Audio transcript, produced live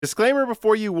Disclaimer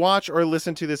before you watch or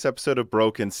listen to this episode of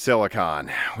Broken Silicon,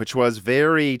 which was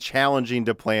very challenging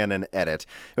to plan and edit.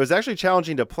 It was actually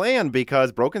challenging to plan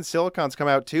because Broken Silicon's come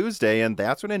out Tuesday, and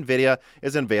that's when NVIDIA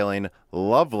is unveiling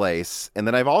Lovelace. And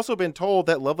then I've also been told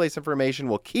that Lovelace information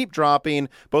will keep dropping,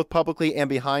 both publicly and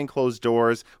behind closed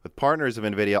doors, with partners of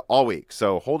NVIDIA all week.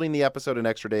 So holding the episode an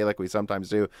extra day like we sometimes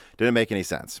do didn't make any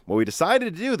sense. What we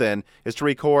decided to do then is to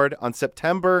record on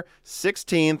September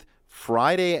 16th,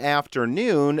 Friday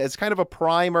afternoon, as kind of a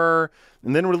primer,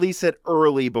 and then release it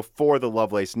early before the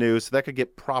Lovelace news so that could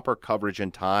get proper coverage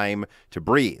and time to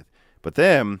breathe. But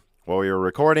then, while we were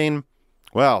recording,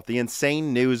 well, the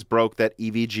insane news broke that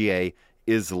EVGA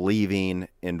is leaving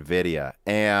NVIDIA,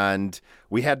 and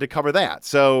we had to cover that.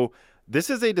 So this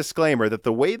is a disclaimer that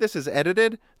the way this is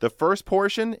edited, the first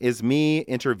portion is me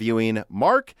interviewing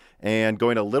Mark and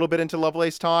going a little bit into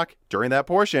Lovelace talk. During that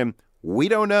portion, we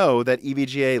don't know that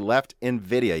EVGA left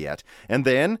NVIDIA yet. And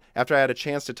then, after I had a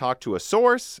chance to talk to a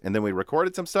source, and then we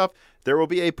recorded some stuff, there will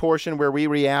be a portion where we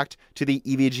react to the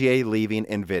EVGA leaving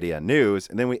NVIDIA news.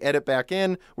 And then we edit back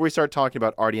in where we start talking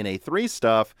about RDNA 3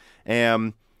 stuff.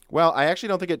 And, well, I actually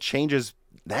don't think it changes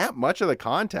that much of the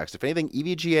context. If anything,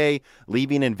 EVGA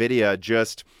leaving NVIDIA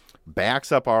just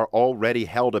backs up our already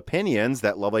held opinions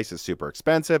that Lovelace is super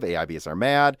expensive, AIBs are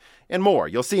mad, and more.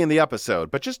 You'll see in the episode.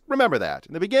 But just remember that.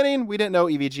 In the beginning, we didn't know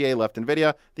EVGA left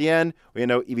NVIDIA. The end, we didn't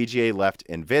know EVGA left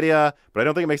NVIDIA. But I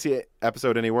don't think it makes the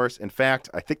episode any worse. In fact,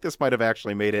 I think this might have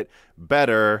actually made it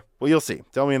better. Well, you'll see.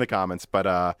 Tell me in the comments.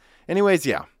 But anyways,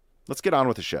 yeah, let's get on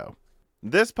with the show.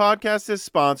 This podcast is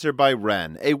sponsored by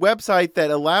Ren, a website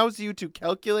that allows you to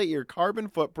calculate your carbon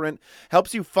footprint,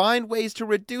 helps you find ways to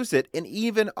reduce it, and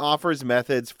even offers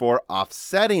methods for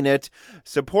offsetting it.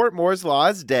 Support Moore's Law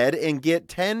is Dead and get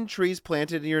 10 trees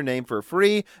planted in your name for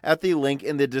free at the link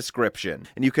in the description.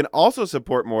 And you can also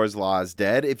support Moore's Law is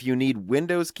Dead if you need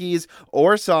Windows keys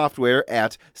or software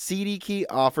at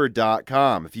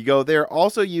cdkeyoffer.com. If you go there,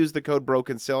 also use the code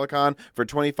BrokenSilicon for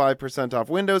 25% off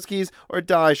Windows keys or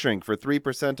Die Shrink for 3%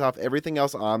 off everything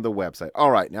else on the website.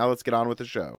 All right, now let's get on with the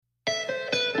show.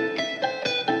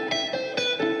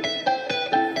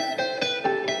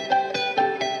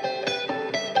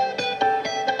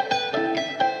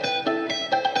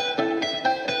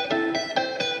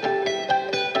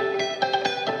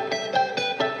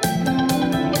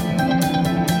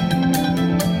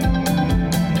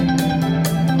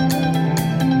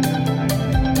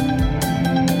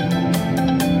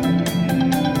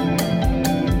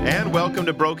 Welcome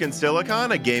to Broken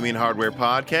Silicon, a gaming hardware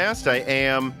podcast. I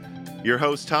am your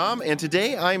host, Tom, and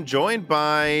today I'm joined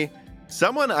by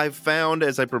someone I've found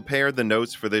as I prepared the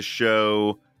notes for this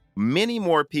show. Many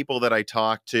more people that I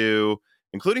talk to,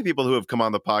 including people who have come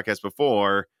on the podcast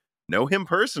before, know him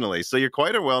personally. So you're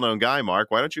quite a well-known guy,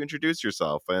 Mark. Why don't you introduce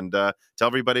yourself and tell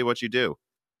everybody what you do?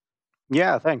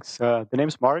 Yeah, thanks. The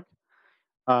name's Mark.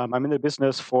 I'm in the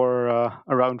business for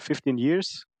around 15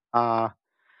 years.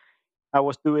 I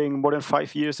was doing more than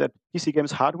 5 years at PC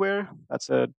Games Hardware. That's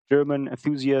a German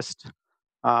enthusiast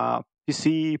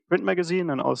PC print magazine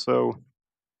and also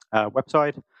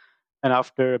website. And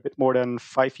after a bit more than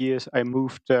 5 years, I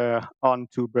moved on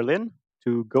to Berlin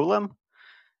to Golem.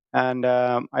 And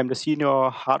I'm the senior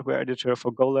hardware editor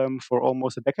for Golem for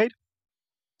almost a decade.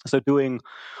 So doing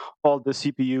all the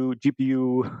CPU,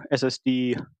 GPU,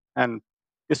 SSD, and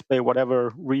display,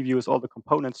 whatever reviews, all the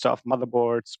component stuff,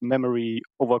 motherboards, memory,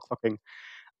 overclocking,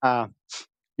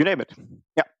 you name it.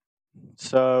 Yeah.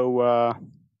 So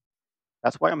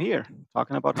that's why I'm here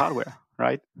talking about hardware,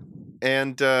 right?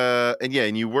 And yeah,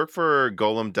 and you work for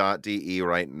golem.de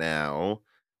right now.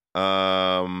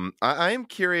 I'm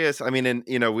curious. I mean, and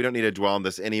we don't need to dwell on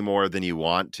this any more than you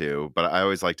want to, but I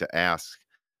always like to ask,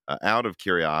 out of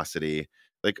curiosity,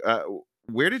 like,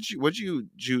 did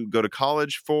you go to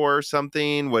college for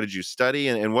something? What did you study,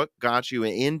 and what got you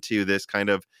into this kind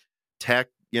of tech,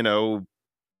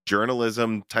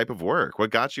 journalism type of work? What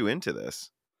got you into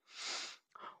this?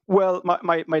 Well,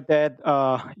 my dad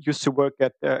used to work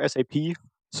at SAP,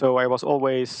 so I was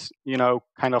always,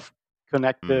 kind of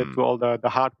connected to all the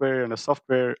hardware and the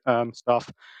software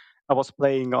stuff. I was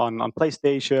playing on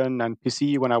PlayStation and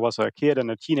PC when I was a kid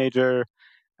and a teenager,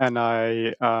 and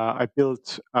I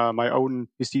built my own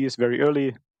PCs very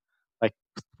early, like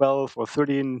 12 or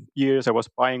 13 years. I was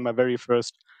buying my very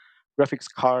first graphics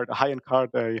card, a high-end card,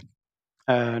 a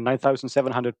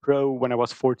 9700 Pro when I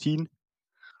was 14.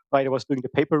 Right, I was doing the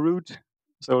paper route,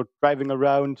 so driving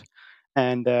around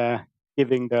and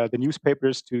giving the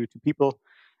newspapers to people,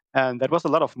 and that was a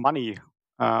lot of money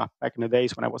back in the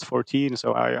days when I was 14.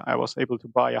 So I was able to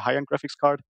buy a high-end graphics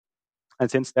card, and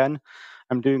since then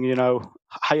I'm doing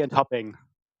high-end hopping.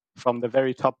 from the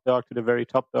very top dog to the very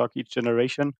top dog each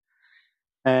generation.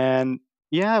 And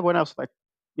yeah, when I was like,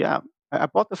 yeah, I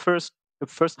bought the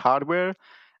first hardware,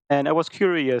 and I was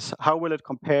curious how will it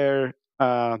compare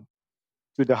to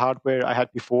the hardware I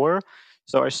had before.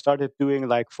 So I started doing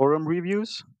like forum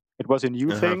reviews. It was a new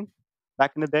Uh-huh. thing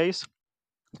back in the days.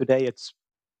 Today it's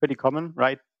pretty common,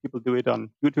 right? People do it on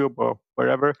YouTube or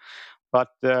wherever. But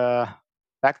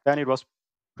back then it was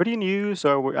pretty new.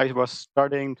 So I was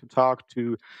starting to talk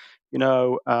to,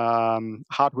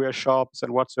 hardware shops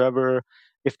and whatsoever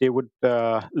if they would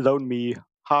loan me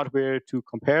hardware to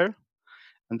compare.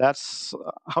 And that's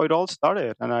how it all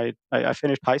started. And I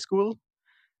finished high school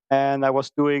and I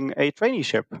was doing a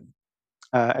traineeship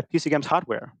at PC Games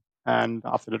Hardware. And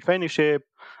after the traineeship,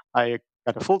 I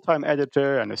got a full-time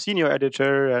editor and a senior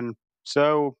editor, and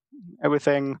so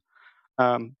everything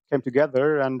came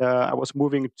together. And I was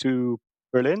moving to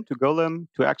Berlin, to Golem,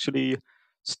 to actually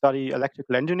study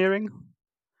electrical engineering,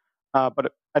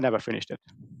 but I never finished it.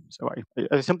 So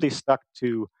I simply stuck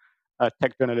to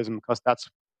tech journalism because that's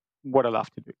what I love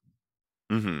to do.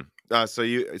 Mm-hmm. So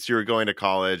you were going to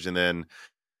college, and then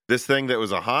this thing that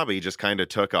was a hobby just kind of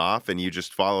took off, and you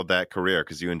just followed that career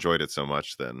because you enjoyed it so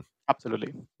much. Then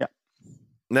Absolutely, yeah.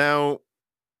 now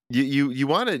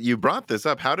you brought this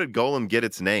up. How did Golem get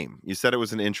its name? You said it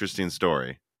was an interesting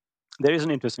story. There is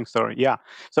an interesting story, yeah.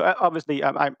 So obviously,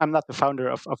 I'm not the founder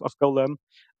of Golem,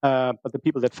 but the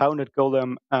people that founded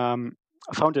Golem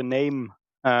found a name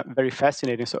very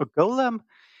fascinating. So a golem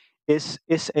is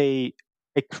a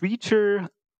creature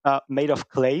made of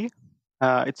clay.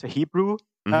 It's a Hebrew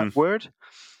Mm-hmm. word,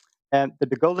 and the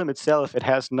golem itself, it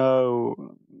has no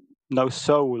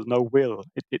soul, no will.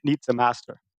 It needs a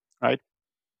master, right?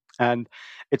 And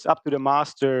it's up to the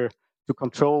master to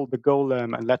control the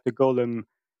golem and let the golem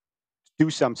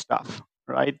do some stuff,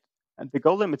 right? And the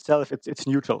golem itself, it's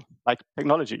neutral, like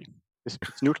technology. It's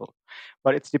neutral,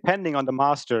 but it's depending on the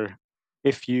master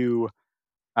if you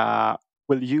uh,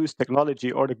 will use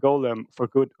technology or the golem for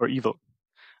good or evil.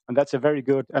 And that's a very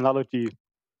good analogy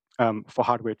for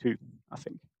hardware too, I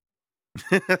think.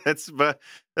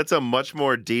 That's a much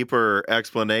more deeper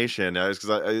explanation.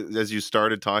 As you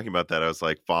started talking about that, I was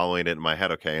like following it in my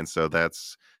head. Okay, and so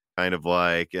that's kind of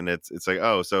like, and it's like,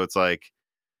 oh, so it's like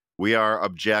we are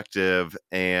objective,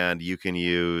 and you can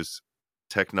use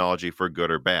technology for good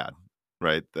or bad,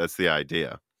 right? That's the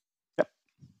idea. Yep.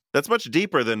 That's much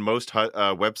deeper than most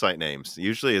website names.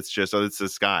 Usually, it's just it's the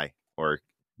sky or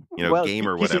Well, game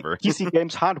or PC, whatever. PC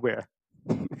games hardware.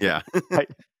 Yeah.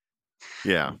 Right.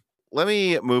 Yeah. Let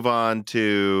me move on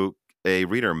to a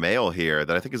reader mail here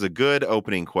that I think is a good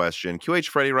opening question. QH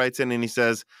Freddy writes in and he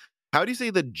says, how do you say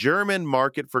the German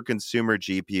market for consumer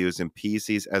GPUs and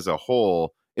PCs as a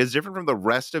whole is different from the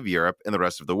rest of Europe and the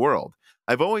rest of the world?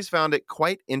 I've always found it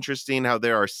quite interesting how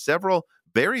there are several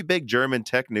very big German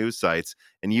tech news sites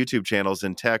and YouTube channels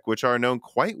in tech, which are known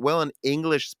quite well in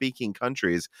English speaking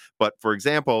countries. But for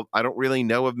example, I don't really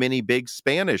know of many big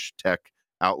Spanish tech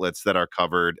outlets that are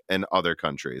covered in other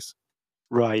countries.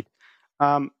 Right.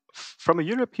 From a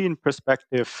European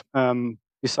perspective,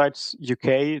 besides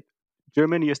UK,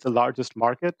 Germany is the largest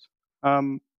market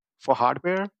for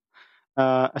hardware,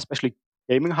 especially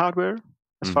gaming hardware,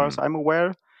 as far as Mm-hmm. I'm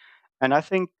aware. And I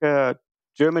think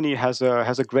Germany has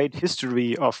a great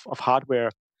history of hardware.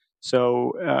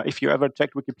 So if you ever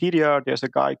checked Wikipedia, there's a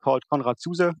guy called Konrad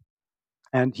Zuse,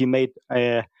 and he made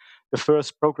the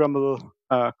first programmable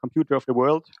computer of the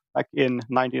world back in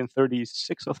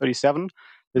 1936 or 37,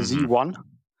 the Mm-hmm. Z1.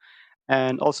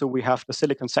 And also we have the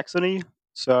Silicon Saxony.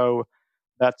 So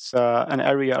that's an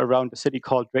area around the city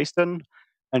called Dresden,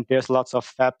 and there's lots of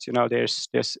fabs.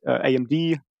 There's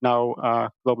AMD now,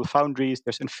 Global Foundries.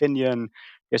 There's Infineon.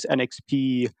 There's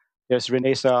NXP. There's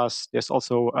Renesas. There's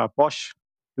also Bosch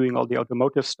doing all the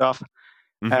automotive stuff.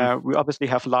 Mm-hmm. We obviously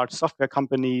have large software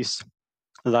companies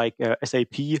like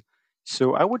SAP.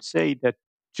 So I would say that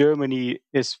Germany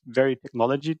is very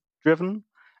technology driven,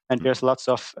 and there's lots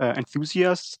of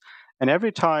enthusiasts. And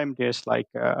every time there's like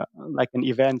an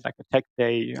event, like a tech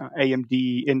day,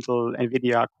 AMD, Intel,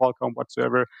 Nvidia, Qualcomm,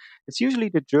 whatsoever, it's usually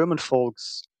the German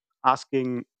folks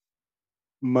asking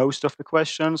most of the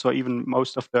questions, or even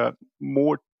most of the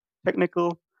more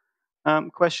technical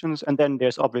questions. And then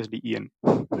there's obviously Ian.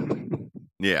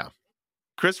 Yeah.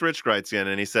 Chris Rich writes in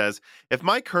and he says, if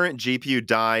my current GPU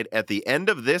died at the end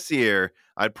of this year,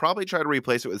 I'd probably try to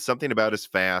replace it with something about as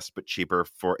fast but cheaper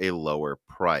for a lower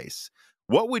price.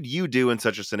 What would you do in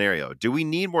such a scenario? Do we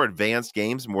need more advanced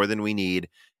games more than we need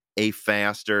a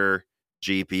faster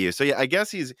GPU? So yeah, I guess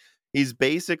he's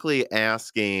basically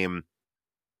asking,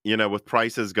 with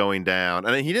prices going down.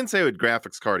 And he didn't say what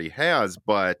graphics card he has,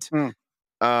 but Hmm.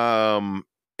 Um,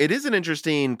 it is an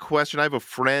interesting question. I have a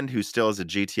friend who still has a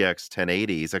GTX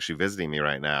 1080. He's actually visiting me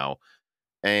right now.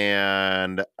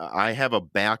 And I have a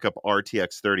backup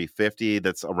RTX 3050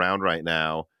 that's around right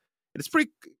now.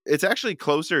 It's actually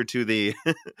closer to the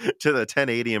to the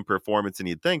 1080 in performance than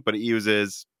you'd think, but it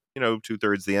uses,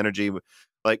 two-thirds the energy.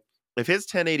 Like, if his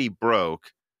 1080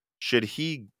 broke,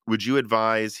 would you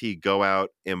advise he go out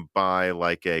and buy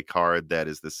like a card that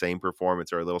is the same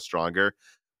performance or a little stronger,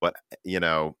 but you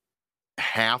know,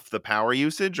 half the power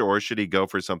usage, or should he go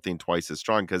for something twice as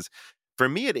strong? Because for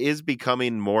me, it is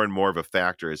becoming more and more of a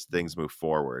factor as things move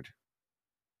forward.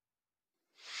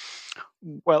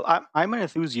 Well, I'm an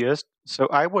enthusiast, so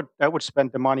I would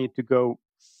spend the money to go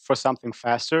for something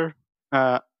faster.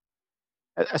 Uh,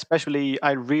 Especially,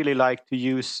 I really like to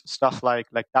use stuff like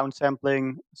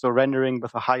downsampling, so rendering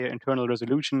with a higher internal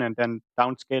resolution, and then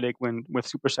downscaling when with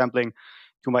supersampling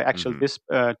to my actual Hmm.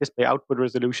 display output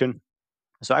resolution.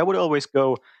 So I would always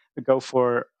go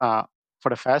for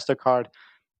the faster card,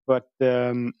 but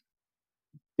there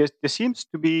seems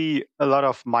to be a lot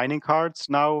of mining cards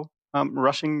now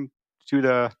rushing to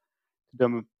the,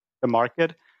 the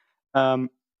market. Um,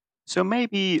 so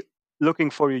maybe looking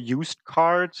for a used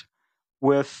card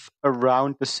with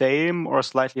around the same or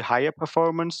slightly higher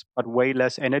performance, but way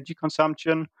less energy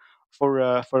consumption for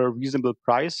a reasonable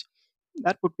price.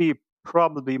 That would be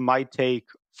probably my take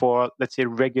for, let's say,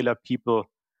 regular people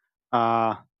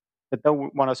uh, that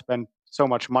don't want to spend so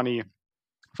much money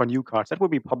for new cards. That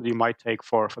would be probably my take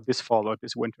for this fall or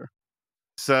this winter.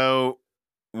 So,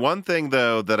 one thing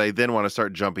though that I then want to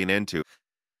start jumping into,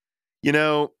 you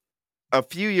know, a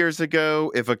few years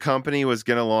ago, if a company was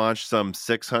going to launch some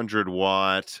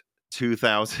 600-watt,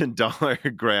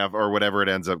 $2,000 graph or whatever it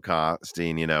ends up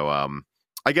costing,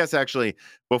 I guess actually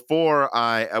before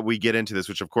we get into this,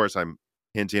 which of course I'm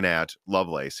hinting at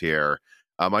Lovelace here,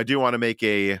 I do want to make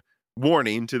a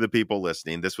warning to the people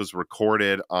listening. This was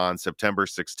recorded on September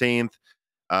 16th.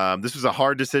 This was a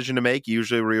hard decision to make.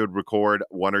 Usually, we would record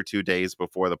 1 or 2 days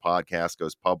before the podcast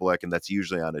goes public, and that's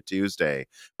usually on a Tuesday.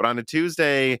 But on a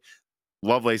Tuesday,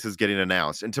 Lovelace is getting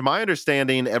announced. And to my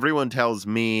understanding, everyone tells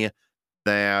me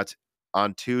that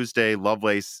on Tuesday,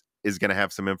 Lovelace is going to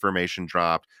have some information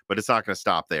dropped, but it's not going to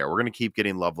stop there. We're going to keep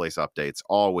getting Lovelace updates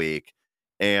all week.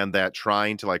 And that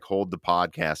trying to like hold the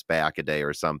podcast back a day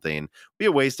or something be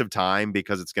a waste of time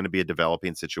because it's going to be a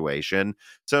developing situation.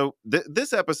 So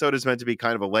this episode is meant to be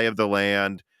kind of a lay of the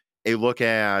land, a look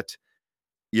at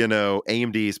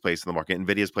AMD's place in the market,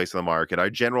 NVIDIA's place in the market, our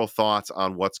general thoughts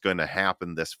on what's going to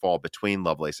happen this fall between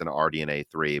Lovelace and RDNA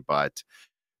 3. But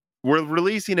we're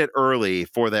releasing it early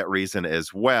for that reason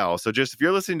as well. So just if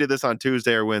you're listening to this on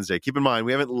Tuesday or Wednesday, keep in mind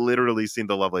we haven't literally seen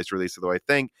the Lovelace release, although I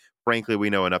think, frankly, we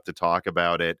know enough to talk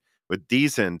about it with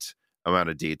decent amount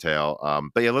of detail.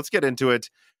 But yeah, let's get into it.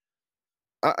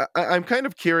 I'm kind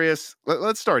of curious.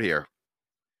 Let's start here.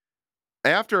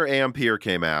 After Ampere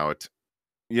came out,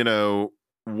 you know,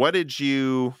 what did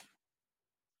you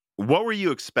what were you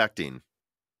expecting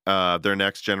their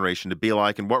next generation to be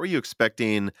like, and what were you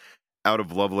expecting out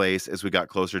of Lovelace as we got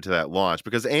closer to that launch?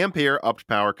 Because Ampere upped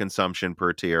power consumption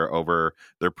per tier over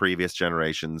their previous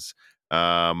generations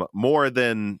more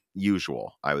than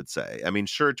usual, I would say. I mean,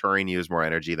 sure, Turing used more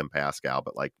energy than Pascal,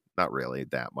 but like not really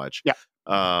that much. Yeah.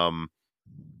 Um,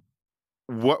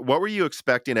 what were you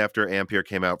expecting after Ampere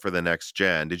came out for the next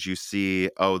gen? Did you see,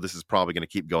 oh, this is probably going to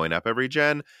keep going up every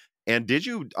gen? And did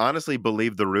you honestly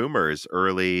believe the rumors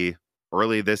early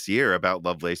this year about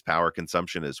Lovelace power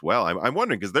consumption as well? I'm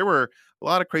wondering because there were a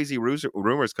lot of crazy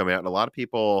rumors coming out, and a lot of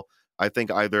people I think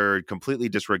either completely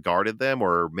disregarded them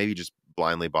or maybe just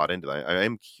blindly bought into them. I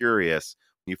am curious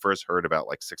when you first heard about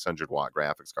like 600-watt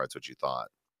graphics cards, what you thought.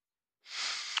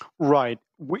 Right.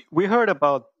 We heard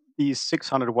about these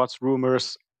 600 watts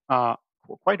rumors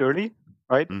quite early,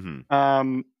 right?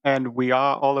 Hmm. And we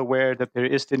are all aware that there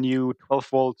is the new 12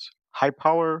 volt high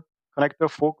power connector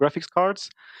for graphics cards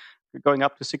going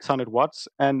up to 600 watts.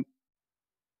 And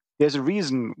there's a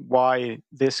reason why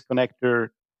this connector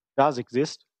does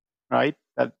exist, right?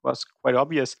 That was quite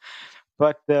obvious.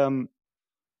 But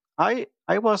I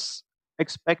was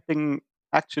expecting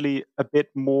actually a bit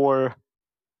more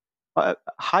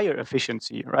higher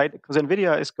efficiency, right? Because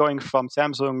NVIDIA is going from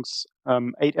Samsung's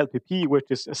 8 LPP, which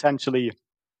is essentially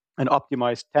an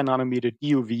optimized 10 nanometer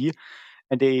DUV,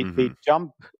 and they Hmm.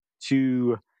 jump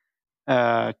to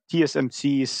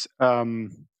TSMC's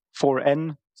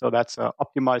 4N. So that's an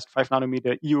optimized 5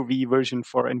 nanometer EUV version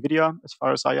for NVIDIA, as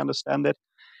far as I understand it.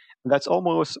 And that's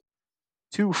almost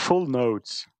two full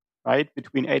nodes, right,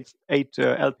 between 8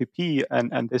 LPP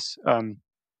and this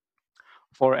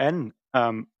 4N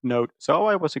node. So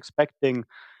I was expecting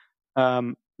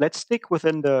Let's stick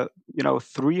within the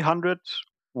 300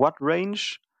 watt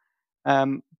range,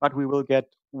 but we will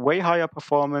get way higher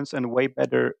performance and way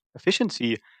better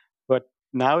efficiency. But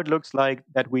now it looks like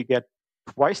that we get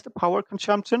twice the power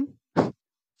consumption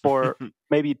for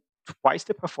maybe twice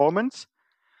the performance,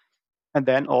 and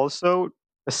then also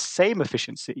the same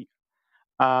efficiency.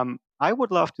 I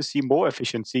would love to see more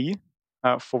efficiency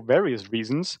for various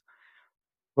reasons,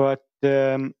 but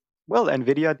well,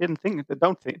 Nvidia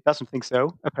doesn't think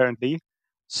so apparently.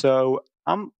 So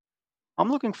I'm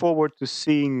looking forward to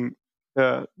seeing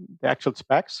the actual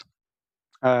specs.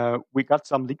 We got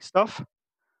some leak stuff,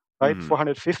 right? Mhm.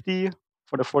 450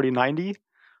 for the 4090,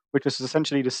 which is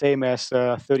essentially the same as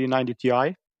 3090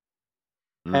 Ti.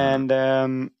 Mhm.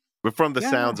 And But from the yeah,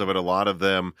 sounds of it, a lot of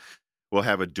them will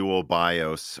have a dual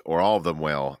BIOS, or all of them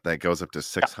will, that goes up to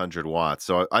yeah, 600 watts.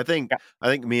 So I think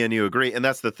yeah, me and you agree, and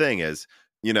that's the thing is,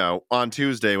 on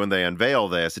Tuesday when they unveil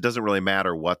this, it doesn't really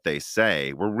matter what they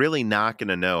say. We're really not going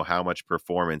to know how much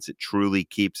performance it truly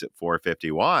keeps at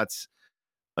 450 watts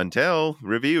until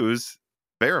reviews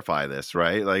verify this,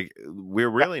 right? Like we're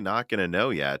yeah, really not going to know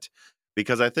yet,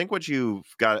 because I think what we've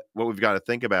got to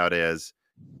think about is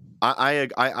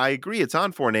I agree it's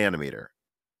on 4 nanometer,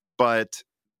 but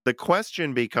the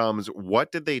question becomes,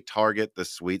 what did they target the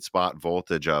sweet spot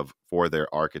voltage of for their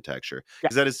architecture? yeah,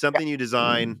 Because that is yeah, something you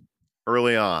design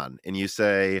early on, and you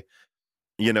say,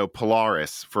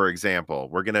 Polaris, for example,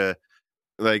 we're gonna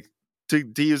like to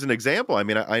use an example. I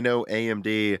mean, I know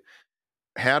AMD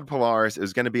had Polaris. It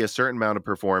was going to be a certain amount of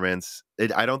performance.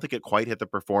 I don't think it quite hit the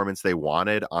performance they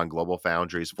wanted on Global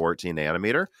Foundries 14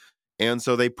 nanometer. And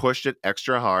so they pushed it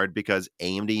extra hard because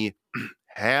AMD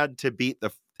had to beat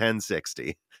the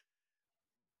 1060.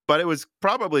 But it was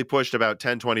probably pushed about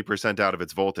 10-20% out of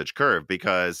its voltage curve,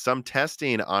 because some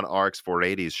testing on RX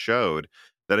 480s showed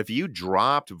that if you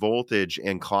dropped voltage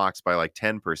and clocks by like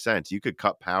 10%, you could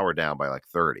cut power down by like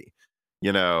 30,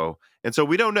 And so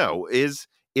we don't know. Is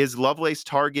Lovelace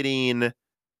targeting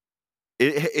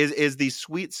is the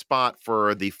sweet spot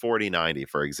for the 4090,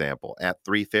 for example, at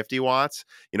 350 watts?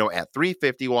 At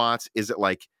 350 watts, is it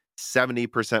like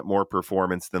 70% more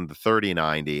performance than the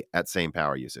 3090 at same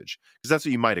power usage? Because that's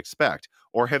what you might expect.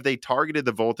 Or have they targeted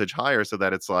the voltage higher so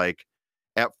that it's like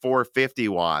at 450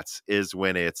 watts is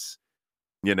when it's,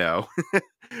 you know,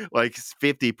 like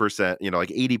 50%, like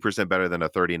 80% better than a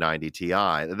 3090 Ti?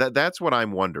 That's what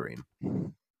I'm wondering.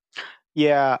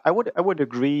 yeah. I would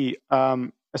agree.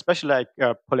 Especially like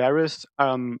Polaris,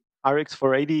 RX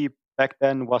 480 back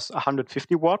then was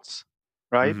 150 watts,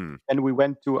 right? Hmm. And we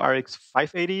went to RX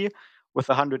 580 with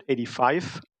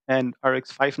 185, and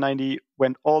RX 590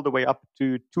 went all the way up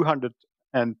to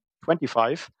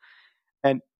 225.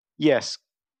 And yes,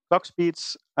 clock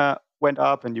speeds went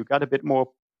up, and you got a bit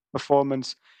more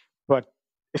performance, but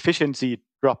efficiency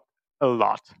dropped a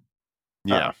lot uh,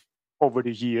 Yeah. over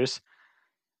the years.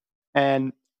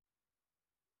 And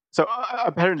so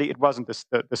apparently, it wasn't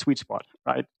the sweet spot,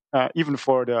 right? Even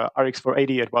for the RX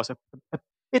 480, it was a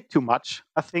bit too much,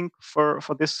 I think, for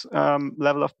this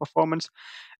level of performance.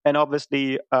 And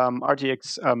obviously,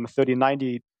 RTX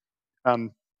 3090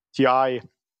 Ti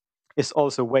is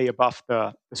also way above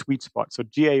the sweet spot. So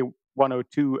GA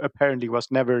 102 apparently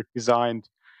was never designed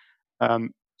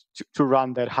um, to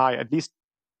run that high. At least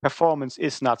performance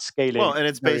is not Well, scaling and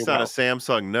it's very based on a well.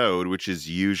 Samsung Node, which is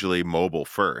usually mobile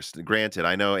first. Granted,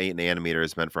 I know 8 nanometer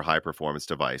is meant for high performance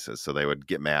devices, so they would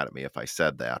get mad at me if I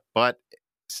said that. But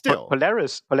But still,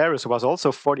 Polaris was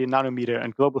also 40 nanometer,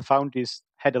 and Global Foundries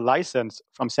had a license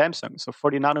from Samsung. So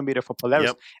 40 nanometer for Polaris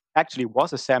yep, actually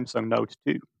was a Samsung Note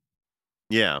too.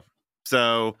 yeah.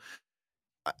 So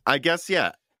I guess,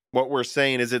 yeah, what we're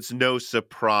saying is it's no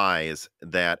surprise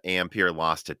that Ampere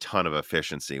lost a ton of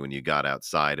efficiency when you got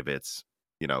outside of its,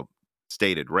 you know,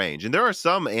 stated range. And there are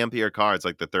some Ampere cards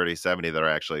like the 3070 that are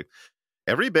actually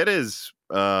every bit as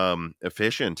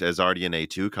efficient as RDNA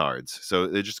 2 cards. So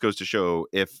it just goes to show,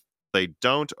 if they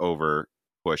don't over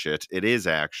push it, it is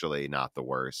actually not the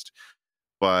worst.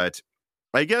 But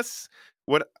I guess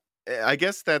what I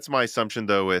guess that's my assumption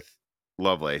though with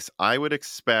Lovelace. I would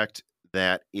expect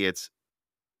that its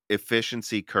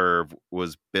efficiency curve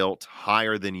was built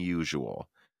higher than usual,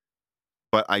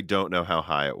 but I don't know how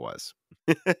high it was.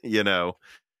 you know,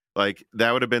 like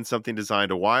that would have been something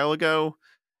designed a while ago.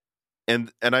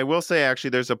 And I will say, actually,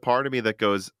 there's a part of me that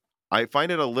goes, I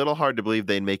find it a little hard to believe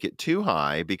they'd make it too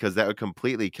high, because that would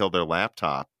completely kill their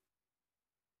laptop.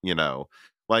 You know,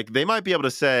 like they might be able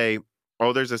to say,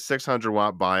 oh, there's a 600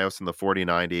 watt BIOS in the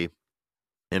 4090,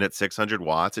 and at 600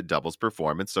 watts, it doubles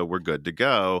performance, so we're good to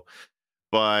go.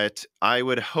 But I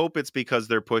would hope it's because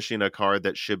they're pushing a card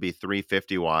that should be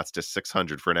 350 watts to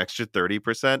 600 for an extra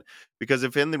 30%. Because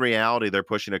if in the reality they're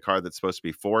pushing a card that's supposed to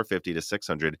be 450 to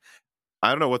 600,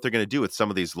 I don't know what they're going to do with some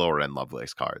of these lower end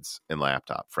Lovelace cards in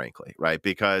laptop, frankly, right?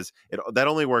 Because that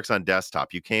only works on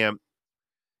desktop. You can't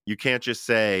just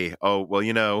say, oh, well,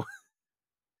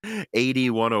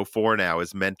 8104 now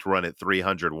is meant to run at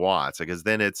 300 watts, because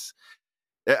then it's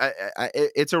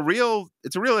a real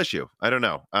issue. I don't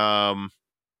know.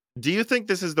 Do you think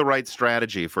this is the right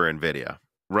strategy for Nvidia?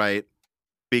 Right?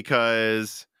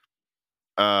 Because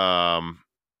um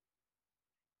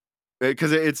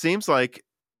it seems like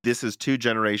this is two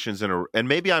generations and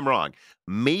maybe I'm wrong.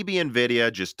 Maybe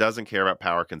Nvidia just doesn't care about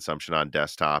power consumption on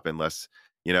desktop unless,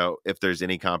 if there's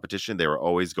any competition, they were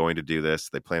always going to do this.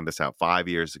 They planned this out 5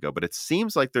 years ago, but it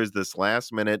seems like there's this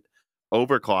last minute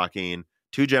overclocking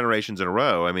two generations in a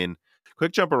row. I mean,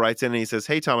 Quick Jumper writes in and he says,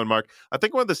 "Hey Tom and Mark, I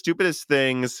think one of the stupidest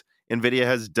things Nvidia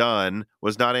has done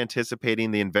was not anticipating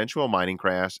the eventual mining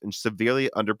crash and severely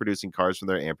underproducing cars from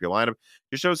their Ampere lineup.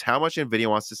 It shows how much Nvidia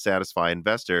wants to satisfy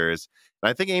investors.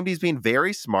 And I think AMD's being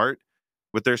very smart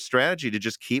with their strategy to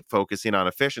just keep focusing on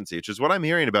efficiency, which is what I'm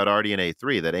hearing about RDNA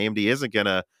 3, that AMD isn't going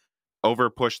to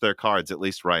over push their cards, at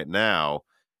least right now."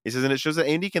 He says, and it shows that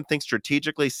AMD can think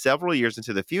strategically several years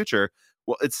into the future.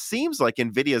 Well, it seems like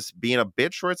NVIDIA's being a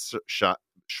bit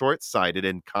short-sighted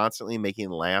and constantly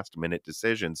making last-minute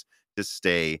decisions to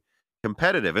stay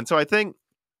competitive. And so I think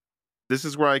this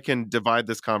is where I can divide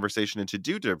this conversation into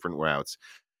two different routes.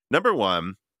 Number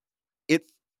one,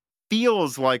 it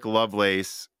feels like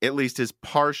Lovelace, at least, is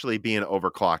partially being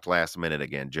overclocked last minute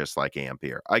again, just like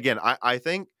Ampere. Again,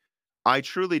 I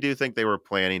truly do think they were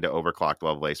planning to overclock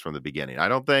Lovelace from the beginning. I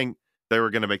don't think they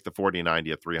were going to make the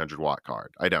 4090 a 300 watt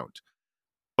card. I don't.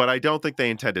 But I don't think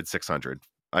they intended 600.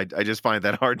 I just find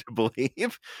that hard to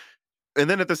believe. And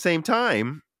then at the same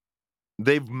time,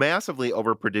 they've massively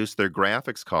overproduced their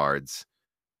graphics cards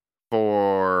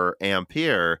for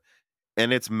Ampere,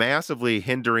 and it's massively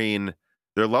hindering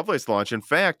their Lovelace launch. In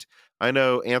fact, I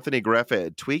know Anthony Greff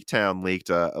at Tweaktown leaked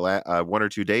 1 or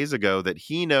 2 days ago that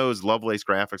he knows Lovelace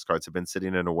graphics cards have been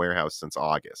sitting in a warehouse since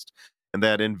August, and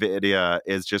that NVIDIA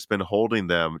has just been holding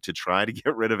them to try to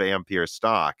get rid of Ampere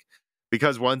stock.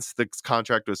 Because once the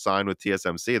contract was signed with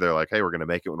TSMC, they're like, hey, we're going to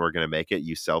make it when we're going to make it.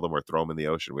 You sell them or throw them in the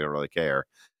ocean. We don't really care.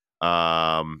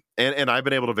 And I've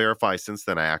been able to verify since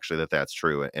then, actually, that that's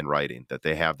true in writing, that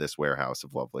they have this warehouse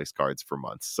of Lovelace cards for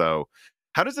months. So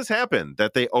how does this happen?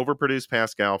 That they overproduce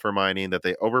Pascal for mining, that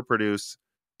they overproduce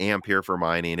Ampere for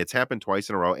mining? It's happened twice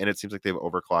in a row, and it seems like they've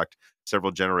overclocked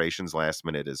several generations last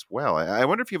minute as well. I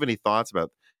wonder if you have any thoughts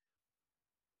about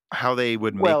how they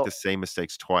would make the Well, same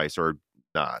mistakes twice or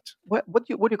not. what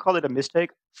do you call it a mistake?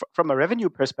 From a revenue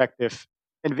perspective,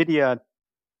 Nvidia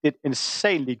did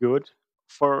insanely good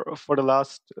for the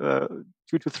last 2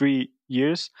 to 3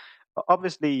 years.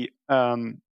 Obviously,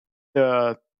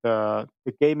 the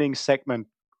gaming segment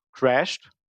crashed,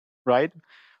 right?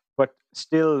 But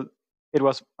still, it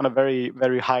was on a very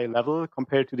very high level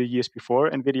compared to the years before.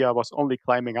 Nvidia was only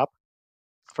climbing up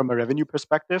from a revenue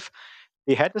perspective.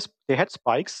 They had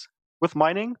spikes with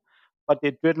mining, but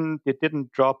they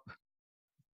didn't drop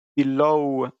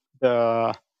below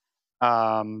the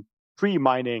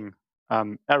pre-mining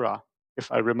era, if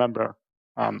I remember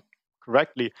um,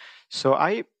 correctly. So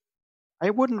I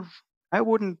wouldn't I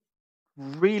wouldn't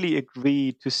really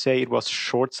agree to say it was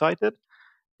short-sighted.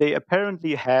 They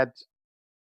apparently had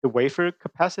the wafer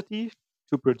capacity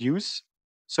to produce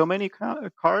so many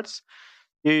cards.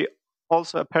 They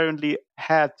also apparently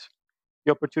had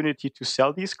the opportunity to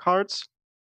sell these cards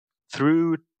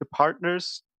through the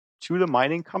partners to the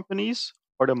mining companies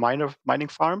or the mining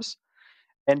farms,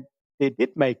 and they did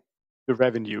make the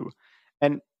revenue.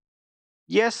 And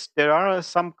yes, there are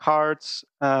some cards,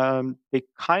 they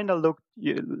kind of look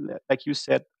like you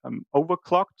said,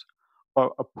 overclocked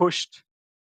or pushed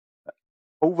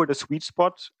over the sweet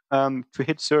spot to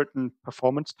hit certain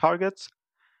performance targets.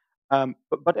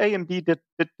 But AMD did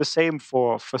the same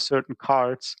for certain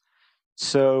cards.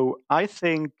 So I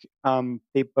think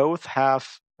they both have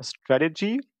a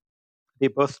strategy. They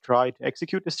both try to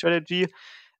execute the strategy,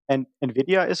 and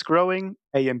Nvidia is growing,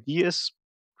 AMD is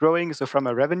growing. So from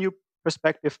a revenue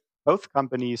perspective, both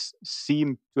companies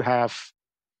seem to have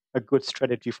a good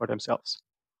strategy for themselves.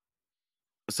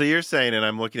 So you're saying, and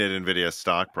I'm looking at NVIDIA's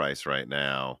stock price right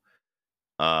now.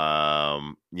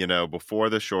 Before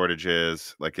the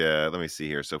shortages, let me see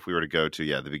here. So if we were to go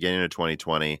to, the beginning of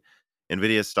 2020,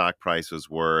 NVIDIA's stock price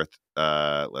was worth,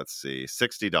 let's see,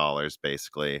 $60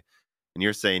 basically. And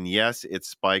you're saying, yes, it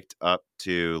spiked up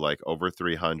to like over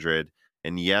 300.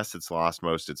 And yes, it's lost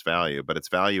most its value, but its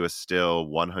value is still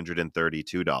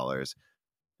 $132, Is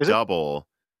it? double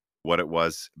what it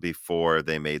was before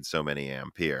they made so many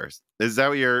amperes. Is that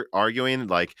what you're arguing?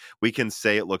 Like, we can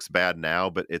say it looks bad now,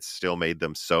 but it's still made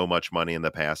them so much money in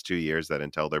the past 2 years that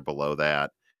until they're below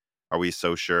that, are we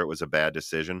so sure it was a bad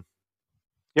decision?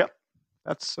 Yep.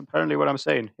 That's apparently what I'm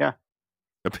saying. Yeah.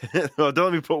 Well, don't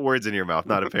let me put words in your mouth.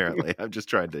 Not apparently. I'm just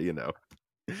trying to,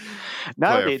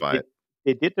 Now clarify it.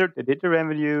 they did the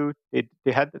revenue. They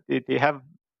had they have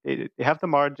the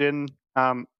margin.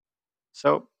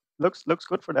 So looks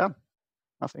good for them,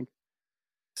 I think.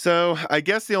 So I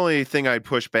guess the only thing I'd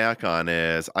push back on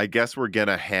is I guess we're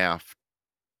gonna have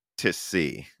to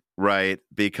see, right?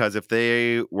 Because if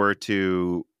they were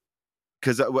to,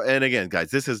 because and again,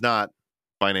 guys, this is not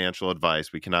financial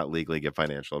advice. We cannot legally give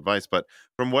financial advice, but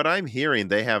from what I'm hearing,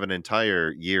 they have an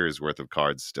entire year's worth of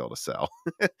cards still to sell,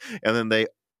 and then they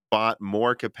bought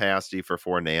more capacity for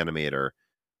 4 nanometer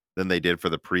than they did for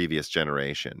the previous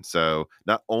generation. So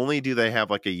not only do they have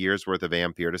like a year's worth of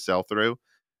ampere to sell through,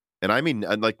 and I mean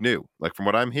like new, like from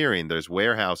what I'm hearing, there's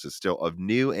warehouses still of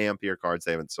new ampere cards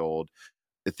they haven't sold.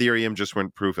 Ethereum just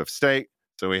went proof of stake.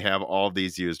 So we have all of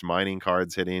these used mining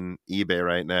cards hitting eBay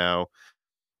right now.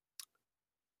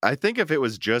 I think if it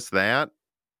was just that,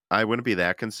 I wouldn't be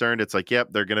that concerned. It's like, yep,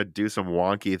 they're going to do some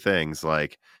wonky things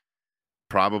like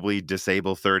probably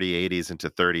disable 3080s into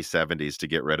 3070s to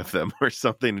get rid of them or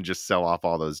something and just sell off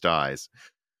all those dies.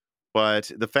 But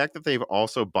the fact that they've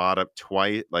also bought up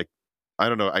twice, like, I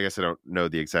don't know, I guess I don't know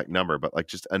the exact number, but like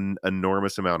just an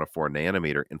enormous amount of 4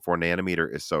 nanometer, and 4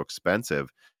 nanometer is so expensive.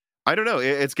 I don't know.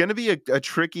 It's going to be a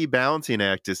tricky balancing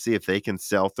act to see if they can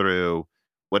sell through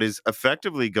what is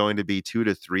effectively going to be 2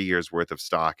 to 3 years worth of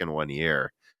stock in 1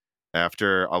 year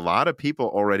after a lot of people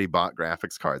already bought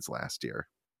graphics cards last year.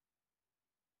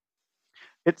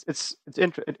 It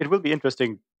will be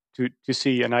interesting to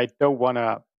see, and I don't want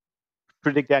to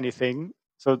predict anything.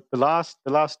 So the last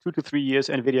 2 to 3 years,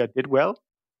 Nvidia did well,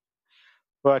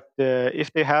 but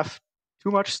if they have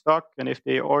too much stock and if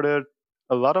they order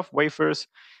a lot of wafers,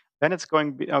 then it's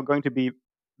going to be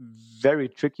very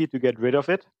tricky to get rid of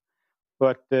it.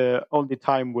 But only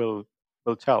time will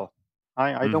tell.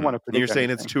 I don't want to You're predict saying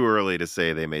it's anything. too early to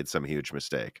say they made some huge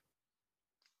mistake.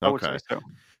 I would say Okay. so.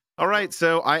 All right,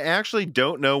 so I actually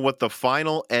don't know what the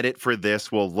final edit for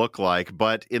this will look like,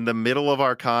 but in the middle of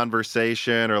our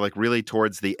conversation, or like really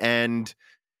towards the end,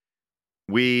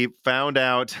 we found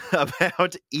out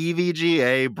about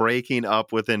EVGA breaking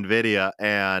up with NVIDIA.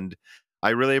 And I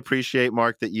really appreciate,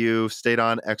 Mark, that you stayed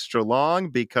on extra long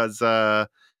because I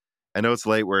know it's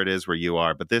late where it is where you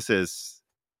are, but this is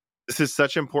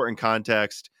such important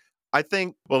context. I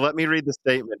think, well, let me read the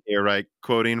statement here, right?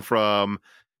 Quoting from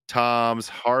Tom's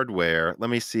Hardware. Let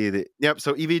me see the, yep.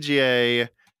 So EVGA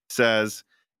says,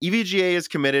 EVGA is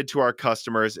committed to our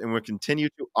customers and will continue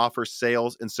to offer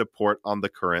sales and support on the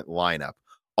current lineup.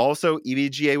 Also,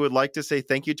 EVGA would like to say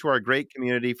thank you to our great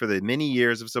community for the many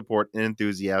years of support and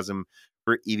enthusiasm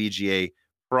for EVGA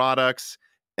products.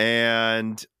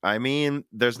 And I mean,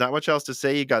 there's not much else to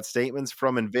say. You got statements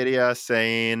from NVIDIA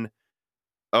saying,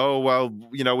 oh, well,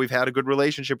 we've had a good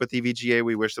relationship with EVGA.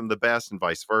 We wish them the best, and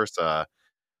vice versa.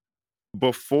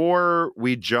 Before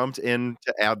we jumped in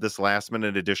to add this last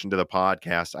minute addition to the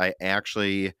podcast, I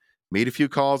actually made a few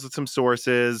calls with some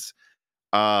sources,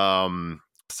 some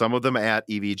of them at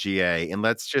EVGA. And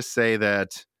let's just say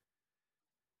that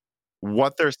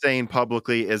what they're saying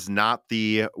publicly is not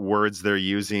the words they're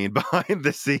using behind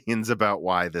the scenes about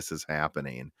why this is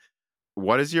happening.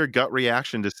 What is your gut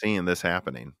reaction to seeing this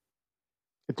happening?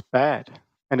 It's bad,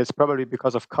 and it's probably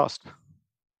because of cost.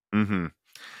 Hmm.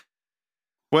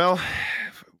 Well,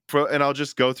 and I'll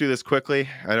just go through this quickly.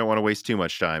 I don't want to waste too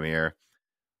much time here.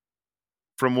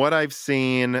 From what I've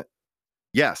seen,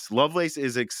 yes, Lovelace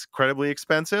is incredibly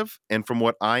expensive. And from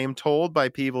what I am told by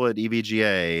people at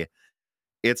EVGA,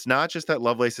 it's not just that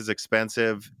Lovelace is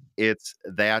expensive, it's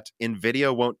that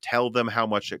NVIDIA won't tell them how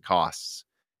much it costs.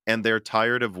 And they're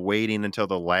tired of waiting until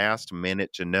the last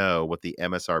minute to know what the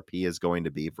MSRP is going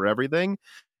to be for everything,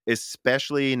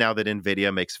 especially now that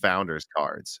NVIDIA makes Founders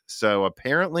cards. So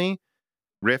apparently,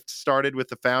 Rift started with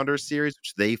the Founders series,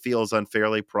 which they feel is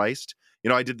unfairly priced.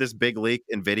 I did this big leak,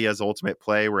 NVIDIA's Ultimate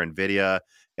Play, where NVIDIA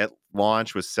at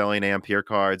launch was selling Ampere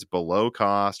cards below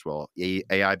cost. Well,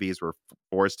 AIBs were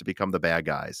forced to become the bad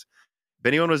guys. If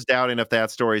anyone was doubting if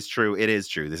that story is true, it is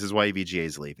true. This is why EVGA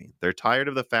is leaving. They're tired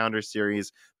of the Founders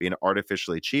series being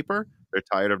artificially cheaper. They're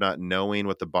tired of not knowing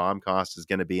what the BOM cost is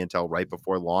going to be until right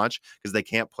before launch because they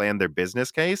can't plan their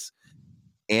business case.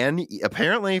 And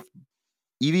apparently,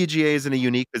 EVGA is in a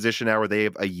unique position now where they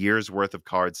have a year's worth of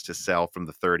cards to sell from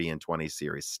the 30 and 20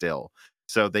 series still.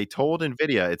 So they told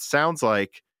NVIDIA, it sounds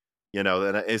like,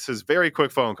 this is very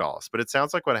quick phone calls, but it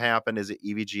sounds like what happened is that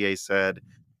EVGA said,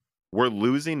 we're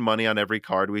losing money on every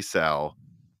card we sell.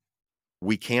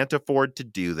 We can't afford to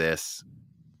do this.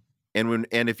 And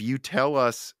if you tell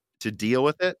us to deal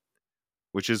with it,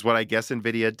 which is what I guess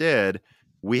NVIDIA did,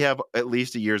 we have at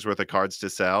least a year's worth of cards to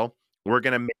sell. We're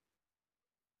going to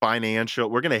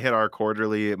we're going to hit our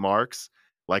quarterly marks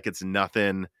like it's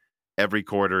nothing every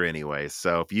quarter anyway.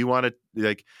 So if you want to,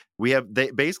 like,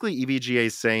 basically EVGA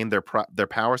is saying their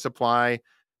power supply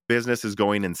business is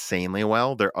going insanely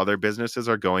well. Their other businesses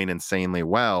are going insanely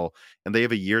well, and they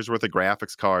have a year's worth of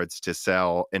graphics cards to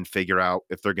sell and figure out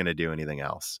if they're going to do anything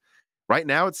else. Right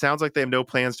now, it sounds like they have no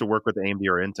plans to work with AMD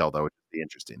or Intel, though, which is the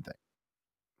interesting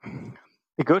thing.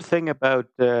 The good thing about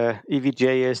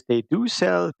EVGA is they do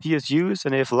sell PSUs,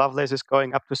 and if Lovelace is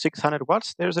going up to 600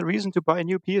 watts, there's a reason to buy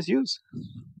new PSUs.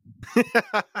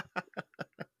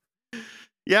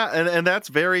 Yeah, and that's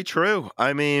very true.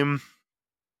 I mean,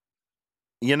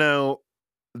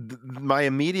 my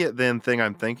immediate then thing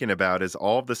I'm thinking about is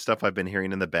all of the stuff I've been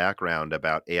hearing in the background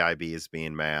about AIBs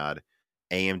being mad,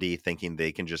 AMD thinking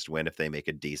they can just win if they make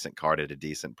a decent card at a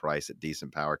decent price at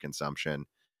decent power consumption.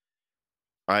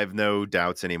 I have no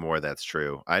doubts anymore that's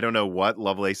true. I don't know what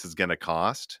Lovelace is going to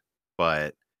cost,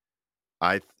 but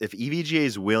if EVGA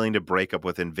is willing to break up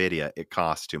with NVIDIA, it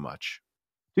costs too much.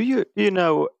 Do you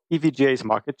know EVGA's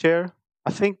market share?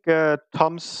 I think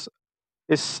Tom's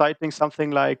is citing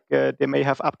something like they may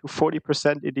have up to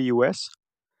 40% in the US.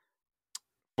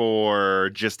 For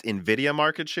just NVIDIA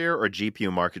market share or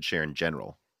GPU market share in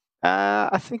general?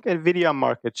 I think NVIDIA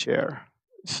market share.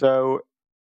 So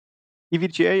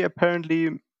EVGA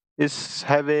apparently is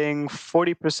having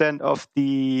 40% of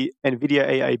the NVIDIA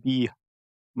AIB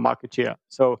market share.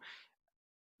 So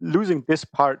losing this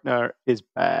partner is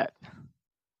bad.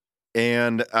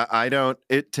 And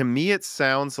to me, it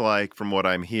sounds like, from what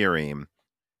I'm hearing,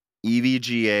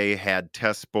 EVGA had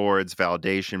test boards,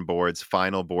 validation boards,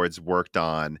 final boards worked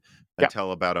on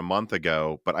until about a month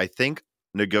ago. But I think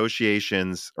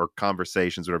negotiations or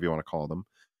conversations, whatever you want to call them,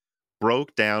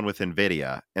 broke down with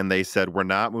NVIDIA. And they said, we're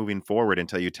not moving forward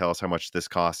until you tell us how much this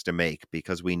costs to make,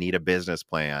 because we need a business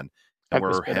plan and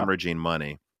we're hemorrhaging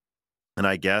money. And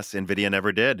I guess NVIDIA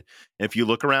never did. And if you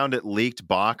look around at leaked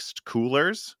boxed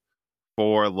coolers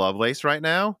for Lovelace right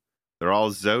now, they're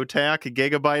all Zotac,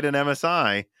 Gigabyte, and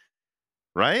MSI.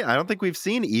 Right? I don't think we've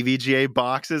seen EVGA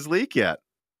boxes leak yet.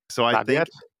 So I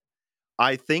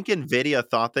think NVIDIA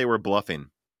thought they were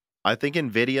bluffing. I think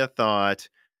NVIDIA thought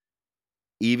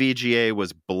EVGA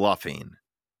was bluffing.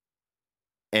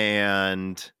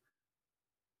 And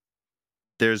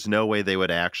there's no way they would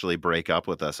actually break up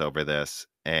with us over this.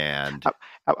 And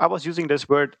I was using this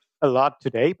word a lot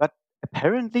today, but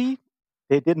apparently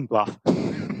they didn't bluff.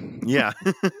 Yeah.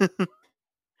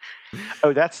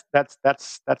 Oh, that's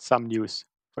some news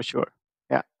for sure.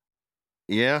 Yeah.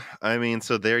 Yeah. I mean,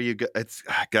 so there you go. It's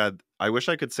God. I wish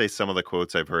I could say some of the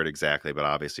quotes I've heard exactly, but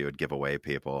obviously it would give away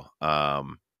people.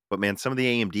 But man, some of the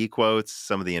AMD quotes,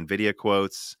 some of the NVIDIA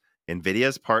quotes,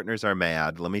 NVIDIA's partners are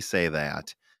mad. Let me say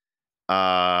that.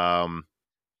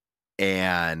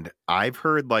 And I've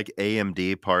heard like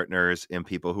AMD partners and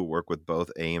people who work with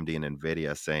both AMD and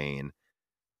NVIDIA saying,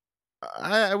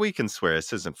 we can swear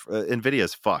this isn't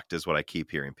NVIDIA's fucked, is what I keep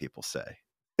hearing people say.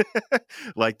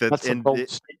 Like that's a bold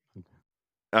statement.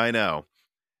 I know.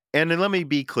 And then let me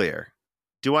be clear.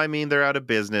 Do I mean they're out of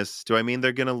business? Do I mean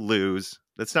they're going to lose?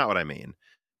 That's not what I mean.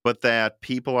 But that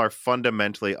people are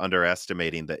fundamentally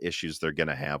underestimating the issues they're going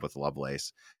to have with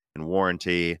Lovelace and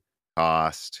warranty,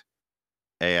 cost,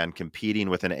 and competing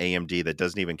with an AMD that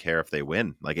doesn't even care if they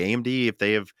win. Like AMD, if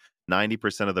they have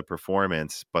 90% of the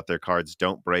performance, but their cards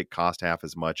don't break, cost half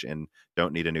as much, and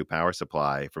don't need a new power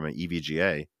supply from an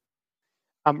EVGA.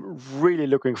 I'm really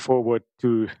looking forward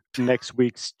to next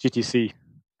week's GTC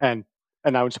and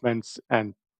announcements.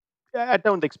 And I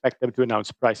don't expect them to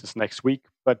announce prices next week,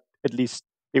 but at least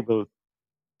they will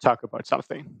talk about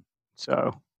something.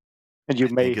 So, and you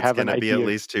may have an idea. It's going to be at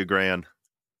least $2,000,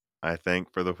 I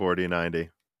think, for the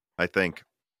 4090. I think.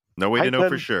 No way to know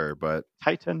for sure, but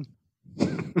Titan.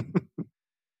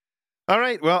 All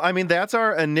right. Well, I mean, that's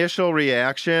our initial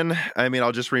reaction. I mean,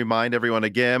 I'll just remind everyone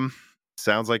again.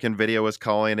 Sounds like NVIDIA was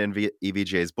calling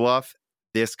EVGA's bluff.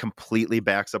 This completely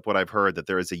backs up what I've heard, that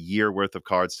there is a year worth of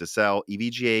cards to sell.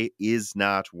 EVGA is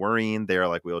not worrying. They're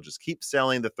like, we'll just keep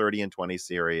selling the 30 and 20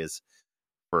 series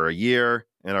for a year.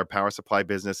 And our power supply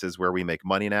business is where we make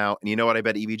money now. And you know what? I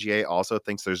bet EVGA also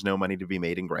thinks there's no money to be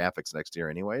made in graphics next year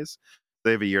anyways.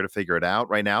 they have a year to figure it out.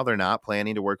 Right now, they're not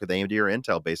planning to work with AMD or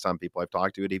Intel based on people I've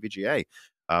talked to at EVGA.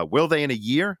 Will they in a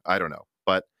year? I don't know.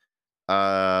 But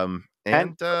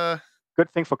And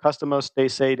good thing for customers, they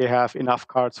say they have enough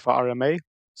cards for RMA.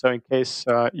 So in case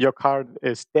your card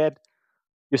is dead,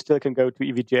 you still can go to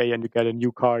EVGA and you get a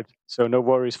new card. So no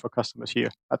worries for customers here.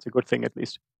 That's a good thing, at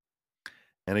least.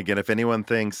 And again, if anyone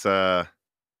thinks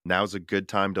now's a good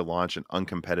time to launch an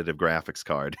uncompetitive graphics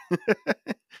card,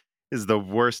 is the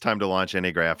worst time to launch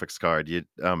any graphics card.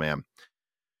 Oh man.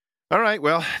 All right,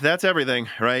 well, that's everything,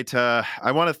 right?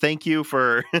 I want to thank you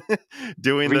for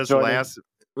doing this last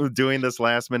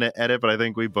minute edit, but I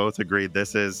think we both agreed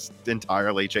this is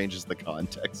entirely changes the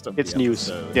context of it's the news.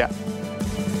 episode. Yeah.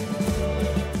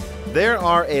 There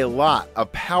are a lot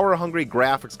of power-hungry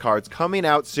graphics cards coming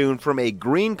out soon from a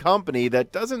green company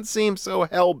that doesn't seem so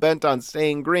hell-bent on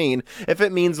staying green if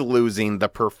it means losing the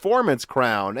performance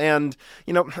crown. And,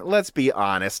 let's be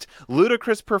honest,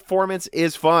 ludicrous performance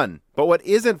is fun. But what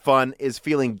isn't fun is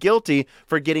feeling guilty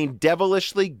for getting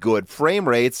devilishly good frame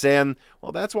rates, and,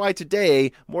 well, that's why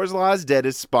today, Moore's Law is Dead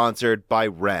is sponsored by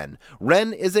Ren.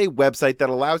 Ren is a website that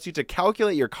allows you to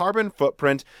calculate your carbon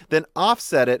footprint, then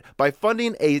offset it by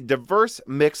funding a diverse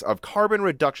mix of carbon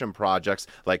reduction projects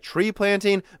like tree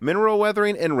planting, mineral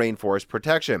weathering, and rainforest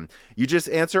protection. You just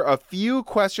answer a few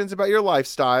questions about your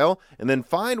lifestyle, and then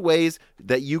find ways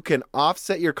that you can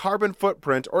offset your carbon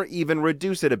footprint or even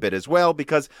reduce it a bit as well,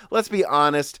 because let's be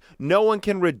honest, no one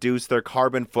can reduce their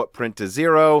carbon footprint to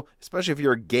zero, especially if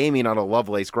you're gaming on a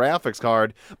Lovelace graphics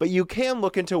card, but you can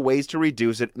look into ways to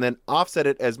reduce it and then offset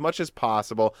it as much as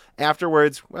possible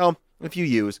afterwards, well, if you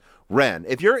use Ren.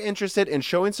 If you're interested in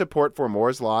showing support for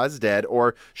Moore's Law is Dead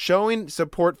or showing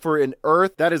support for an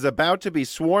Earth that is about to be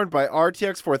swarmed by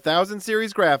RTX 4000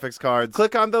 series graphics cards,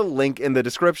 click on the link in the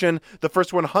description. The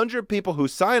first 100 people who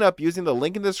sign up using the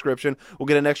link in the description will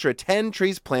get an extra 10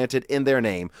 trees planted in their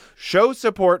name. Show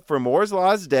support for Moore's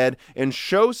Law is Dead and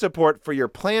show support for your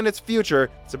planet's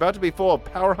future. It's about to be full of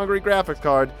power-hungry graphics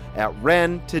cards at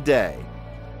Ren today.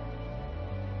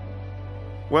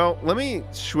 Well, let me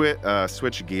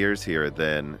switch gears here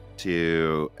then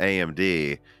to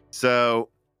AMD. So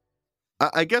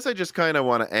I guess I just kind of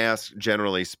want to ask,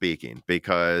 generally speaking,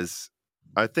 because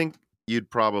I think you'd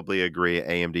probably agree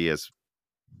AMD is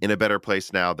in a better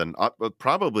place now than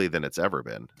probably than it's ever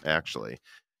been, actually.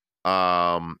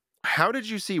 How did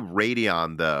you see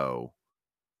Radeon, though?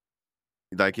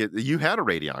 Like, you had a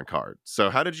Radeon card. So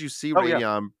how did you see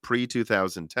Radeon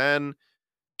pre-2010?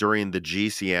 During the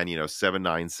GCN,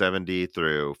 7970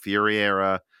 through Fury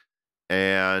era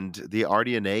and the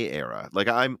RDNA era.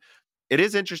 It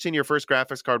is interesting your first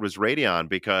graphics card was Radeon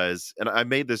because, and I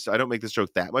don't make this joke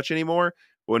that much anymore,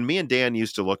 but when me and Dan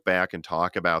used to look back and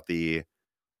talk about the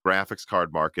graphics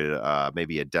card market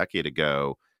maybe a decade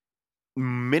ago,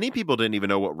 many people didn't even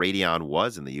know what Radeon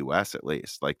was in the US, at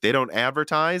least. Like, they don't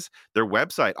advertise their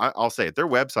website. I'll say it, their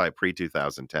website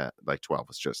pre-2010, 12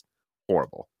 was just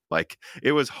horrible. Like,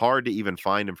 it was hard to even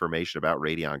find information about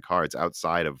Radeon cards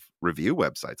outside of review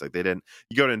websites. Like,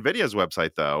 you go to NVIDIA's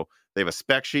website, though, they have a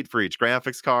spec sheet for each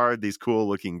graphics card, these cool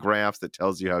looking graphs that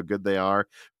tells you how good they are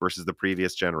versus the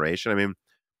previous generation. I mean,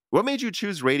 what made you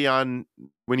choose Radeon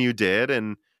when you did,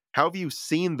 and how have you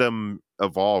seen them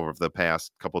evolve over the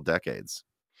past couple decades?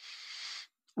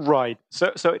 Right.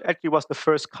 So it actually was the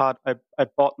first card I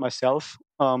bought myself.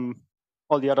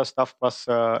 All the other stuff was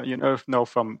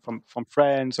from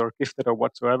friends or gifted or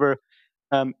whatsoever.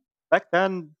 Um, Back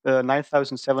then, the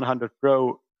 9700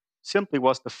 Pro simply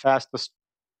was the fastest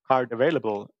card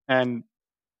available, and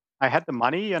I had the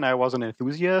money and I was an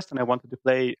enthusiast and I wanted to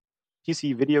play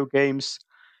PC video games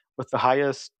with the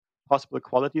highest possible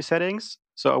quality settings.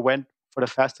 So I went for the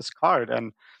fastest card,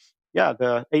 and yeah,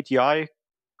 the ATI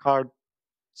card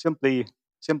simply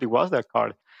was that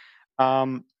card.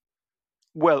 Um,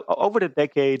 well, over the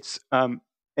decades,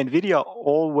 NVIDIA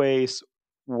always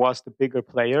was the bigger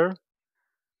player.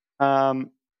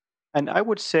 And I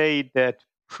would say that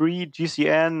pre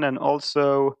GCN and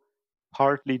also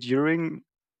partly during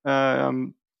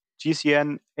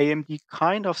GCN, AMD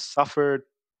kind of suffered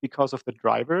because of the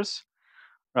drivers,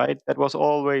 right? That was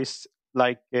always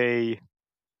like a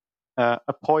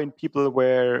point people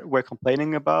were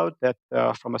complaining about, that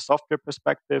from a software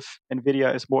perspective,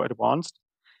 NVIDIA is more advanced.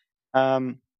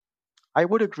 I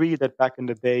would agree that back in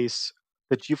the days,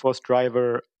 the GeForce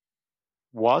driver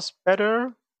was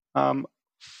better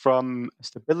from a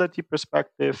stability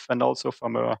perspective and also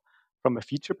from a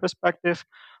feature perspective.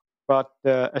 But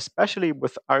especially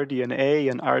with RDNA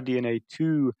and RDNA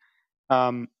 2,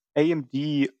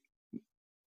 AMD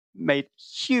made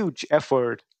huge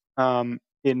effort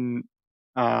in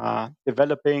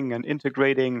developing and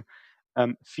integrating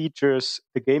features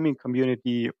the gaming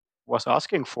community was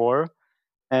asking for.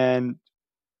 And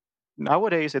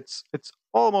nowadays, it's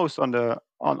almost on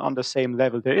the same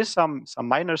level. There is some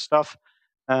minor stuff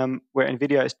where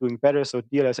NVIDIA is doing better. So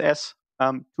DLSS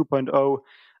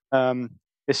 2.0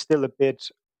 is still a bit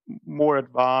more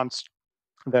advanced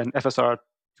than FSR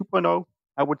 2.0,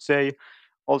 I would say.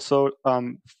 Also,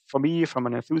 for me, from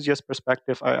an enthusiast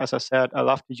perspective, as I said, I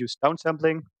love to use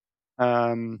downsampling,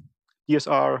 um,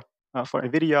 DSR for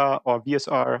NVIDIA or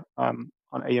VSR on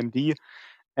AMD.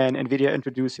 And NVIDIA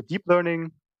introduced a deep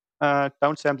learning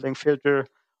downsampling filter,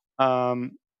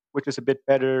 which is a bit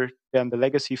better than the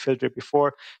legacy filter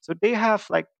before. So they are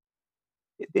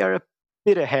a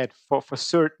bit ahead for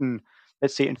certain,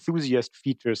 let's say, enthusiast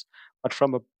features. But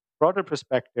from a broader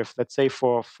perspective, let's say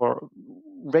for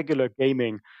regular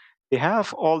gaming, they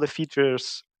have all the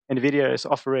features NVIDIA is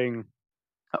offering.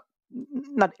 uh,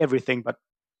 Not everything, but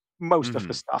most of the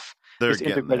Hmm. stuff They're is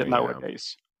getting there, integrated yeah.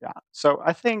 nowadays. Yeah. So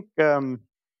I think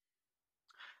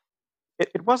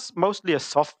it was mostly a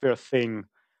software thing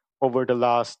over the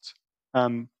last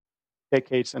um,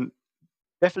 decades, and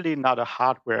definitely not a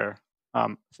hardware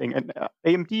thing. And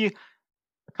AMD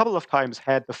a couple of times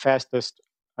had the fastest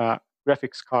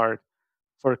graphics card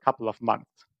for a couple of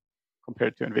months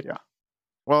compared to NVIDIA.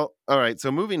 Well, all right.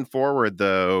 So moving forward,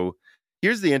 though,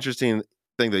 here's the interesting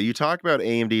thing, though. You talk about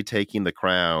AMD taking the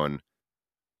crown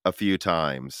a few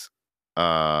times.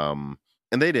 Um,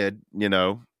 and they did,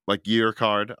 like your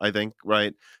card, I think,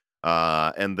 right?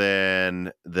 And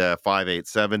then the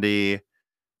 5870,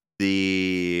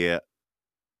 the The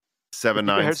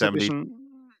gigahertz 7970, edition,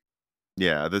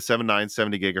 yeah, the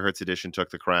 7970 gigahertz edition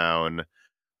took the crown.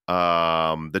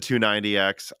 The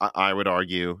 290X, I would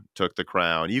argue, took the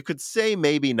crown. You could say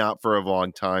maybe not for a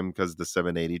long time because the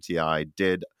 780 Ti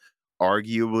did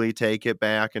arguably take it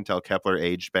back until Kepler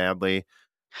aged badly.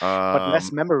 but less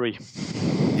Um, memory.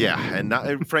 yeah,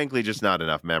 and frankly, just not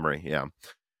enough memory. Yeah.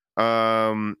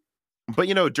 Um, but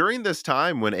during this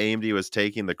time when AMD was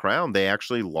taking the crown, they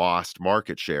actually lost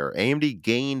market share. AMD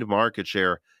gained market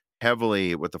share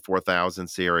heavily with the 4000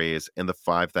 series and the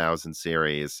 5000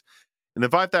 series. And the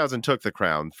 5000 took the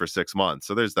crown for 6 months.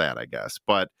 So there's that, I guess.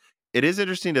 But it is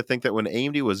interesting to think that when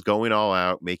AMD was going all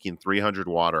out, making 300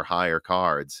 watt or higher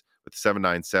cards with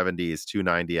 7970s,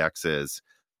 290Xs,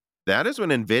 that is when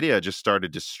NVIDIA just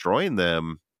started destroying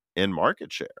them in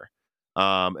market share,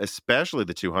 especially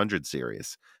the 200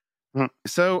 series. Mm.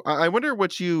 So I wonder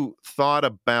what you thought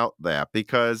about that,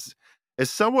 because as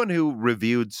someone who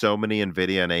reviewed so many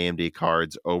NVIDIA and AMD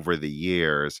cards over the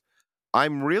years,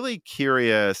 I'm really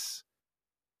curious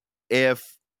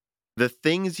if the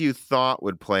things you thought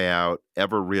would play out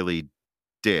ever really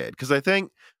did. Because I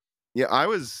think, yeah, I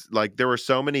was like, there were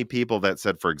so many people that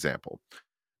said, for example,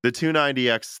 the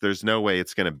 290X, there's no way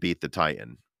it's going to beat the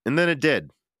Titan. And then it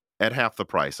did at half the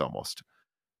price almost.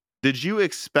 Did you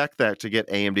expect that to get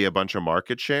AMD a bunch of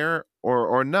market share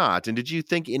or not? And did you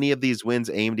think any of these wins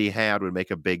AMD had would make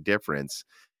a big difference?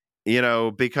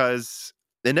 Because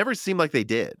it never seemed like they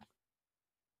did.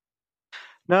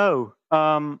 No,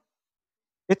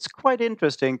 it's quite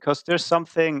interesting because there's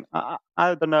something.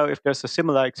 I don't know if there's a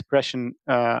similar expression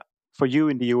for you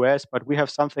in the US, but we have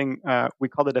something we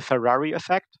call it a Ferrari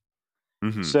effect.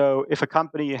 Hmm. So if a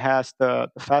company has the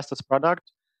fastest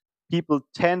product, people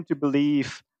tend to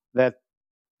believe that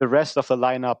the rest of the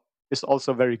lineup is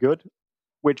also very good,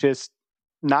 which is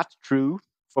not true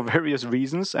for various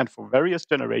reasons and for various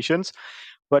generations.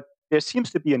 But there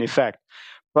seems to be an effect.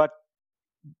 But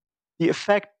the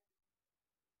effect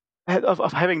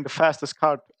of having the fastest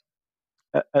card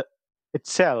uh,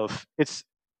 itself, it's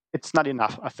not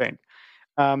enough, I think.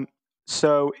 Um,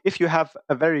 so if you have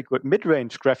a very good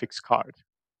mid-range graphics card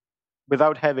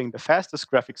without having the fastest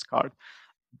graphics card,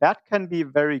 that can be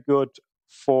very good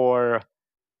for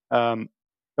um,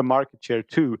 the market share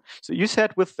too. So you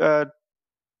said with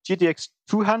GTX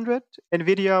 200,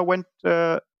 Nvidia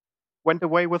went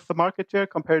away with the market share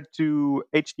compared to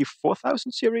HD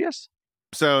 4000 series.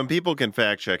 So, and people can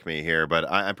fact check me here, but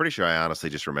I'm pretty sure I honestly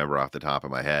just remember off the top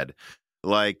of my head.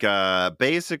 Like,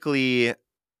 basically,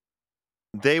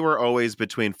 they were always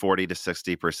between 40 to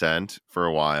 60% for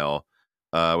a while,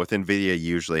 with NVIDIA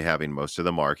usually having most of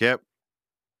the market.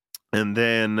 And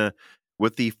then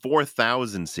with the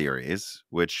 4000 series,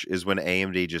 which is when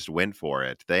AMD just went for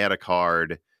it, they had a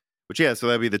card, which, yeah, so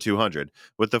that'd be the 200.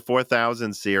 With the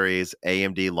 4000 series,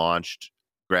 AMD launched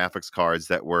graphics cards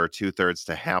that were two-thirds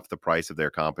to half the price of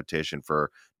their competition for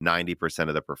 90%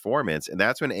 of the performance. And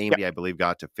that's when Yeah, AMD, I believe,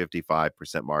 got to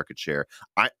 55% market share.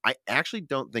 I actually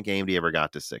don't think AMD ever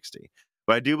got to 60.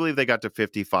 but I do believe they got to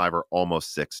 55 or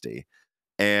almost 60.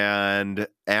 And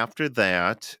after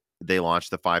that, they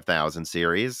launched the 5000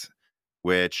 series,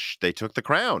 which they took the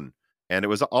crown. And it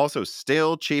was also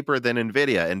still cheaper than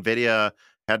NVIDIA. NVIDIA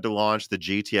had to launch the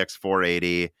GTX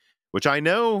 480, which I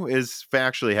know is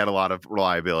factually had a lot of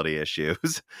reliability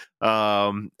issues.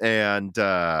 I mean,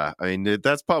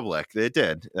 that's public. It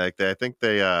did. Like, I think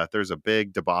there's a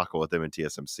big debacle with them and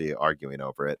TSMC arguing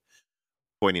over it,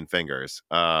 pointing fingers.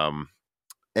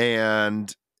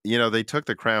 And they took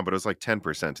the crown, but it was like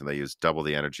 10%, and they used double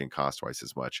the energy and cost twice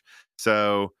as much.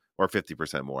 So, or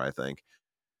 50% more, I think.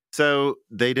 So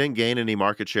they didn't gain any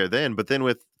market share then. But then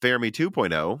with Fermi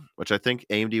 2.0, which I think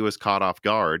AMD was caught off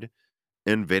guard,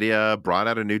 NVIDIA brought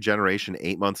out a new generation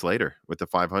 8 months later with the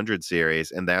 500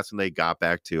 series. And that's when they got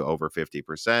back to over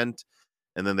 50%.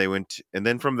 And then and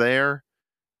then from there,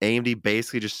 AMD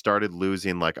basically just started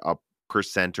losing like a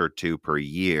percent or two per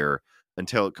year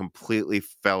until it completely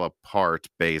fell apart,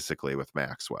 basically, with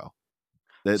Maxwell.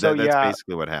 So That's yeah,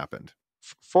 basically what happened.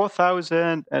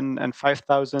 4,000 and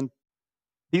 5,000.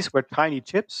 These were tiny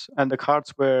chips, and the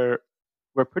cards were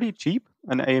pretty cheap.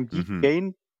 And AMD Hmm.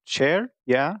 gained share.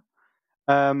 Yeah.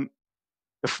 Um,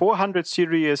 the 400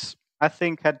 series, I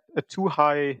think, had a too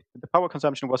high. The power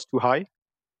consumption was too high.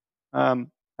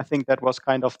 I think that was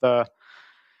kind of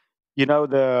you know,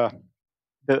 the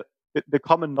the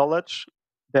common knowledge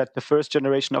that the first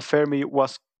generation of Fermi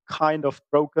was kind of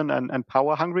broken and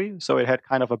power hungry, so it had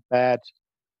kind of a bad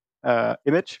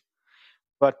image.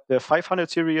 But the 500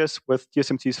 series with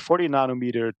TSMC's 40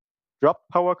 nanometer dropped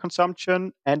power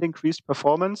consumption and increased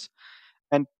performance,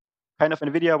 and kind of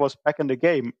NVIDIA was back in the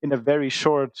game in a very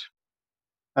short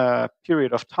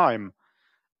period of time.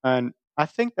 And I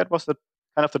think that was the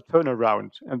kind of the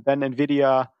turnaround. And then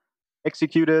NVIDIA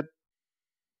executed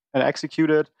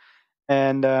executed,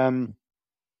 and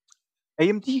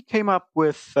AMD came up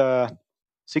with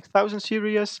 6000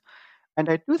 series, and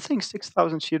I do think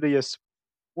 6000 series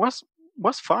was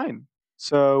fine.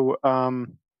 So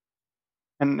and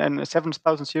a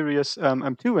 7000 series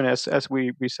too. And as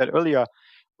we said earlier,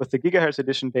 with the gigahertz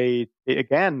edition, they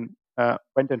again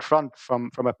went in front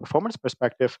from a performance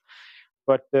perspective.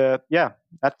 But yeah,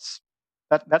 that's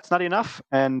not enough.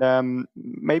 And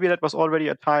maybe that was already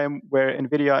a time where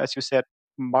Nvidia, as you said,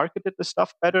 marketed the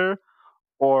stuff better,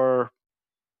 or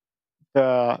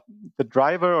the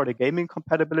driver or the gaming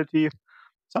compatibility,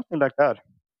 something like that.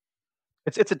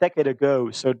 It's a decade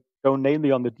ago, so don't nail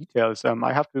me on the details.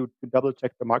 I have to double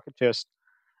check the market shares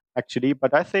actually,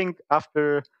 but I think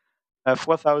after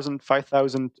 4,000,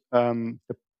 5,000,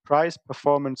 the price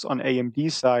performance on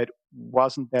AMD side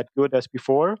wasn't that good as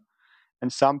before,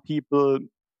 and some people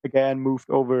again moved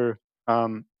over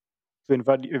to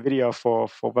Nvidia for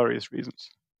various reasons.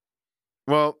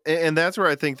 Well, and that's where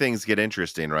I think things get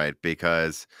interesting, right?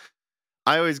 Because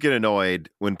I always get annoyed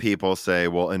when people say,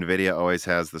 well, NVIDIA always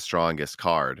has the strongest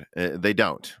card. They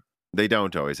don't. They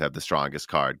don't always have the strongest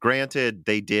card. Granted,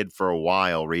 they did for a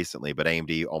while recently, but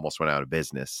AMD almost went out of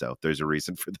business. So there's a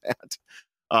reason for that.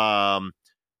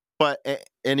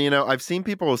 And I've seen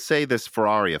people say this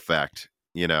Ferrari effect.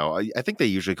 I think they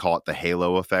usually call it the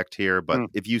halo effect here, but Mm.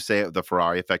 if you say the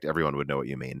Ferrari effect, everyone would know what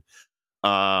you mean.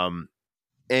 Um,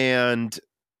 and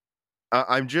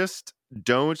I'm just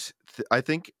don't. I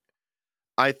think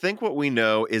what we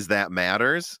know is that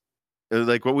matters.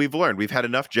 Like what we've learned, we've had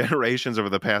enough generations over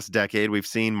the past decade. We've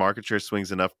seen market share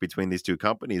swings enough between these two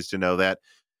companies to know that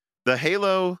the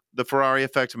halo, the Ferrari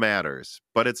effect matters,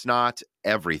 but it's not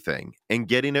everything. And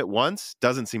getting it once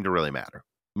doesn't seem to really matter.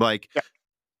 Like Yeah.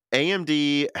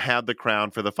 AMD had the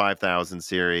crown for the 5000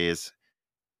 series,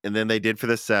 and then they did for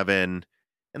the 7,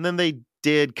 and then they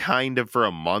did kind of for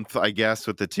a month, I guess,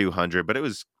 with the 200, but it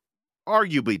was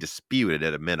arguably disputed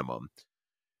at a minimum.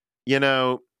 You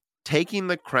know, taking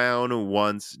the crown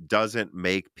once doesn't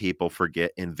make people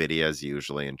forget NVIDIA is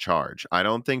usually in charge. I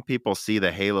don't think people see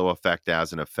the halo effect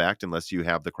as an effect unless you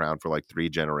have the crown for like 3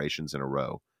 generations in a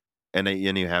row and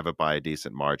you have it by a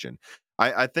decent margin.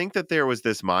 I think that there was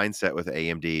this mindset with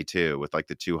AMD too, with like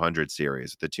the 200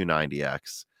 series, the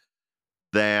 290X,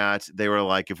 that they were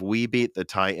like, if we beat the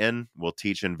Titan, we'll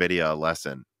teach NVIDIA a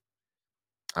lesson.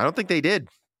 I don't think they did.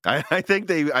 I think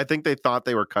they thought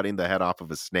they were cutting the head off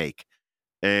of a snake,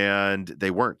 and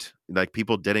they weren't. Like,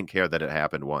 people didn't care that it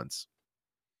happened once.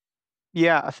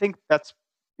 Yeah, I think that's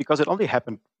because it only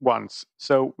happened once.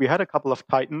 So we had a couple of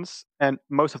Titans, and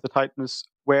most of the Titans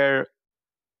were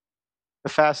the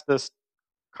fastest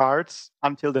cards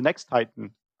until the next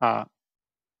Titan uh,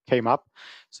 came up.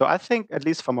 So I think, at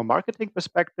least from a marketing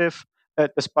perspective,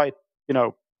 despite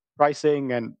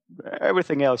pricing and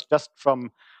everything else, just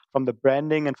from the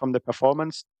branding and from the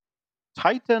performance,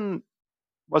 Titan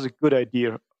was a good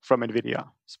idea from NVIDIA's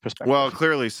Well, perspective. it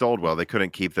clearly sold well. They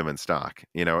couldn't keep them in stock,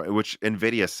 which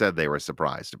Nvidia said they were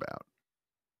surprised about.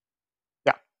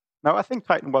 Yeah. No, I think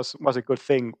Titan was a good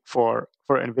thing for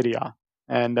NVIDIA,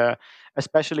 and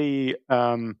especially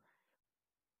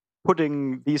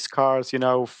putting these cars,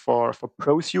 for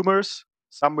prosumers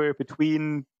somewhere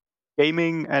between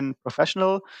gaming and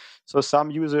professional. So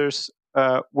some users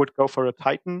would go for a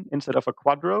Titan instead of a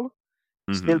Quadro,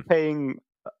 still Hmm. paying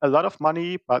a lot of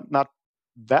money, but not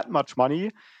that much money,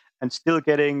 and still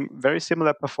getting very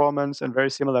similar performance and very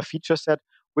similar feature set,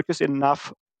 which is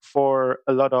enough for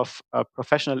a lot of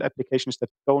professional applications that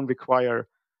don't require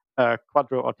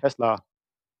Quadro or Tesla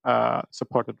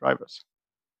supported drivers.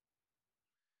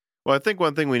 Well, I think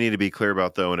one thing we need to be clear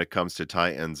about, though, when it comes to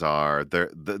Titans, are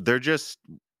they're just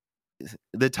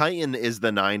the Titan is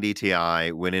the 90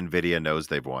 Ti when Nvidia knows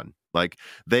they've won. Like,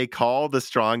 they call the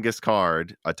strongest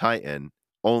card a Titan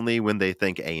only when they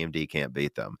think AMD can't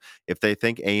beat them. If they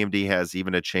think AMD has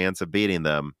even a chance of beating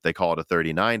them, they call it a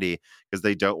 3090 because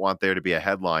they don't want there to be a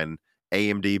headline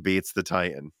AMD beats the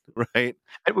Titan, right?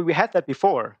 And we had that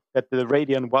before, that the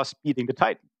Radeon was beating the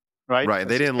Titan, right? Right.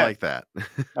 They didn't Yeah, like that.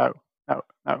 no, no,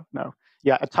 no, no.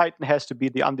 Yeah, a Titan has to be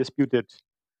the undisputed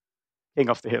king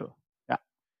of the hill. Yeah.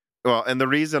 Well, and the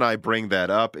reason I bring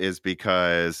that up is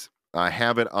because I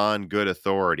have it on good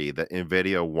authority that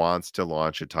NVIDIA wants to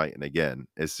launch a Titan again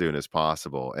as soon as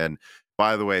possible. And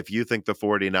by the way, if you think the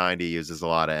 4090 uses a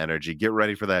lot of energy, get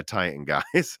ready for that Titan,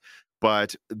 guys.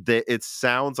 But it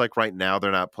sounds like right now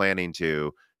they're not planning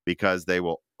to, because they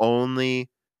will only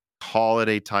call it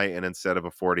a Titan instead of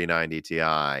a 4090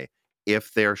 Ti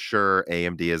if they're sure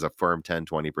AMD is a firm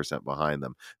 10-20% behind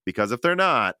them. Because if they're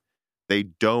not, they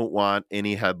don't want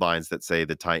any headlines that say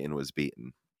the Titan was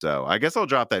beaten. So I guess I'll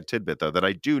drop that tidbit, though, that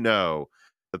I do know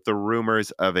that the rumors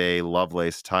of a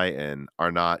Lovelace Titan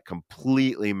are not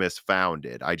completely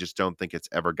misfounded. I just don't think it's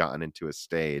ever gotten into a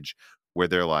stage where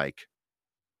they're like,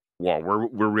 well,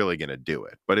 we're really going to do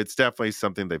it. But it's definitely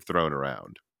something they've thrown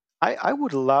around. I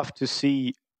would love to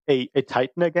see a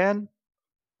Titan again,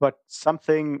 but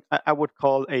something I would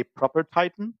call a proper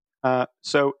Titan.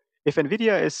 So if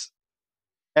NVIDIA is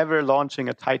ever launching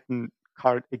a Titan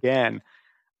card again,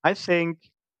 I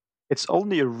think it's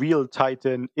only a real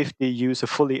Titan if they use a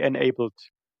fully enabled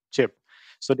chip.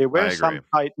 So there I were agree. some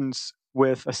Titans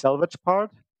with a salvage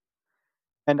part,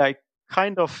 and I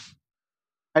kind of,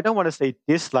 I don't want to say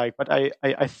dislike, but I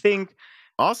think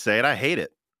I'll say it. I hate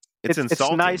it. It's it's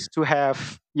nice insulting. to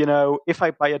have, if I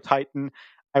buy a Titan,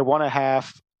 I want to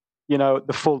have,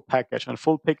 the full package. And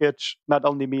full package not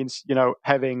only means,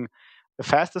 having the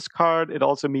fastest card, it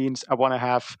also means I want to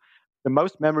have the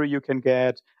most memory you can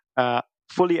get,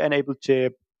 fully enabled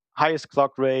chip, highest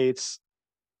clock rates,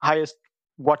 highest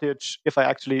wattage if I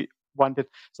actually want it.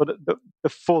 So the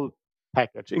full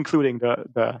package, including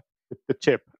the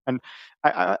chip. And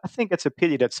I think it's a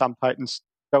pity that some Titans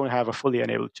don't have a fully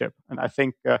enabled chip. And I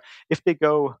think if they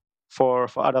go for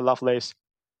other Lovelace,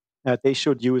 they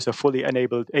should use a fully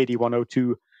enabled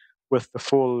 8102 with the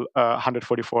full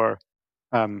 144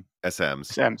 SMs.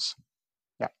 SMs.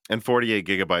 Yeah. And 48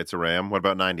 gigabytes of RAM. What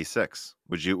about 96?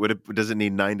 Does it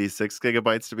need 96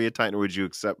 gigabytes to be a Titan, or would you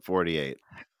accept 48?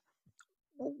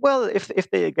 Well, if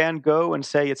they again go and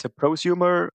say it's a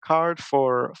prosumer card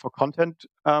for content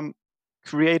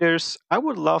creators, I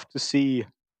would love to see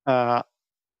uh,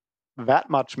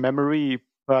 that much memory.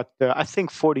 But I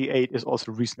think 48 is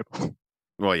also reasonable.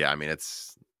 Well, yeah, I mean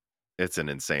it's an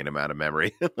insane amount of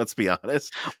memory. Let's be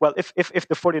honest. Well, if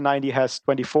the 4090 has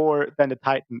 24, then the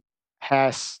Titan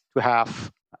has to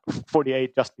have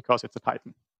 48 just because it's a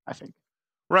Titan, I think.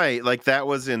 Right, like that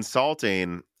was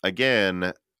insulting.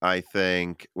 Again, I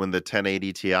think when the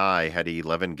 1080 Ti had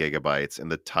 11 gigabytes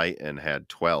and the Titan had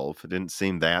 12, it didn't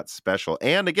seem that special.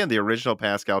 And again, the original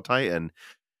Pascal Titan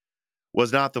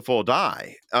was not the full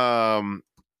die.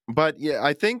 But yeah,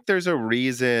 I think there's a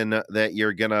reason that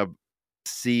you're gonna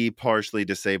see partially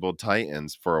disabled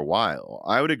Titans for a while.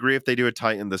 I would agree if they do a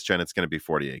Titan this gen, it's going to be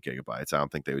 48 gigabytes. I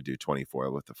don't think they would do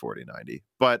 24 with the 4090.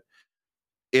 But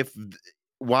if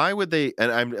why would they?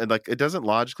 And I'm and like, it doesn't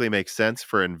logically make sense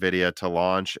for Nvidia to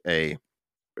launch a,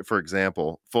 for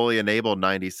example, fully enabled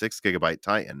 96 gigabyte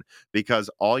Titan, because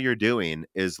all you're doing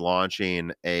is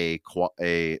launching a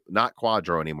not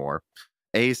Quadro anymore.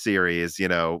 A series,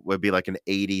 would be like an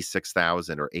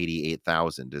 86,000 or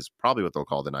 88,000 is probably what they'll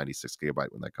call the 96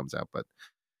 gigabyte when that comes out. But,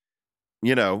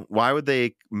 why would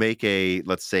they make a,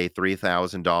 let's say,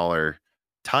 $3,000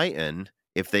 Titan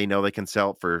if they know they can sell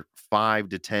it for 5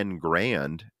 to 10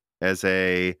 grand as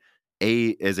a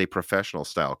professional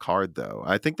style card, though?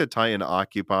 I think the Titan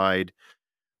occupied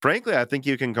Frankly, I think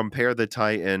you can compare the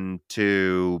Titan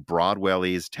to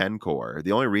Broadwell's 10 core.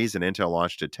 The only reason Intel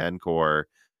launched a 10 core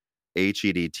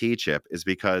HEDT chip is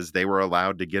because they were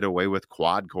allowed to get away with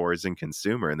quad cores in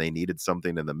consumer and they needed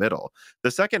something in the middle.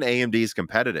 The second AMD is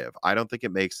competitive, I don't think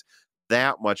it makes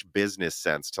that much business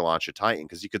sense to launch a Titan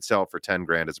because you could sell it for 10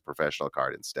 grand as a professional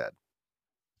card instead.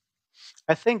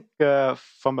 I think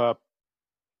from a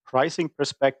pricing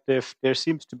perspective, there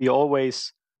seems to be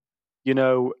always,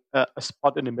 a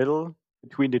spot in the middle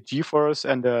between the GeForce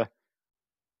and the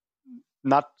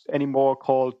not anymore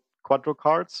called Quadro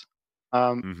cards.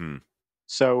 Um, Hmm.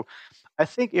 so I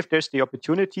think if there's the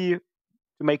opportunity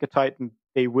to make a Titan,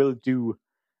 they will do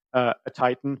a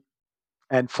Titan.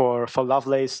 And for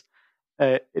Lovelace,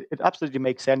 it absolutely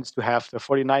makes sense to have the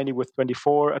 4090 with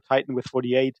 24, a Titan with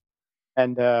 48,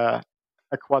 and a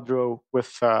Quadro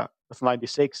with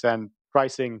 96, and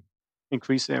pricing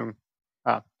increasing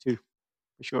too,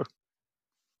 for sure.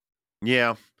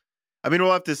 Yeah. I mean,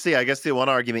 we'll have to see. I guess the one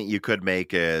argument you could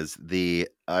make is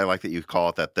I like that you call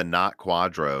it that, the not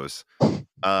quadros.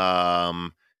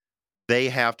 Um, they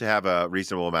have to have a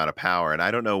reasonable amount of power. And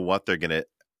I don't know what they're going to.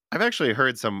 I've actually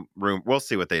heard some room. We'll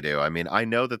see what they do. I mean, I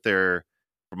know that they're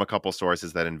from a couple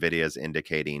sources that NVIDIA is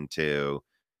indicating to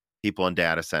people in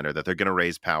data center that they're going to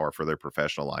raise power for their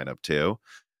professional lineup too.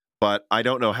 But I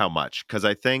don't know how much because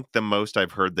I think the most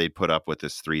I've heard they put up with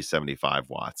is 375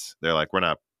 watts. They're like, we're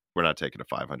not taking a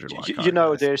 500 watt card,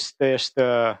 guys. There's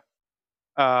the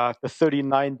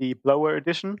 3090 blower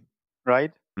edition,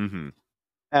 right? Hmm.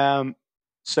 Um,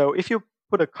 so if you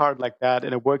put a card like that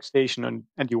in a workstation,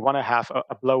 and you want to have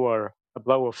a blower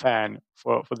fan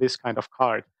for this kind of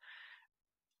card,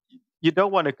 you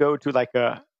don't want to go to like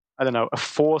a, I don't know, a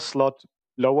 4 slot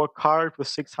lower card with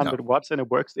No. 600 watts in a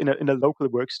local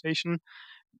workstation.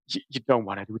 You don't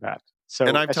want to do that. And So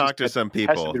I've as you talked to said, some it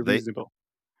has to people. be reasonable.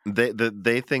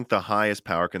 They think the highest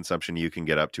power consumption you can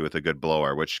get up to with a good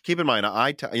blower, which keep in mind,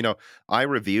 I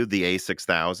reviewed the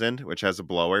A6000, which has a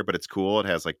blower, but it's cool. It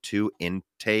has like two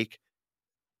intake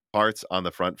parts on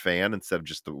the front fan instead of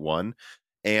just the one.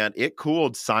 And it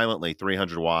cooled silently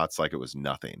 300 watts like it was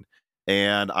nothing.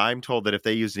 And I'm told that if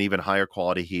they use an even higher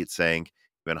quality heat sink,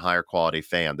 even higher quality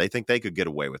fan, they think they could get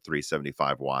away with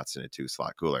 375 watts in a 2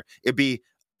 slot cooler. It'd be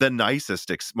the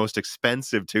nicest, most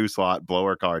expensive 2 slot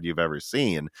blower card you've ever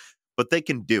seen, but they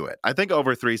can do it. I think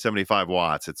over 375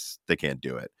 watts, they can't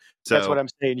do it. That's what So, I'm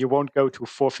saying. You won't go to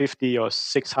 450 or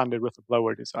 600 with the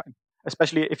blower design,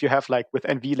 especially if you have like with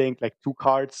NVLink, like two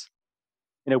cards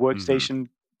in a mhm. workstation,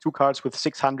 two cards with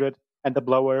 600 and the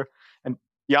blower, and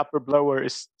the upper blower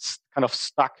is kind of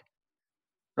stuck,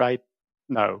 right?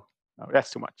 No, no,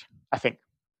 that's too much, I think.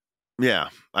 Yeah,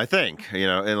 I think,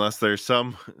 unless there's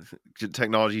some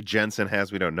technology Jensen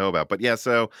has we don't know about. But yeah,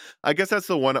 so I guess that's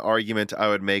the one argument I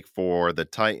would make for the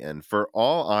Titan. For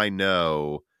all I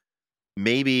know,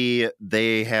 maybe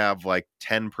they have like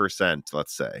 10%,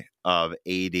 let's say, of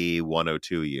 80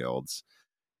 102 yields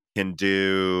can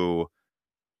do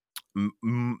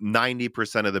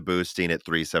 90% of the boosting at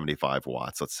 375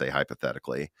 watts, let's say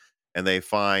hypothetically. And they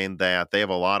find that they have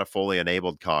a lot of fully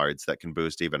enabled cards that can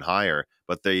boost even higher,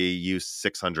 but they use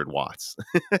 600 watts.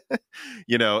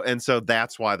 And so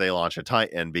that's why they launch a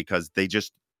Titan, because they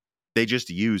just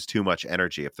use too much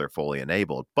energy if they're fully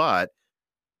enabled, but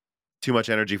too much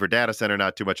energy for data center,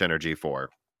 not too much energy for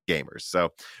gamers. So,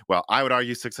 well, I would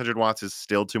argue 600 watts is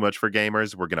still too much for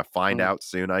gamers. We're going to find Mm. out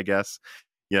soon, I guess.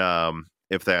 Yeah,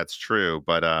 if that's true.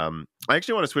 But I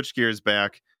actually want to switch gears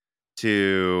back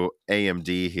to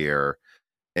AMD here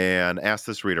and ask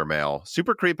this reader mail.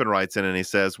 Super Creepin writes in and he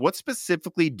says, "What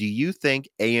specifically do you think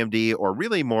AMD, or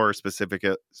really more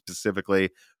specifically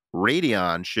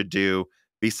Radeon, should do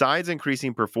besides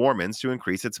increasing performance to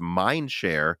increase its mind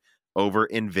share over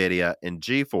NVIDIA and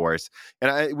GeForce?"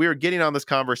 And we were getting on this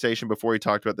conversation before we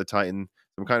talked about the Titan.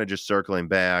 I'm kind of just circling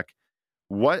back.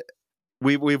 What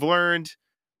we've learned,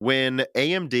 when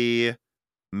AMD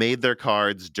made their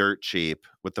cards dirt cheap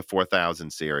with the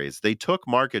 4000 series, they took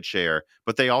market share,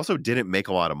 but they also didn't make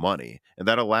a lot of money. And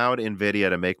that allowed NVIDIA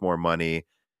to make more money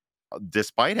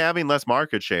despite having less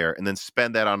market share, and then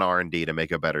spend that on R&D to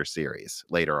make a better series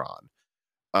later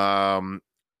on.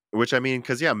 Which, I mean,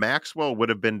 because yeah, Maxwell would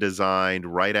have been designed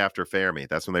right after Fermi.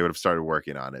 That's when they would have started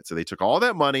working on it. So they took all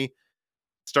that money,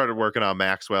 started working on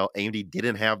Maxwell. AMD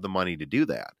didn't have the money to do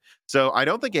that. So I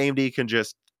don't think AMD can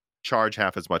just charge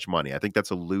half as much money. I think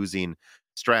that's a losing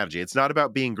strategy. It's not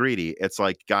about being greedy. It's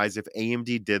like, guys, if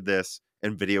AMD did this,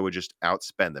 NVIDIA would just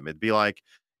outspend them. It'd be like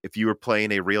if you were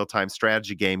playing a real-time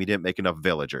strategy game, you didn't make enough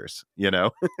villagers, you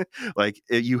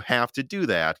have to do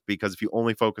that, because if you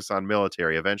only focus on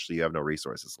military, eventually you have no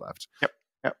resources left. Yep.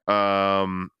 Yep.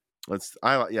 I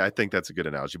think that's a good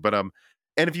analogy. But and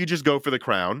if you just go for the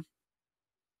crown,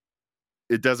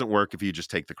 it doesn't work if you just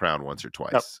take the crown once or No,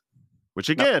 twice. Which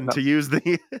no, again, no. to use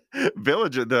the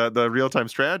the real time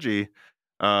strategy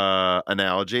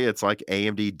analogy, it's like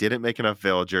AMD didn't make enough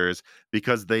villagers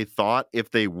because they thought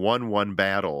if they won one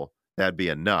battle, that'd be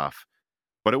enough.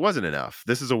 But it wasn't enough.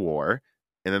 This is a war,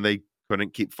 and then they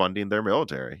couldn't keep funding their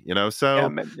military. Yeah,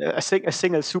 So a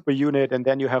single super unit, and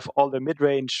then you have all the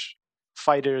mid-range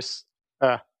fighters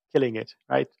killing it.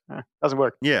 Right? Doesn't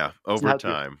work. yeah, Doesn't over help you.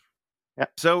 time. Yeah.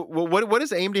 So what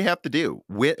does AMD have to do?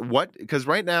 What because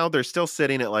right now they're still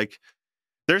sitting at like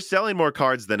they're selling more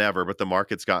cards than ever, but the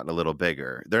market's gotten a little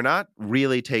bigger. They're not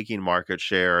really taking market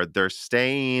share. They're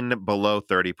staying below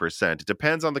 30%. It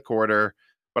depends on the quarter,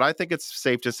 but I think it's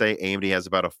safe to say AMD has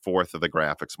about a fourth of the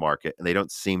graphics market, and they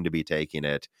don't seem to be taking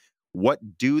it.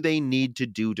 What do they need to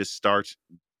do to start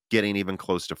getting even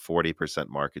close to 40%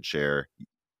 market share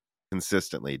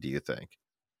consistently, do you think?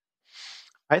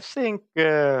 I think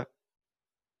they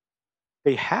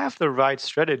have the right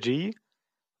strategy,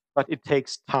 but it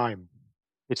takes time.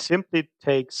 It simply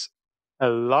takes a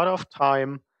lot of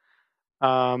time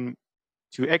um,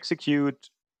 to execute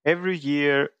every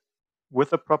year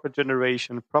with a proper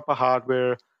generation, proper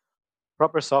hardware,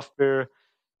 proper software,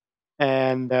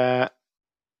 and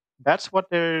that's what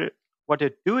they're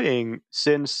doing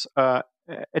since at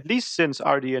least since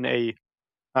RDNA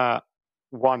uh,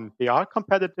 one. They are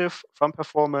competitive from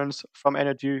performance, from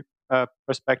energy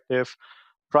perspective,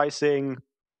 pricing,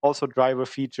 also driver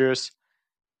features.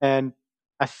 And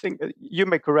I think you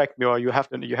may correct me, or you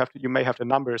may have the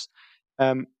numbers.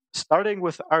 Starting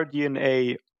with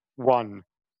RDNA one,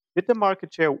 did the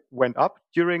market share went up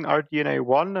during RDNA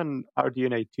one and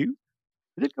RDNA two?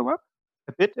 Did it go up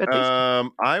a bit at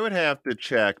least? I would have to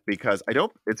check because I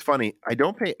don't it's funny, I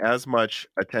don't pay as much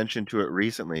attention to it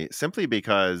recently simply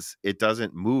because it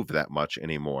doesn't move that much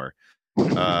anymore.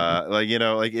 Like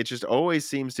it just always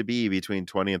seems to be between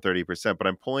 20 and 30%, but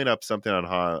I'm pulling up something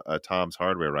on Tom's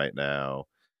Hardware right now.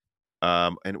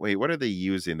 And wait, what are they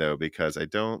using though? Because I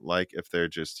don't like if they're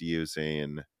just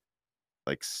using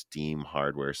like Steam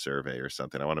Hardware Survey or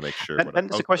something. I want to make sure Then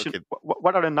there's a question: okay.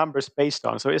 what are the numbers based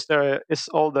on? So is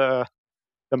all the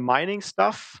mining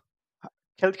stuff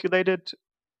calculated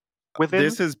within?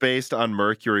 This is based on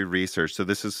Mercury Research. So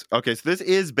this is okay. So this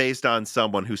is based on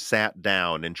someone who sat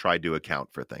down and tried to account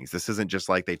for things. This isn't just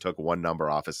like they took one number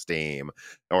off of Steam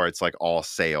or it's like all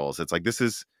sales. It's like this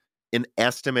is an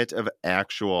estimate of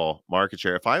actual market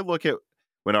share. If I look at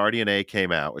when RDNA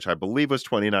came out, which I believe was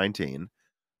 2019,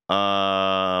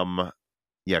 yeah,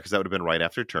 because that would have been right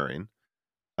after Turing.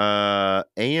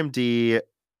 AMD,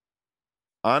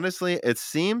 honestly, it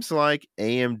seems like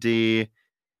AMD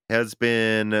has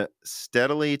been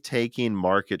steadily taking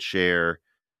market share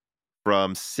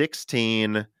from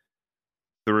 16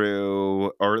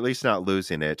 through, or at least not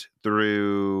losing it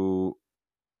through,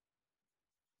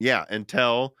 yeah,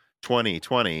 until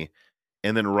 2020.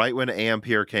 And then right when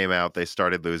Ampere came out, they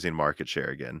started losing market share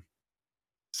again.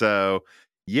 So,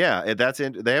 yeah,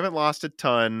 they haven't lost a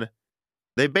ton.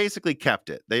 They basically kept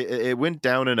it. It went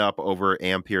down and up over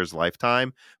Ampere's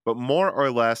lifetime, but more or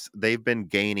less they've been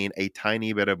gaining a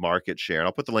tiny bit of market share. And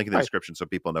I'll put the link in the Right. description so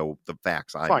people know the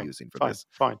facts I'm Fine. using for Fine. this.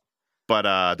 Fine.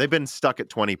 But they've been stuck at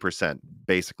 20%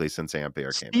 basically since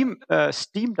Ampere came out.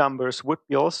 Steam numbers would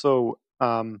be also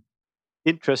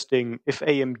interesting if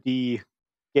AMD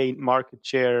gained market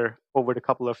share over the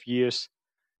couple of years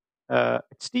at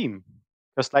Steam,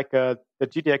 because like the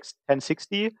GTX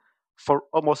 1060 for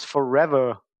almost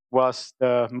forever was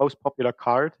the most popular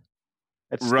card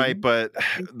at Right, Steam. but I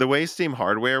think. the way Steam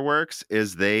hardware works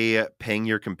is they ping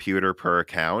your computer per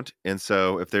account. And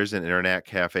so if there's an internet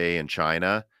cafe in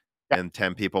China Yeah, and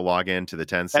 10 people log into the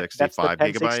that's the 1065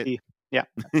 gigabyte, 1060. Yeah,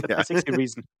 that's the yeah. 1060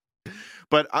 reason.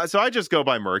 But so I just go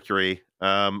by Mercury,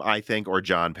 I think, or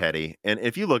John Petty. And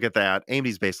if you look at that,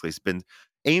 AMD's basically been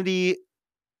AMD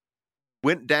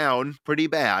went down pretty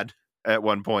bad at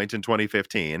one point in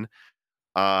 2015.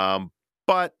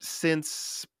 But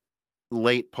since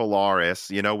late Polaris,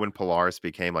 when Polaris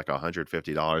became like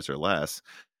 $150 or less,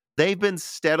 they've been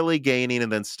steadily gaining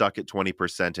and then stuck at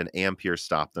 20%, and Ampere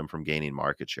stopped them from gaining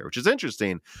market share, which is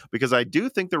interesting because I do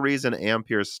think the reason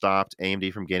Ampere stopped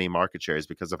AMD from gaining market share is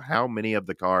because of how many of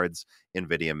the cards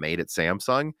NVIDIA made at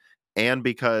Samsung, and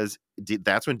because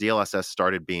that's when DLSS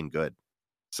started being good.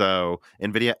 So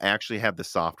NVIDIA actually had the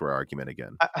software argument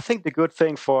again. I think the good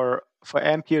thing for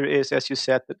Ampere is, as you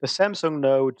said, that the Samsung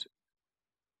Note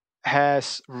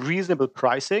has reasonable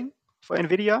pricing for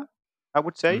NVIDIA, I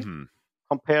would say, Hmm.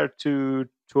 compared to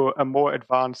a more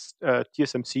advanced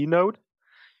TSMC node.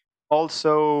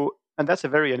 also, and that's a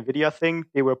very NVIDIA thing,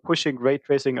 they were pushing ray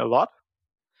tracing a lot.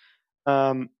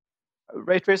 Um,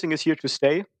 Ray tracing is here to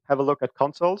stay. Have a look at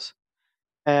consoles.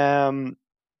 Um,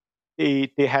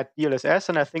 they had DLSS,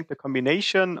 and I think the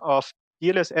combination of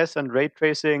DLSS and ray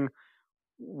tracing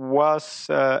was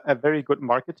a very good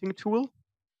marketing tool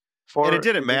And it for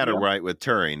didn't matter, NVIDIA. right, with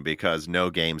Turing because no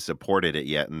game supported it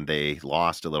yet and they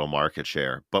lost a little market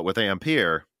share. But with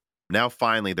Ampere, now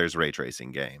finally there's ray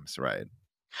tracing games, right?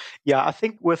 Yeah, I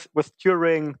think with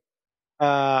Turing,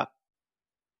 uh,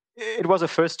 it was a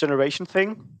first generation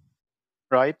thing,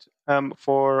 right?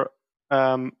 For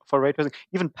ray tracing,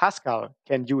 even Pascal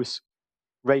can use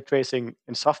ray tracing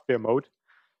in software mode.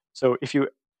 So if you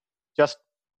just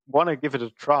want to give it a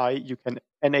try, you can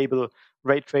enable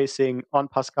ray tracing on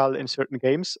Pascal in certain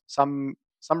games. Some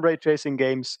ray tracing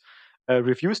games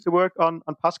refuse to work on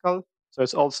Pascal, so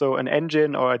it's also an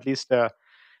engine or at least a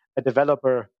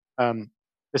developer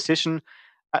decision.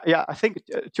 Yeah, I think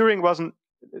Turing wasn't.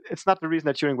 It's not the reason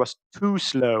that Turing was too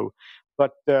slow,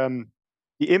 but the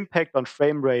impact on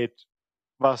frame rate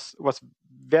was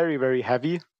very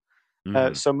heavy.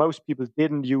 Hmm. So most people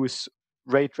didn't use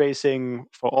ray tracing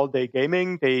for all day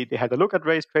gaming. They had a look at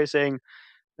ray tracing,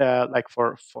 like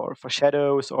for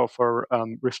shadows or for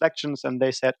reflections, and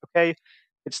they said, okay,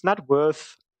 it's not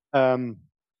worth um,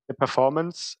 the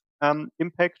performance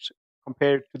impact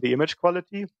compared to the image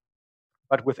quality.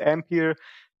 But with Ampere,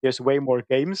 there's way more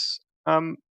games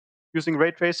using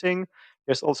ray tracing.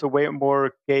 There's also way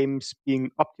more games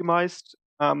being optimized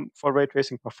for ray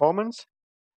tracing performance,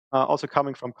 also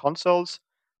coming from consoles.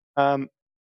 Um,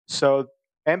 so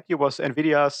Ampere was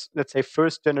NVIDIA's, let's say,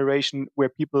 first generation where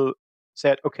people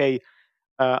said, okay,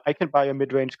 I can buy a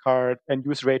mid-range card and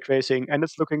use ray tracing, and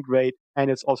it's looking great,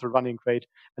 and it's also running great.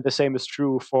 And the same is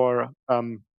true for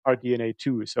RDNA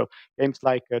 2. So games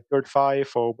like Dirt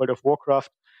 5 or World of Warcraft,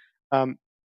 um,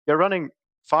 they're running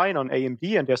fine on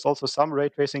AMD, and there's also some ray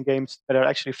tracing games that are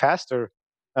actually faster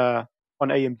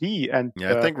on AMD. And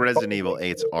Yeah, I think Resident Evil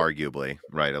performance, 8's arguably,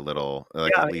 right, a little,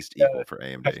 like yeah, at least equal for the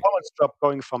AMD. performance drop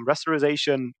going from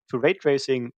rasterization to ray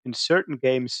tracing in certain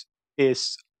games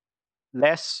is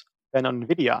less than on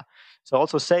NVIDIA. So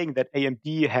also saying that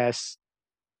AMD has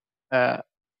uh,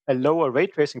 a lower ray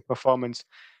tracing performance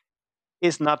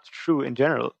is not true in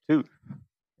general too.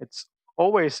 It's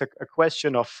always a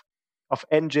question of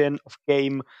engine, of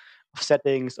game, of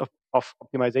settings, of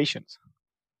optimizations.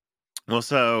 Well,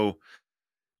 so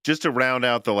just to round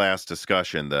out the last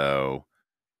discussion, though,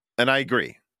 and I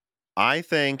agree. I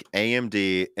think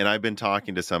AMD, and I've been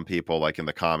talking to some people like in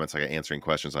the comments, like answering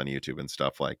questions on YouTube and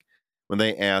stuff, like when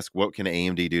they ask, what can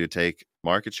AMD do to take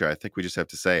market share? I think we just have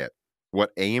to say it.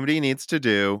 What AMD needs to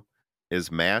do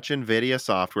is match NVIDIA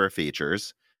software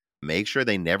features, make sure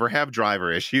they never have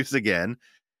driver issues again,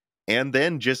 and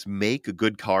then just make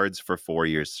good cards for 4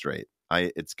 years straight.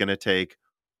 It's going to take,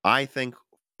 I think,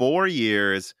 4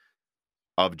 years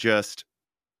of just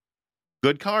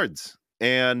good cards.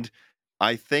 And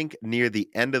I think near the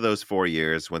end of those 4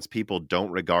 years, once people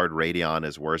don't regard Radeon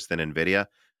as worse than NVIDIA,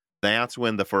 that's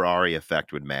when the Ferrari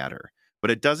effect would matter.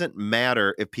 But it doesn't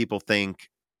matter if people think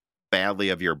badly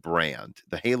of your brand.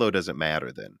 The halo doesn't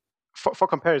matter then. For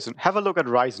comparison, have a look at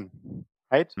Ryzen,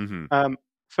 right? Hmm. Um,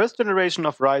 First generation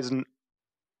of Ryzen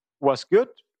was good,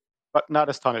 but not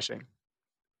astonishing.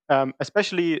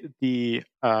 Especially the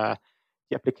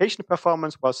application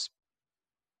performance was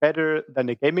better than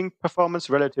the gaming performance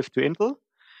relative to Intel.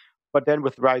 But then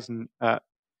with Ryzen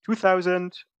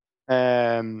 2000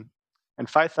 and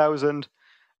 5000,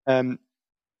 um,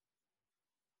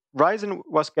 Ryzen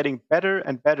was getting better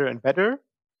and better and better.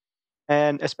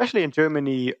 And especially in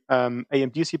Germany,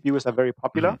 AMD CPUs are very Hmm.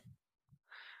 popular.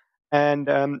 And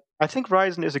I think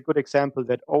Ryzen is a good example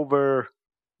that over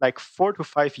like 4 to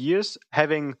 5 years,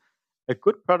 having a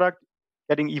good product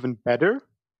getting even better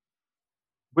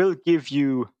will give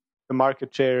you the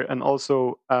market share and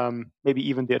also maybe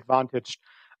even the advantage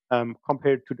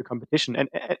compared to the competition. And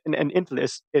Intel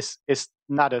is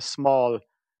not a small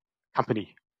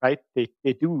company, right?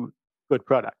 They do good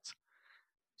products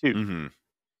too. Hmm.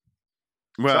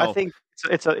 So I Well, think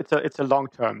it's a long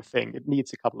term thing. It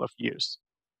needs a couple of years.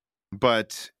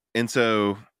 and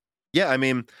so, yeah, I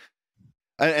mean,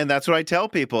 and that's what I tell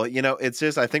people. It's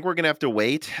just, I think we're going to have to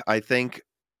wait. I think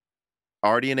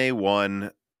RDNA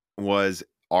 1 was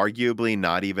arguably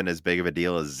not even as big of a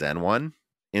deal as Zen 1.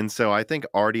 And so I think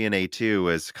RDNA 2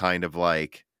 is kind of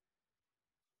like,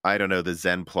 I don't know, the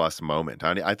Zen Plus moment.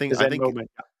 I think The I Zen think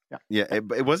moment. Yeah. yeah,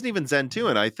 it wasn't even Zen 2,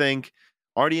 and I think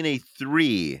RDNA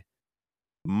 3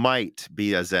 might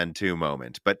be a Zen 2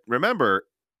 moment. But remember,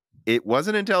 it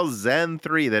wasn't until Zen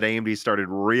 3 that AMD started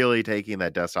really taking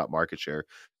that desktop market share.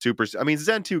 I mean,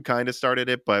 Zen 2 kind of started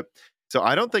it, but so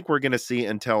I don't think we're going to see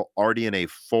until RDNA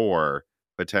 4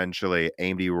 potentially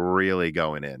AMD really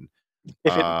going in.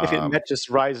 If it Um, matches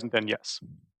Ryzen, then yes.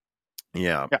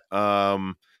 yeah. Yeah.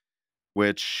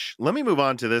 Which let me move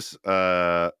on to this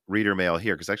reader mail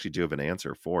here because I actually do have an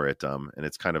answer for it. And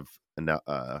it's kind of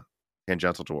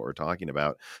tangential to what we're talking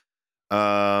about.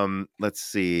 Let's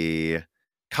see.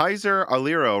 Kaiser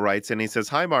Aliro writes and he says,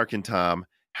 "Hi, Mark and Tom.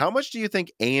 How much do you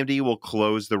think AMD will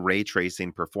close the ray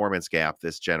tracing performance gap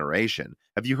this generation?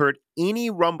 Have you heard any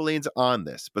rumblings on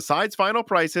this? Besides final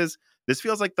prices, this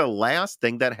feels like the last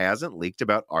thing that hasn't leaked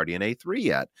about RDNA 3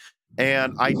 yet."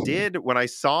 And I did, when I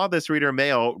saw this reader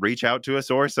mail, reach out to a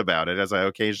source about it, as I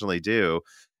occasionally do.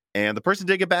 And the person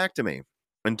did get back to me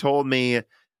and told me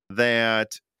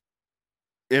that,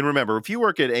 and remember, if you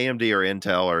work at AMD or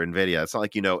Intel or NVIDIA, it's not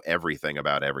like you know everything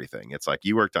about everything. It's like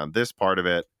you worked on this part of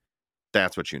it.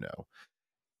 That's what you know.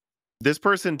 This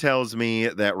person tells me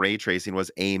that ray tracing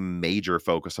was a major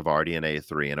focus of RDNA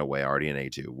 3 in a way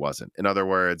RDNA 2 wasn't. In other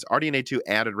words, RDNA 2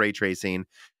 added ray tracing,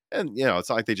 and it's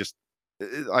not like they just,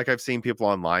 like I've seen people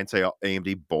online say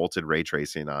AMD bolted ray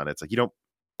tracing on. It's like you don't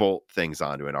bolt things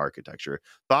onto an architecture.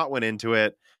 Thought went into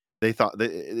it. They thought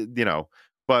that,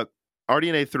 but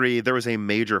RDNA 3, there was a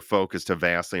major focus to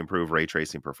vastly improve ray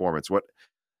tracing performance. What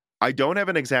I don't have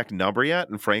an exact number yet,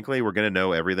 and frankly, we're going to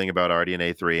know everything about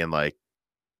RDNA 3 in like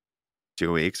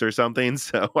 2 weeks or something.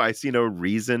 So I see no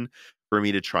reason for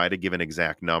me to try to give an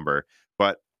exact number.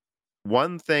 But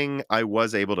one thing I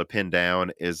was able to pin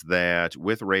down is that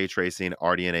with ray tracing,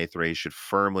 RDNA 3 should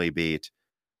firmly beat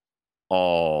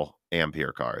all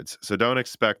Ampere cards. So don't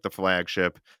expect the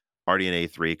flagship RDNA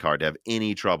 3 card to have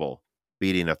any trouble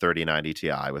beating a 3090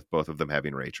 Ti with both of them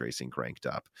having ray tracing cranked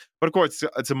up. But of course,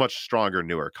 it's a much stronger,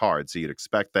 newer card, so you'd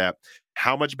expect that.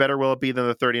 How much better will it be than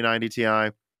the 3090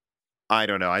 Ti? I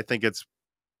don't know. I think it's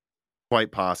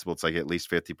quite possible it's like at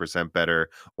least 50% better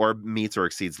or meets or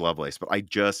exceeds Lovelace, but I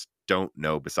just don't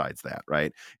know besides that,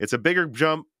 right? It's a bigger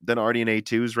jump than RDNA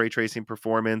 2's ray tracing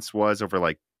performance was over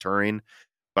like Turing,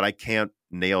 but I can't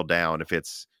nail down if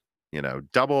it's,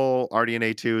 double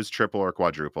RDNA 2's, triple or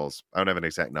quadruples. I don't have an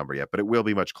exact number yet, but it will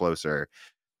be much closer.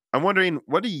 I'm wondering,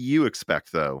 what do you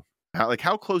expect though?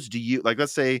 How close do you, like,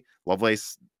 let's say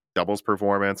Lovelace doubles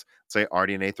performance, say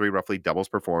RDNA 3 roughly doubles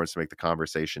performance to make the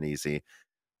conversation easy.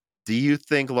 Do you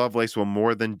think Lovelace will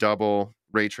more than double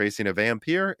ray tracing of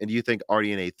Ampere? And do you think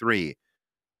RDNA 3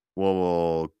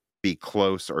 will be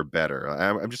close or better?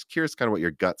 I'm just curious kind of what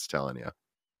your gut's telling you.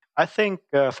 I think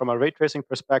from a ray tracing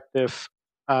perspective,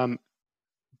 um,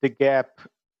 the gap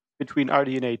between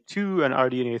RDNA 2 and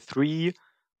RDNA 3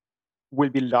 will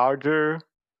be larger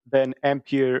than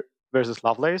Ampere versus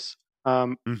Lovelace,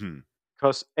 Hmm.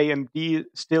 because AMD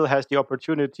still has the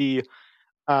opportunity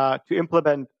to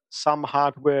implement some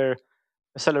hardware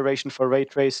acceleration for ray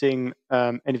tracing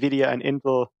NVIDIA and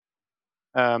Intel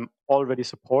already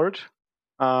support.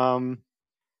 Um,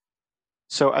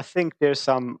 so I think there's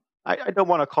some, I don't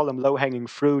want to call them low hanging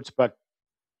fruits, but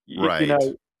Right.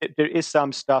 there is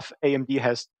some stuff AMD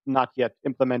has not yet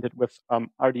implemented with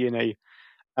RDNA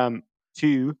um,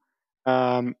 2.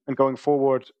 And going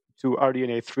forward to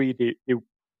RDNA 3, they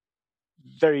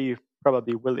very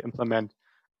probably will implement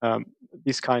um,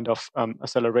 this kind of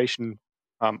acceleration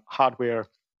hardware.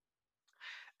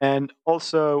 And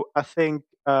also, I think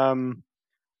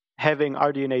having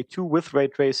RDNA 2 with ray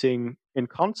tracing in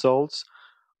consoles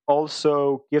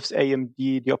also gives AMD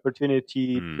the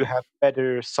opportunity to Mm. have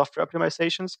better software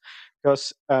optimizations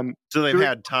because So they've during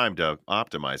had time to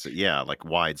optimize it. Yeah, like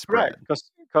correct, widespread.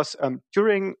 because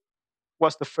Turing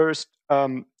was the first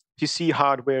PC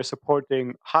hardware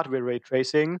supporting hardware ray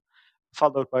tracing,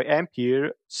 followed by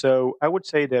Ampere. So I would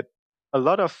say that a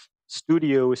lot of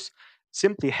studios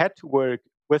simply had to work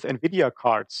with NVIDIA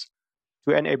cards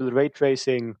to enable ray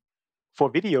tracing for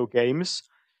video games.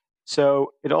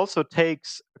 So it also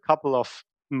takes a couple of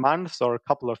months or a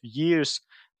couple of years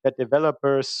that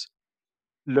developers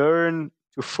learn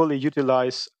to fully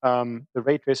utilize the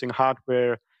ray tracing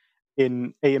hardware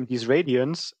in AMD's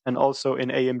Radeons and also in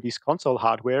AMD's console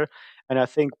hardware. And I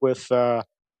think with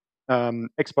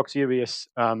Xbox Series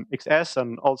XS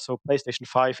and also PlayStation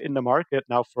 5 in the market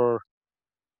now for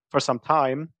some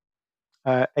time,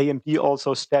 AMD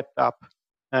also stepped up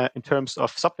in terms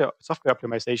of software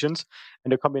optimizations.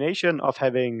 And the combination of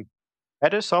having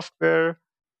better software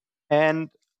and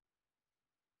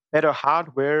better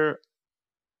hardware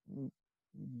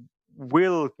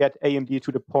will get AMD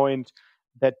to the point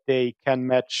that they can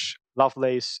match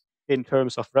Lovelace in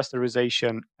terms of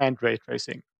rasterization and ray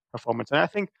tracing performance. And I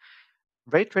think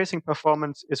ray tracing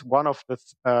performance is one of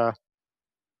the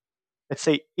let's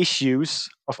say issues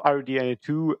of RDNA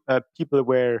 2. People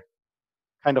were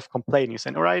kind of complaining,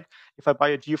 saying, "All right, if I buy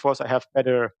a GeForce, I have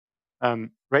better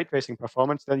ray tracing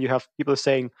performance." Then you have people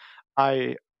saying,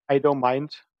 "I I don't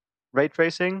mind ray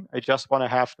tracing. I just want to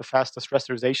have the fastest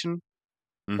rasterization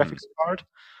Hmm. graphics card,"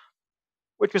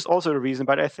 which is also a reason.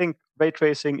 But I think ray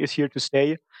tracing is here to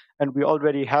stay, and we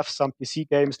already have some PC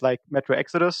games like Metro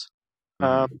Exodus,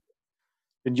 um, Hmm.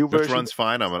 the new Which version. runs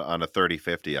fine on a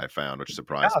 3050, I found, which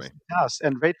surprised Yes, me. it does.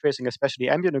 And ray tracing, especially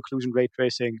ambient occlusion ray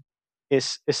tracing,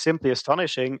 is simply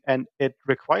astonishing, and it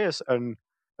requires a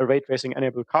ray tracing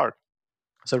enabled card.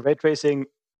 So ray tracing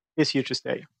is here to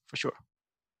stay for sure.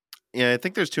 Yeah, I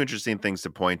think there's two interesting things to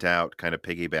point out, kind of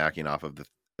piggybacking off of the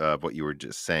what you were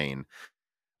just saying.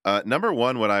 Number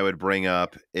one, what I would bring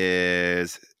up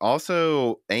is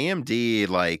also AMD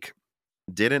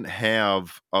didn't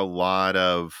have a lot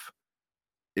of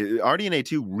RDNA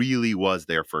 2 really was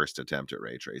their first attempt at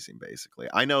ray tracing, basically.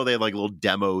 I know they had like little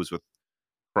demos with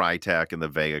Crytek and the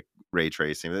Vega ray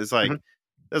tracing. Mhm.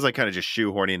 It's like kind of just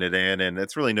shoehorning it in, and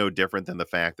it's really no different than the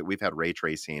fact that we've had ray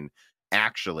tracing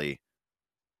actually.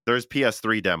 There's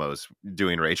PS3 demos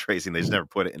doing ray tracing. They just never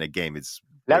put it in a game. It's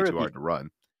way too Larrabee. hard to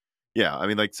run. Yeah, I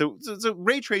mean, so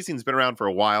ray tracing's been around for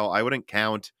a while. I wouldn't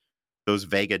count those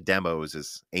Vega demos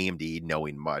as AMD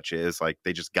knowing much. It's like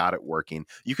they just got it working.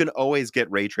 You can always get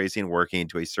ray tracing working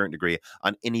to a certain degree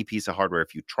on any piece of hardware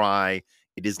if you try.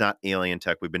 It is not alien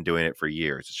tech. We've been doing it for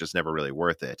years. It's just never really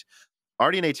worth it.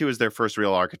 RDNA 2 is their first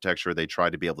real architecture. They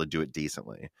tried to be able to do it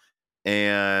decently.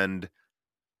 And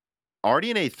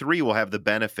RDNA 3 will have the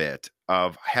benefit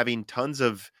of having tons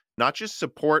of not just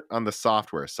support on the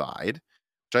software side,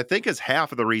 which I think is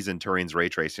half of the reason Turing's ray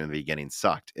tracing in the beginning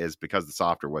sucked, is because the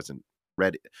software wasn't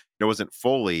ready. It wasn't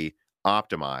fully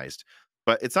optimized.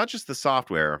 But it's not just the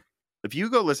software. If you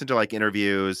go listen to like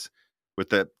interviews with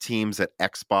the teams at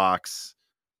Xbox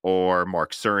or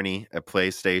Mark Cerny at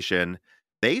PlayStation,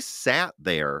 they sat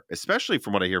there, especially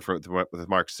from what I hear from with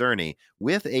Mark Cerny,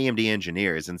 with AMD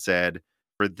engineers and said,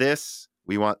 for this,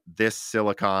 we want this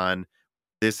silicon.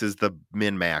 This is the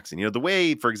min max. And, the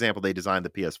way, for example, they designed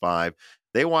the PS5,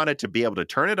 they wanted to be able to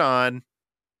turn it on,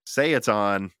 say it's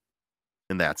on,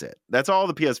 and that's it. That's all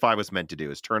the PS5 was meant to do,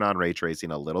 is turn on ray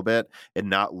tracing a little bit and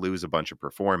not lose a bunch of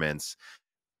performance.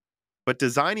 But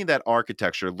designing that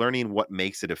architecture, learning what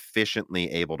makes it efficiently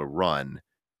able to run,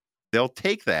 they'll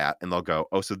take that and they'll go,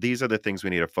 oh, so these are the things we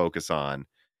need to focus on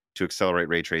to accelerate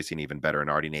ray tracing even better in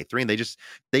RDNA 3. And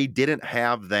they didn't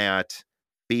have that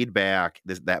feedback,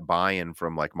 that buy-in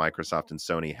from like Microsoft and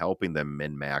Sony helping them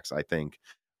min max, I think,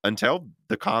 until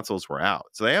the consoles were out.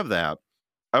 So they have that.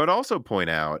 I would also point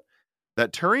out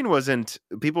that Turing wasn't,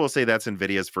 people will say that's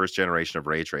NVIDIA's first generation of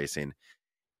ray tracing.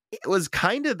 It was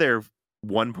kind of their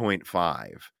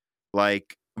 1.5.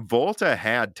 Like Volta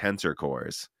had tensor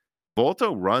cores. Volta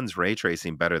runs ray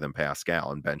tracing better than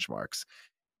Pascal in benchmarks.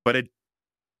 But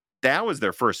that was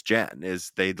their first gen,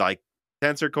 is they like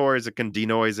tensor cores, it can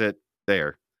denoise it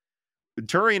there.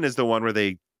 Turing is the one where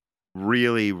they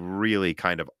really, really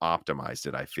kind of optimized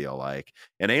it, I feel like.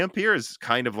 And Ampere is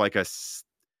kind of like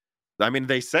I mean,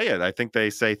 they say it. I think they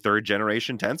say third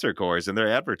generation tensor cores in their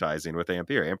advertising with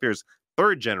Ampere. Ampere's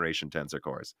third generation tensor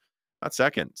cores, not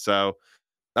second. So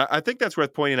I think that's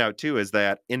worth pointing out too, is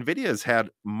that NVIDIA has had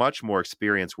much more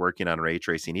experience working on ray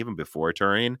tracing even before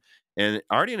Turing. And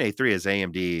RDNA 3 is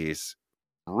AMD's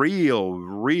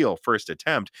real first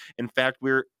attempt. In fact,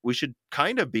 we should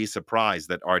kind of be surprised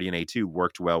that RDNA 2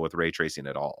 worked well with ray tracing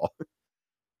at all.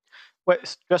 Well,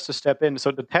 just to step in,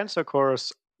 so the tensor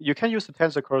cores, you can use the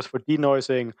tensor cores for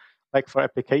denoising, like for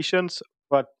applications,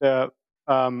 but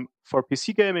for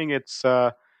PC gaming, it's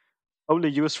only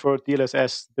used for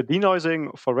DLSS. The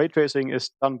denoising for ray tracing is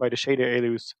done by the shader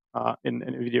alias in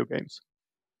video games.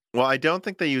 Well, I don't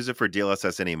think they use it for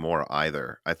DLSS anymore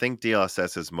either. I think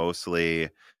DLSS is mostly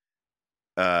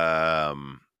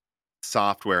um,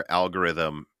 software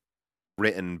algorithm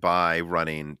written by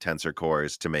running tensor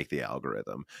cores to make the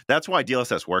algorithm. That's why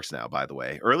DLSS works now, by the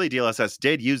way. Early DLSS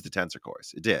did use the tensor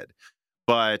cores. It did.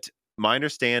 But my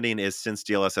understanding is since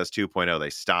DLSS 2.0, they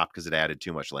stopped because it added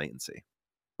too much latency.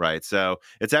 Right. So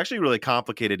it's actually really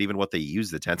complicated, even what they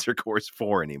use the tensor cores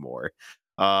for anymore.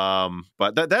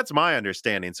 But that's my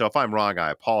understanding. So if I'm wrong, I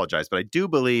apologize. But I do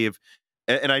believe,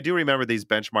 and I do remember these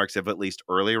benchmarks of at least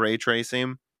early ray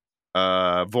tracing,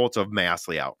 Volta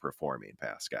massively outperforming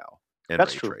Pascal in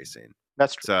That's ray true. tracing.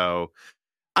 That's true. So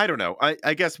I don't know.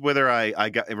 I guess whether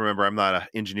remember, I'm not an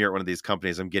engineer at one of these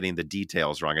companies. I'm getting the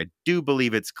details wrong. I do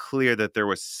believe it's clear that there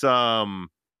was some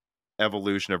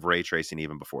evolution of ray tracing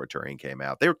even before Turing came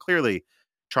out. They were clearly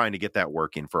trying to get that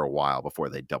working for a while before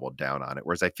they doubled down on it.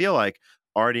 Whereas I feel like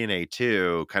RDNA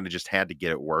 2 kind of just had to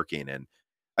get it working. And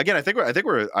again,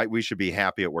 we should be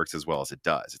happy it works as well as it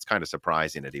does. It's kind of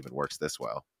surprising it even works this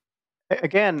well.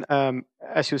 Again,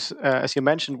 as you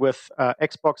mentioned with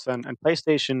Xbox and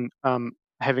PlayStation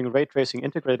having ray tracing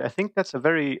integrated, I think that's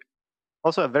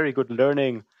also a very good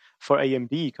learning for AMD,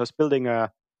 because building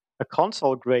a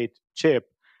console grade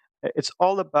chip, it's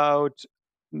all about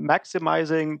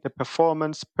maximizing the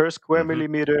performance per square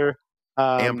millimeter,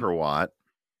 And per watt.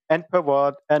 and per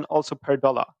watt, and also per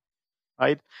dollar,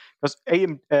 right? Because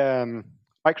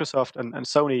Microsoft and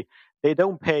Sony, they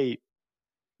don't pay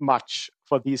much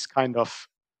for these kind of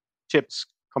chips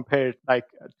compared to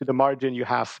the margin you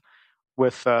have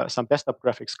with some desktop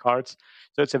graphics cards.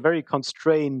 So it's a very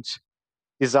constrained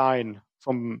design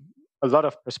from a lot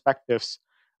of perspectives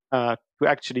to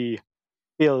actually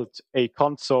build a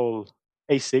console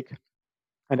ASIC.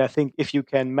 And I think if you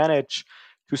can manage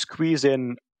to squeeze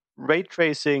in ray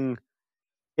tracing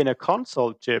in a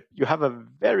console chip, you have a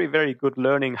very, very good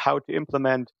learning how to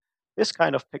implement this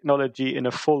kind of technology in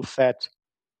a full fat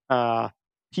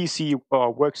PC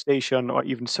or workstation or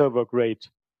even server grade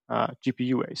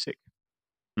GPU ASIC.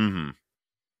 Mm-hmm.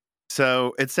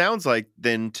 So it sounds like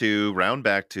then, to round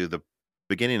back to the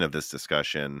beginning of this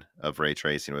discussion of ray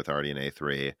tracing with RDNA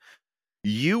 3,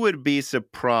 you would be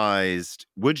surprised,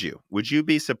 would you? Would you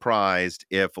be surprised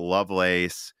if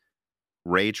Lovelace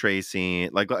ray tracing,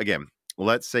 like, again,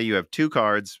 let's say you have two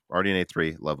cards, RDNA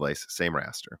 3, Lovelace, same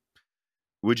raster.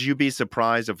 Would you be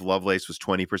surprised if Lovelace was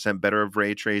 20% better of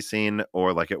ray tracing?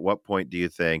 Or like, at what point do you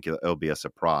think it'll be a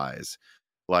surprise?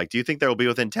 Like, do you think they'll be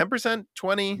within 10%,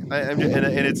 20? And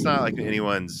it's not like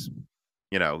anyone's,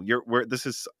 this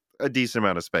is a decent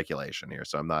amount of speculation here.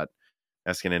 So I'm not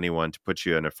asking anyone to put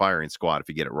you in a firing squad if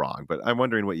you get it wrong, but I'm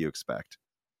wondering what you expect.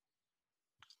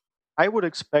 I would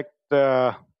expect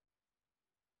if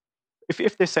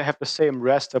they have the same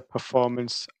raster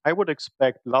performance, I would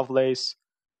expect Lovelace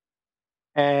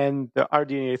and the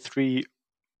RDNA 3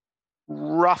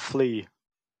 roughly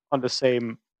on the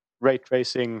same ray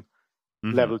tracing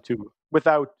level 2,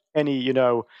 without any,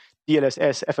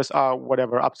 DLSS, FSR,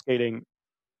 whatever upscaling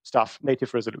stuff,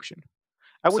 native resolution.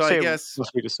 I would say, I guess,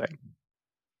 roughly the same.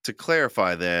 To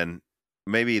clarify then,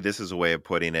 maybe this is a way of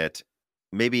putting it,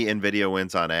 maybe NVIDIA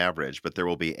wins on average, but there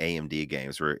will be AMD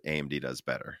games where AMD does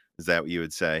better. Is that what you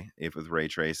would say, if with ray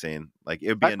tracing? Like, it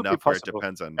would be that enough where it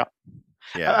depends on...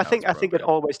 Yeah, I think it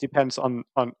always depends on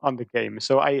the game.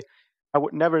 So I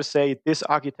would never say this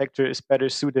architecture is better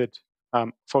suited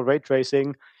for ray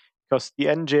tracing, because the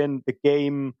engine, the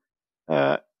game,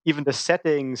 even the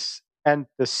settings and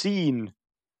the scene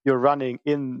you're running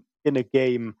in a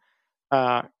game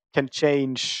can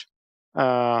change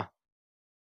the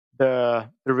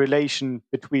relation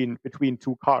between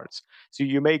two cards. So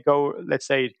you may go, let's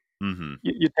say,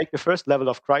 you take the first level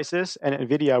of Crysis and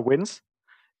NVIDIA wins.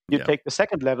 You take the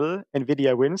second level,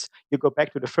 NVIDIA wins. You go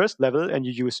back to the first level and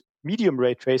you use medium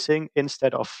ray tracing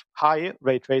instead of high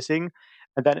ray tracing,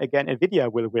 and then again NVIDIA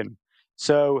will win.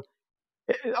 So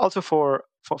also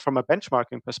from a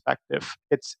benchmarking perspective,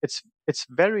 it's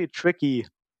very tricky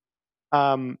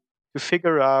to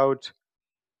figure out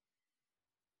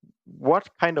what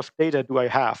kind of data do I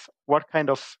have? What kind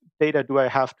of data do I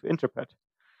have to interpret?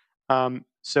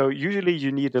 So usually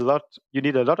you need a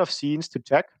lot of scenes to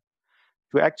check,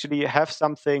 to actually have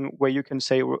something where you can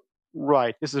say,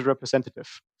 right, this is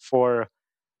representative for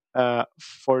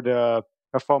the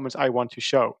performance I want to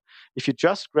show. If you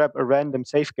just grab a random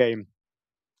safe game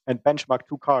and benchmark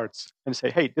two cards and say,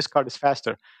 hey, this card is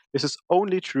faster, this is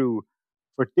only true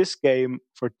for this game,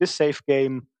 for this safe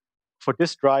game, for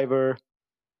this driver,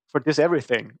 for this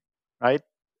everything, right?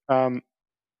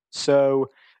 So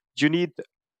you need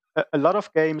a lot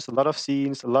of games, a lot of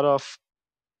scenes, a lot of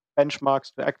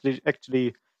benchmarks to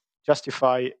actually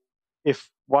justify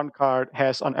if one card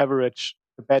has on average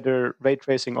a better ray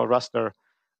tracing or raster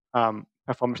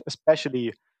performance.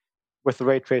 Especially with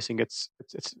ray tracing, it's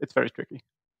very tricky.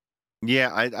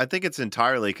 Yeah, I think it's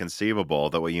entirely conceivable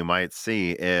that what you might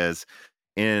see is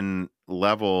in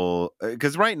level,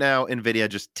 because right now NVIDIA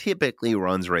just typically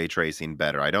runs ray tracing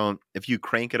better. If you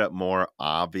crank it up more,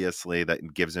 obviously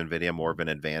that gives NVIDIA more of an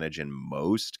advantage in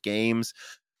most games,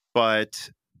 but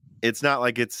it's not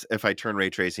like if I turn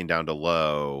ray tracing down to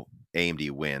low,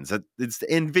 AMD wins. It's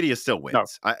NVIDIA still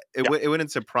wins. No. It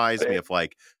wouldn't surprise me if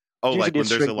like when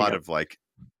there's a lot of like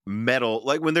metal,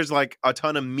 like when there's like a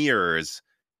ton of mirrors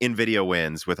NVIDIA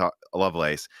wins with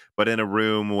Lovelace, but in a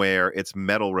room where it's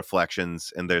metal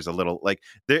reflections and there's a little like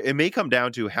it may come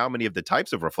down to how many of the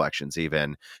types of reflections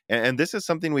even. And this is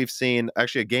something we've seen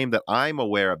actually a game that I'm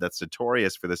aware of that's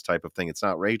notorious for this type of thing. It's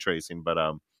not ray tracing, but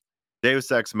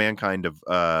Deus Ex Mankind of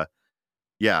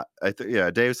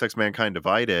Deus Ex Mankind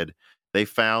Divided. They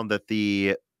found that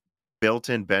the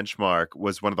built-in benchmark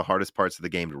was one of the hardest parts of the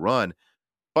game to run,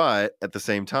 but at the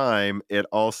same time, it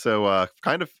also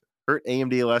kind of hurt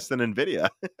AMD less than NVIDIA.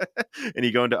 And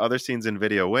you go into other scenes,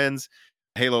 NVIDIA wins.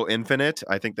 Halo Infinite,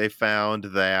 I think they found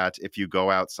that if you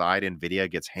go outside, NVIDIA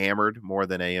gets hammered more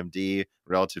than AMD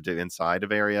relative to inside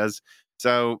of areas.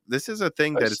 So this is a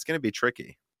thing that it's going to be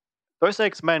tricky. Deus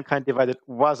Ex Mankind Divided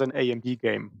was an AMD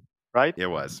game, right? It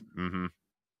was.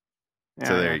 Yeah,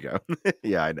 So there yeah. you go.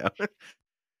 Yeah, I know.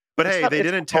 But It's hey, not- they it's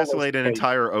didn't not always tessellate the an case.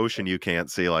 entire ocean you can't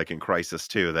see like in Crysis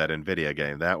 2, that NVIDIA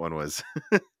game. That one was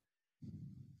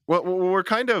well, we're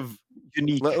kind of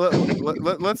Unique.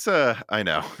 let's I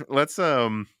know. Let's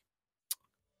round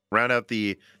out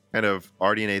the kind of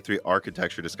RDNA 3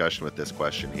 architecture discussion with this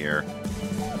question here.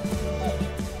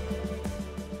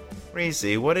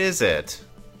 Reese, what is it?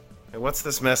 And what's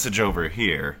this message over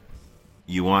here?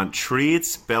 You want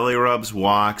treats, belly rubs,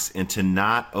 walks, and to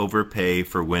not overpay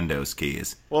for Windows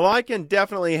keys. Well, I can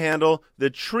definitely handle the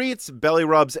treats, belly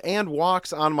rubs, and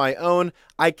walks on my own.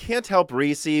 I can't help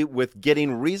Reese with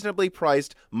getting reasonably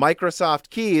priced Microsoft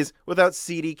keys without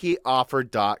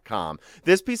CDKeyOffer.com.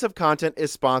 This piece of content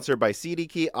is sponsored by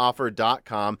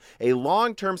CDKeyOffer.com, a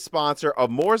long-term sponsor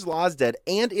of Moore's Law's Dead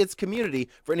and its community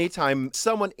for any time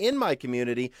someone in my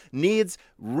community needs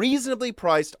reasonably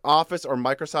priced Office or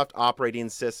Microsoft operating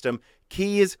system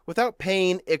keys without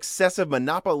paying excessive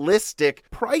monopolistic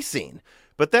pricing.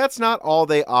 But that's not all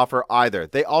they offer either.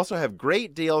 They also have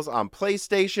great deals on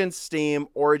PlayStation, Steam,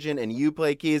 Origin, and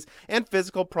Uplay keys, and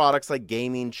physical products like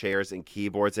gaming chairs and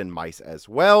keyboards and mice as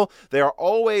well. They are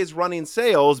always running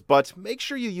sales, but make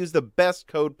sure you use the best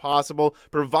code possible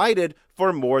provided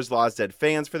for Moore's Law's Dead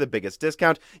fans for the biggest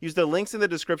discount. Use the links in the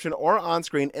description or on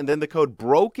screen, and then the code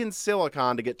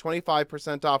BROKENSILICON to get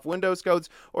 25% off Windows codes,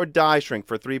 or Die Shrink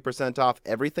for 3% off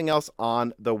everything else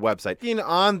on the website. Being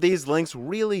on these links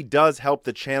really does help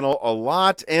the channel a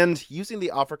lot, and using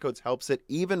the offer codes helps it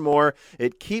even more.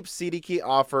 It keeps CDKey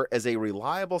Offer as a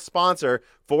reliable sponsor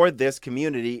for this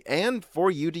community and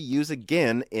for you to use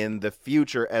again in the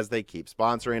future as they keep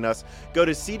sponsoring us. Go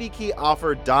to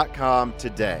CDKeyOffer.com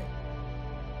today.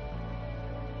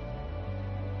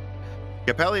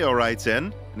 Capelio writes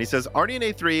in, and he says,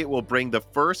 RDNA 3 will bring the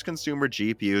first consumer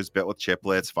GPUs built with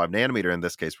chiplets, 5nm in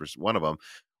this case was one of them.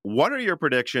 What are your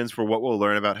predictions for what we'll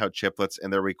learn about how chiplets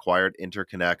and their required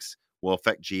interconnects will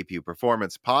affect GPU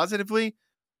performance positively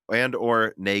and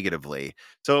or negatively?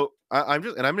 So I'm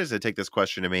just going to take this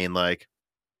question to mean, like,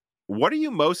 what are you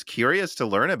most curious to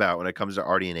learn about when it comes to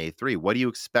RDNA 3? What do you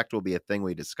expect will be a thing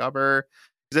we discover?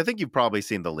 Because I think you've probably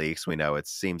seen the leaks. We know it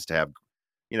seems to have,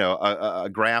 a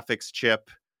graphics chip,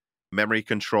 memory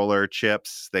controller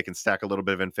chips. They can stack a little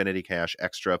bit of Infinity Cache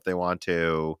extra if they want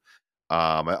to.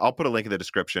 I'll put a link in the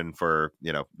description for,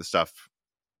 the stuff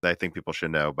that I think people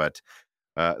should know. But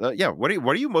what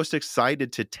are you most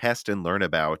excited to test and learn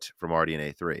about from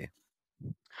RDNA 3?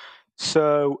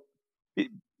 So,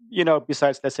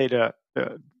 besides, let's say, the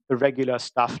regular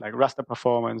stuff like raster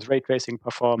performance, ray tracing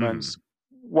performance,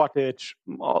 wattage,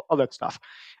 all that stuff,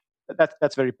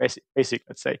 that's very basic,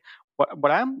 let's say.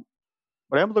 What I'm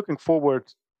looking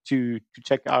forward to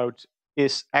check out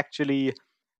is actually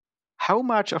how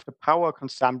much of the power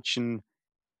consumption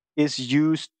is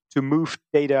used to move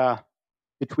data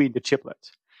between the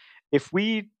chiplets. If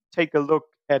we take a look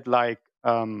at like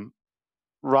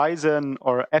Ryzen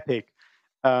or EPYC,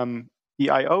 the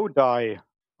I/O die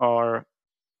the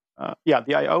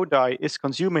I/O die is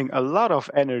consuming a lot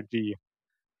of energy,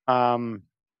 and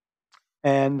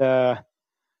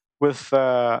with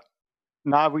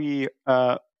Navi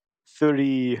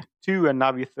 32 and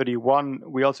Navi 31,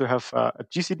 we also have a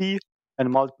GCD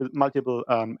and multiple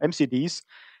MCDs.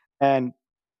 And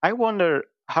I wonder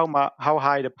how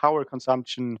high the power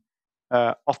consumption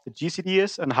of the GCD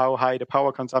is and how high the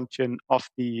power consumption of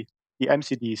the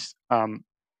MCDs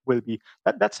will be.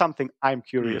 That's something I'm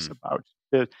curious about.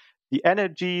 The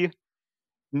energy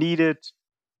needed,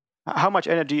 how much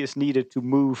energy is needed to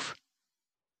move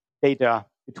data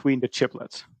between the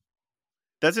chiplets.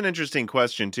 That's an interesting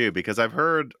question, too, because I've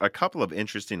heard a couple of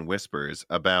interesting whispers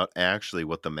about actually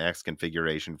what the max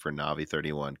configuration for Navi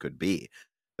 31 could be.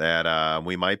 That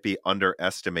we might be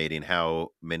underestimating how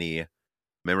many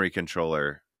memory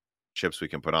controller chips we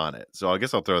can put on it. So I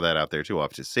guess I'll throw that out there too. We'll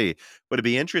have to see. But it'd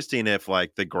be interesting if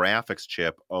like the graphics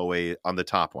chip always on the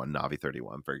top one, Navi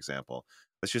 31, for example.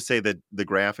 Let's just say that the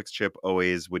graphics chip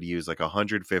always would use like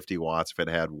 150 watts if it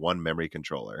had one memory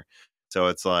controller. So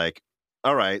it's like,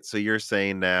 all right, so you're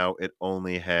saying now it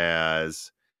only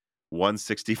has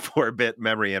 164-bit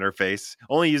memory interface,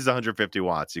 only uses 150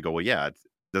 watts. You go, well, yeah, it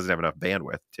doesn't have enough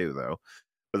bandwidth too, though.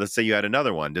 But let's say you add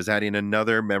another one. Does adding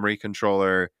another memory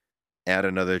controller add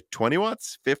another 20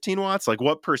 watts, 15 watts? Like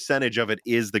what percentage of it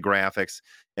is the graphics?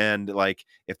 And like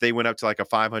if they went up to like a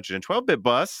 512-bit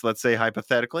bus, let's say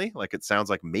hypothetically, like it sounds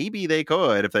like maybe they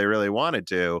could if they really wanted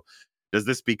to. Does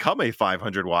this become a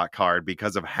 500-watt card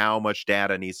because of how much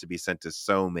data needs to be sent to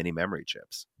so many memory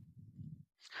chips?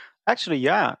 Actually,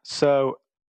 yeah. So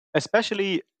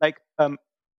especially like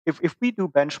if we do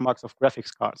benchmarks of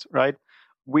graphics cards, right?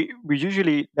 We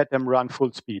usually let them run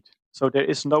full speed. So there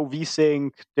is no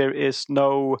VSync, there is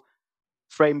no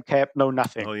frame cap, no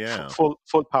nothing, Oh, yeah.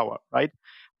 full power, right?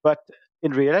 But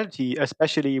in reality,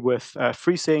 especially with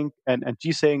FreeSync and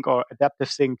G-Sync or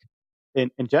adaptive sync in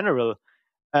general,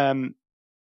 um,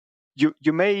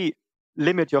 you may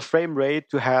limit your frame rate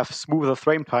to have smoother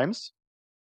frame times.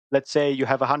 Let's say you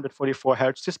have a 144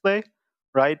 hertz display,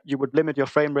 right? You would limit your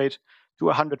frame rate to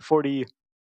 140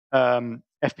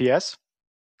 FPS,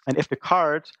 and if the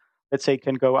card, let's say,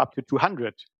 can go up to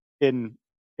 200 in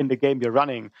in the game you're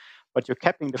running, but you're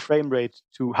capping the frame rate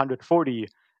to 140,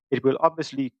 it will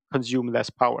obviously consume less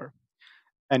power.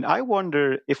 And I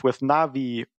wonder if with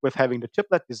Navi, with having the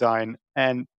chiplet design,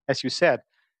 and as you said,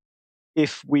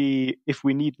 if we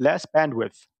need less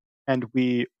bandwidth and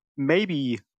we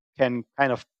maybe can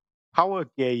kind of power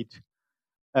gate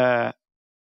uh,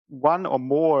 one or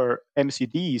more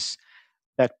MCDs,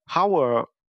 that power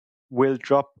will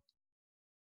drop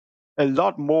a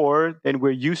lot more than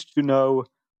we're used to know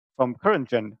from current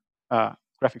gen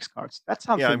graphics cards. That's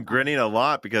Yeah, something I'm grinning a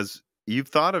lot because you've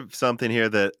thought of something here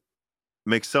that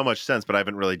makes so much sense, but I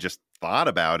haven't really just thought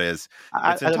about is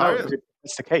it's I don't know entirely if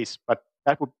it's the case, but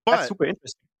that's but super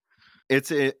interesting.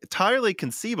 it's entirely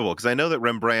conceivable because I know that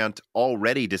Rembrandt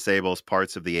already disables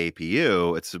parts of the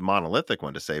APU. It's a monolithic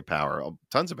one to save power.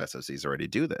 Tons of SoCs already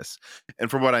do this. And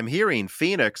from what I'm hearing,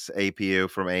 Phoenix APU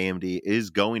from AMD is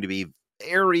going to be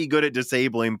very good at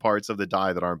disabling parts of the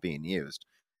die that aren't being used.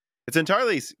 It's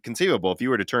entirely conceivable if you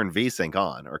were to turn VSync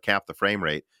on or cap the frame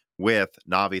rate with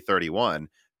Navi 31,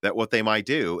 that what they might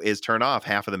do is turn off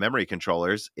half of the memory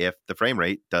controllers if the frame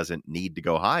rate doesn't need to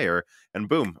go higher. And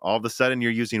boom, all of a sudden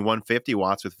you're using 150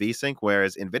 watts with VSync,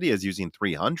 whereas NVIDIA is using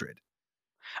 300.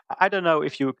 I don't know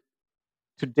if you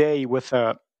today with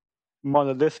a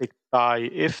monolithic die,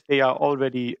 if they are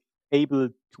already able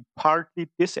to partly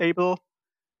disable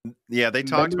Yeah, they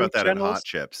talked memory about that in channels. Hot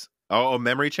Chips. Oh,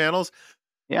 memory channels?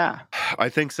 Yeah, I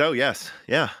think so, yes.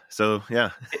 Yeah. So,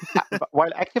 yeah. but while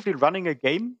actively running a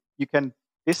game, you can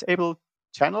disable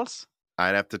channels,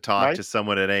 I'd have to talk right? to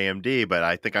someone at AMD, but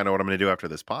I think I know what I'm going to do after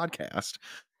this podcast.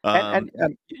 And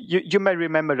you may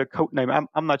remember the code name.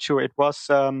 I'm not sure. It was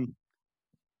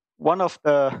one of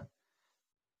the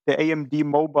AMD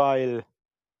mobile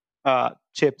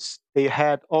chips. They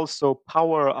had also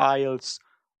power aisles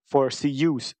for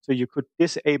CUs, so you could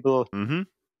disable mhm.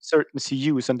 certain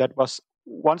CUs, and that was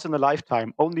once in a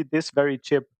lifetime. Only this very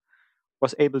chip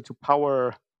was able to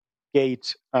power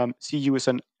gate CUs,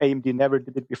 and AMD never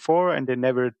did it before, and they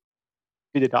never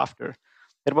did it after.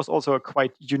 That was also a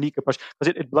quite unique approach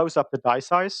because it blows up the die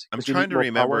size I'm because you trying need to more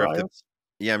remember power if the aisles.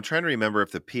 Yeah, I'm trying to remember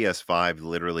if the PS5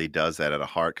 literally does that at a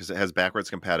heart because it has backwards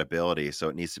compatibility, so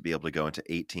it needs to be able to go into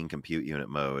 18 compute unit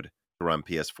mode to run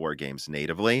PS4 games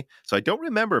natively. So I don't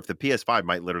remember if the PS5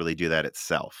 might literally do that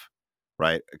itself,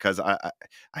 right? Because I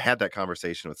had that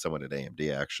conversation with someone at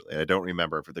AMD actually. I don't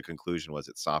remember if the conclusion was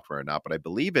it's software or not, but I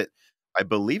believe it. I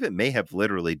believe it may have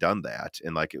literally done that,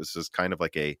 and like it was just kind of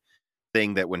like a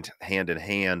thing that went hand in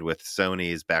hand with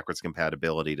Sony's backwards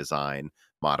compatibility design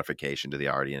modification to the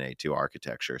RDNA 2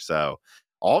 architecture. So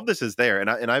all of this is there, and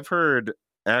I've heard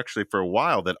actually for a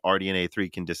while that RDNA 3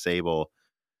 can disable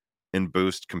and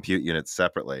boost compute units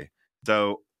separately.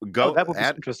 So Oh, go that would be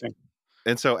add interesting.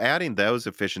 and so adding those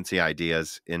efficiency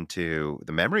ideas into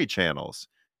the memory channels,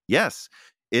 yes.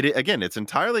 Again, it's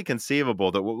entirely conceivable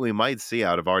that what we might see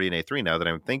out of RDNA 3 now that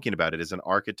I'm thinking about it is an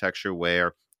architecture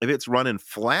where if it's running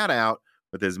flat out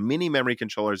with as many memory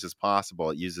controllers as possible,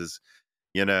 it uses,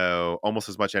 almost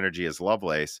as much energy as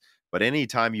Lovelace. But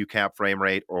anytime you cap frame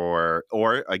rate or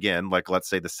again, like let's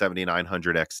say the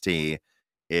 7900 XT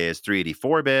is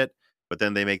 384-bit, but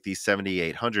then they make these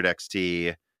 7800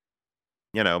 XT,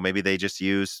 maybe they just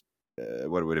use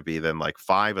what would it be then? Like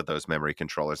five of those memory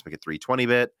controllers make it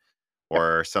 320-bit. Yep.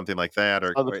 or something like that,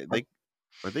 Saw the Ford.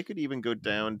 or they could even go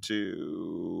down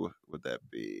to, would that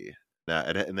be? Nah,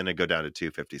 and then it go down to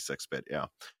 256-bit. Yeah.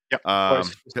 Yep. Or is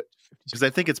Um, it just because I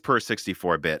 56? think it's per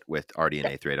 64-bit with Yeah.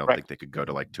 RDNA 3. I don't Right. think they could go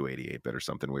to like 288-bit or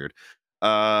something weird.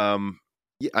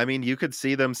 Yeah, I mean, you could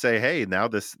see them say, "Hey, now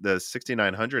the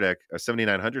 6900 or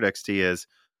 7900 XT is,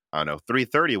 I don't know,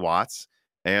 330 watts,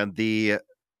 and the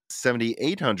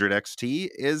 7800 XT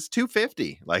is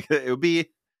 250." Like it would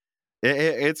be,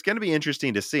 it's going to be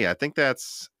interesting to see. I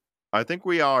think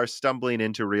we are stumbling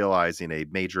into realizing a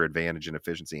major advantage in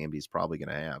efficiency AMD is probably going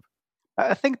to have.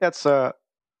 I think that's a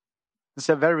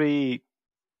very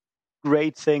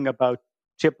great thing about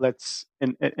chiplets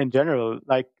in general,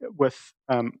 like with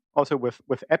also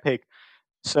with Epic.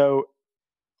 So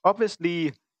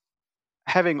obviously,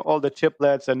 having all the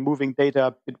chiplets and moving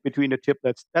data between the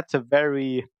chiplets, that's a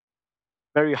very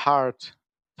hard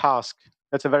task.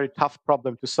 That's a very tough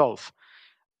problem to solve.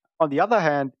 On the other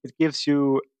hand, it gives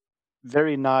you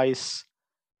very nice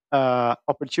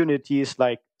opportunities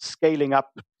like scaling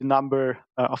up the number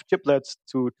of chiplets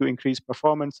to increase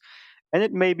performance, and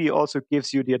it maybe also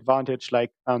gives you the advantage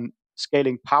like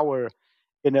scaling power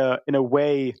in a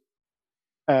way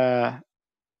uh,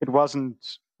 it wasn't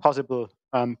possible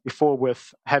before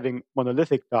with having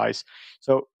monolithic dies.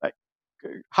 So like,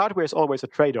 hardware is always a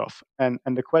trade-off, and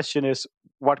the question is,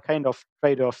 what kind of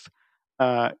trade-off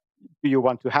uh, do you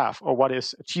want to have, or what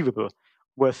is achievable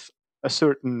with a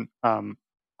certain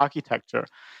architecture?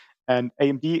 And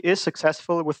AMD is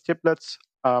successful with chiplets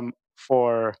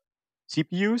for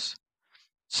CPUs.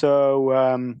 So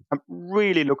I'm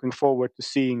really looking forward to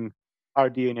seeing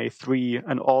RDNA 3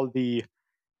 and all the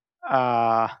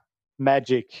uh,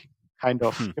 magic kind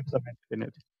of implemented in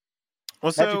it.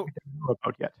 Well, Magic so we don't know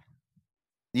about yet.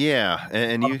 yeah,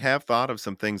 and Um, you have thought of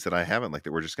some things that I haven't, like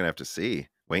that we're just gonna have to see,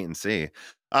 wait and see.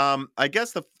 I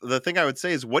guess the thing I would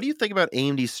say is, what do you think about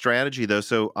AMD's strategy though?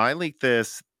 So I leaked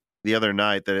this the other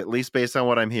night that, at least based on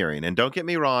what I'm hearing, and don't get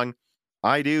me wrong,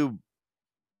 I do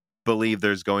believe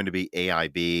there's going to be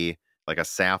AIB, like a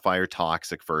Sapphire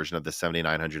Toxic version of the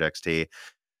 7900 XT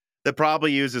that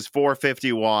probably uses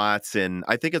 450 watts. And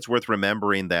I think it's worth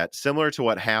remembering that, similar to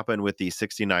what happened with the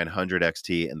 6900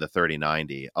 XT and the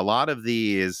 3090, a lot of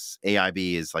these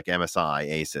AIBs like MSI,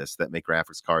 Asus, that make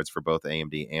graphics cards for both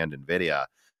AMD and NVIDIA,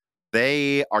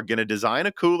 they are going to design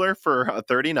a cooler for a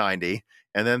 3090,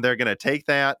 and then they're going to take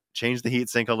that, change the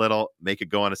heatsink a little, make it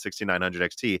go on a 6900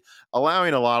 XT,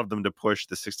 allowing a lot of them to push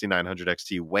the 6900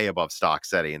 XT way above stock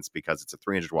settings because it's a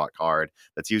 300 watt card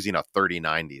that's using a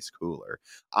 3090's cooler.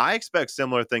 I expect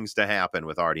similar things to happen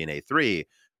with RDNA 3,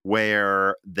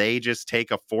 where they just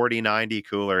take a 4090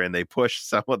 cooler and they push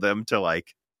some of them to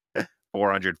like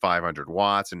 400, 500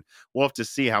 watts. And we'll have to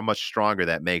see how much stronger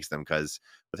that makes them, because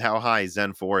with how high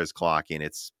Zen 4 is clocking,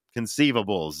 it's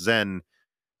conceivable Zen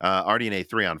RDNA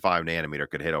 3 on 5 nanometer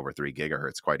could hit over 3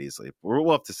 gigahertz quite easily. We'll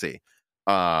have to see.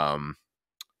 Um,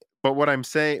 but what I'm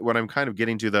kind of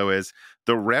getting to though is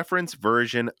the reference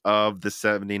version of the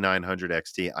 7900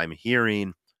 XT I'm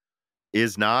hearing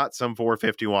is not some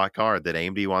 450 watt card that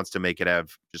AMD wants to make it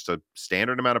have just a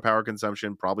standard amount of power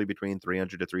consumption, probably between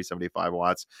 300 to 375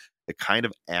 watts. It kind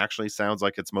of actually sounds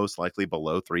like it's most likely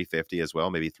below 350 as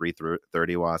well, maybe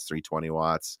 330 watts, 320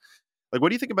 watts. Like, what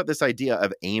do you think about this idea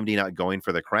of AMD not going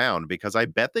for the crown? Because I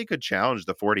bet they could challenge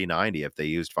the 4090 if they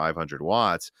used 500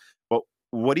 watts. But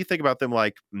what do you think about them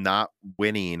like not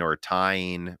winning or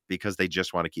tying because they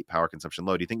just want to keep power consumption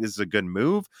low? Do you think this is a good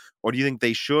move, or do you think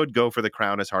they should go for the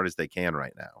crown as hard as they can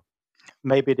right now?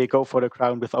 Maybe they go for the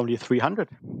crown with only 300.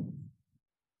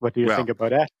 What do you Well, think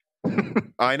about that?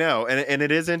 I know, and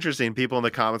it is interesting. People in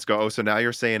the comments go, "Oh, so now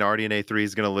you're saying RDNA 3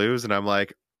 is going to lose?" And I'm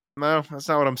like, "No, that's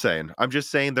not what I'm saying. I'm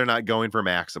just saying they're not going for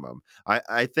maximum.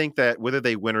 I think that whether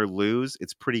they win or lose,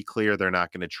 it's pretty clear they're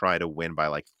not going to try to win by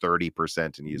like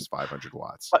 30% and use 500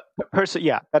 watts." But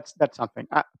yeah, that's something.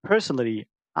 Personally,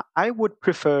 I would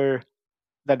prefer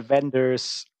that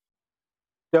vendors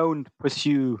don't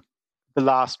pursue the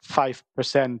last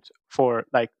 5% for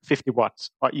like 50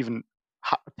 watts or even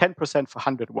 10% for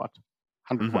 100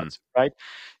 Hmm. watts, right?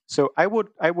 So I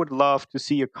would love to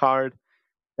see a card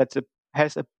that's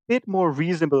has a bit more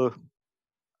reasonable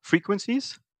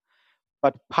frequencies,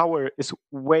 but power is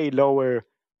way lower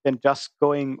than just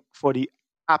going for the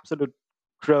absolute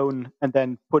drone and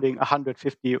then putting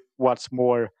 150 watts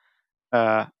more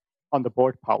uh, on the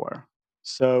board power.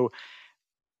 So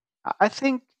I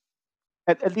think,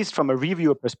 at least from a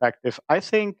reviewer perspective, I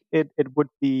think it would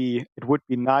be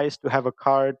nice to have a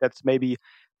card that's maybe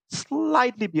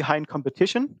slightly behind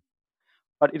competition,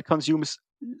 but it consumes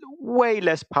way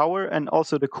less power, and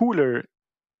also the cooler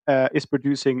is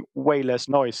producing way less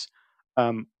noise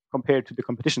compared to the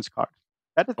competition's card.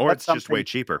 Or That's it's just way something.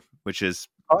 cheaper, which is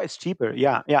Oh, it's cheaper.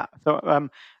 Yeah, yeah. So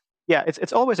yeah,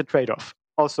 it's always a trade-off.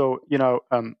 Also,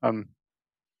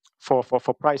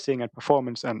 for pricing and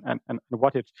performance and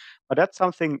wattage. But that's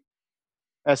something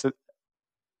as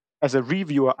a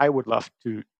reviewer I would love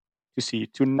to see,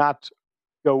 to not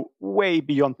go way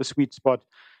beyond the sweet spot,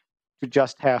 to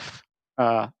just have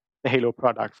the Halo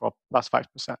product for plus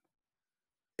 5%.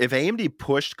 if AMD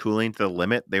pushed cooling to the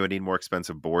limit, they would need more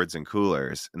expensive boards and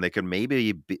coolers, and they could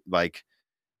maybe like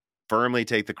firmly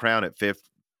take the crown at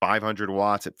 500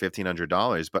 watts at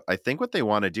 $1,500. But I think what they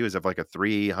want to do is have like a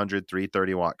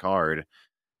 330 watt card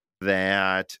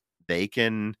that they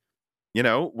can,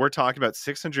 we're talking about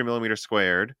 600 millimeter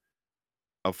squared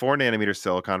of 4 nanometer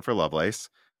silicon for Lovelace.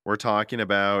 We're talking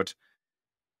about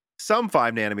some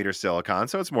 5 nanometer silicon,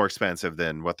 so it's more expensive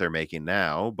than what they're making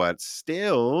now, but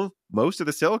still most of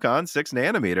the silicon 6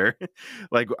 nanometer.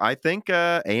 Like I think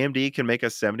AMD can make a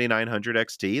 7900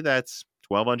 XT that's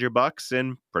 $1,200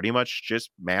 and pretty much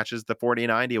just matches the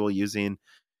 4090 while using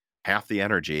half the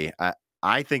energy.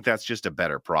 I think that's just a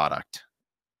better product,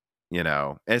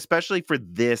 especially for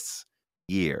this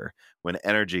year when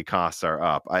energy costs are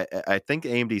up. I think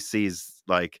AMD sees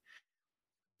like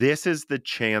this is the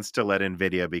chance to let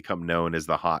NVIDIA become known as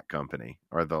the hot company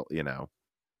or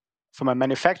From a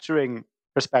manufacturing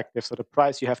perspective, so the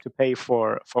price you have to pay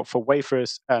for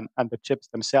wafers and the chips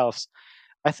themselves,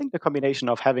 I think the combination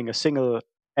of having a single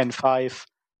N5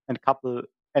 and couple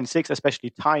N6, especially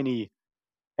tiny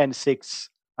N6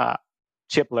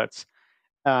 chiplets,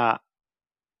 uh,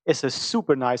 is a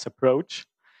super nice approach.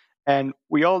 And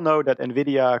we all know that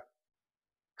NVIDIA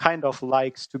kind of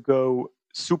likes to go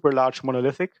super large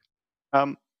monolithic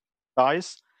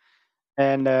dies.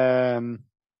 And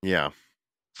yeah.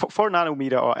 4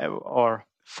 nanometer or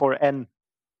 4N,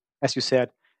 as you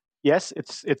said, yes,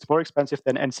 it's more expensive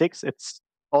than N6. It's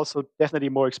also definitely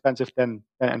more expensive than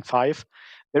N5.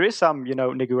 There is some,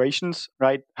 negotiations,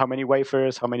 right? How many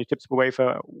wafers, how many chips per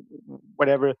wafer,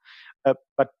 whatever.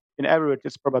 But in average,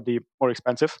 it's probably more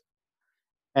expensive.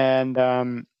 And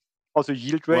also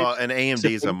yield Well, rate and is a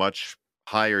AMD is a thing. much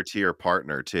higher tier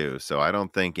partner too, so I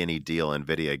don't think any deal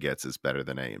NVIDIA gets is better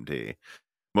than AMD,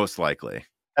 most likely.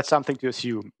 That's something to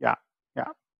assume. Yeah, yeah.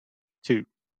 Too.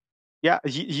 Yeah,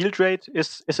 yield rate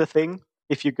is a thing.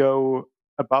 If you go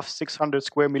above 600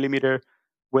 square millimeter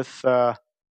with 4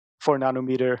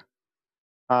 nanometer,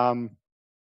 um,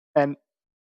 and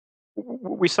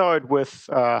we saw it with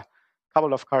a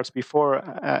couple of cards before,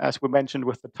 as we mentioned,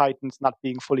 with the Titans not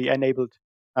being fully enabled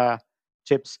uh,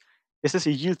 chips. This is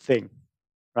a yield thing,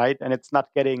 right? And it's not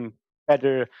getting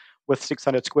better with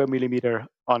 600 square millimeter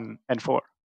on N4.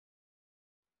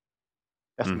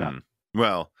 Definitely not.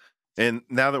 Well, and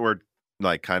now that we're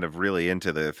like kind of really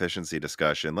into the efficiency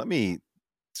discussion, let me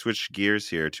switch gears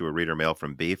here to a reader mail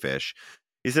from Bfish.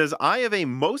 He says, I have a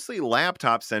mostly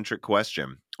laptop centric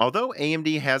question. Although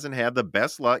AMD hasn't had the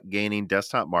best luck gaining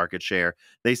desktop market share,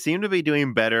 they seem to be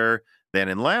doing better than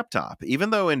in laptop,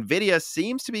 even though NVIDIA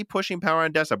seems to be pushing power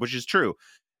on desktop, which is true.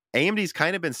 AMD's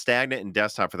kind of been stagnant in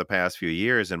desktop for the past few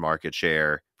years in market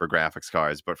share for graphics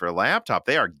cards, but for laptop,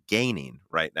 they are gaining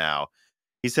right now.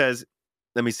 He says,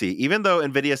 let me see. Even though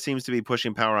NVIDIA seems to be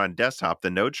pushing power on desktop, the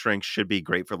node shrink should be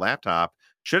great for laptop,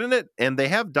 shouldn't it? And they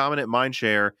have dominant mind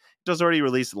share. It does already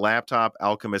release laptop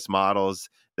Alchemist models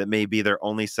that may be their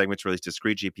only segments release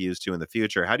discrete GPUs to in the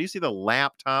future. How do you see the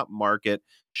laptop market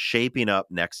shaping up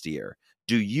next year?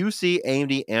 Do you see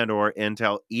AMD and or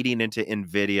Intel eating into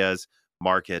NVIDIA's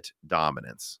market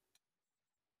dominance?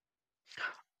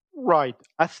 Right.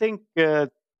 I think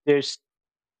there's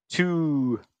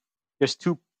two there's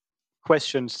two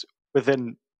questions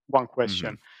within one Mm-hmm.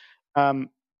 question. Um,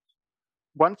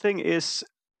 one thing is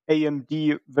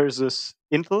AMD versus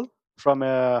Intel from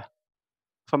a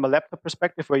laptop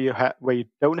perspective, where you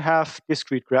don't have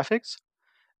discrete graphics,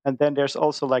 and then there's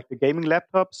also like the gaming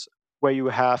laptops where you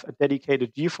have a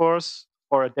dedicated GeForce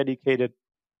or a dedicated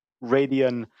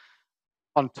Radeon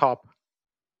on top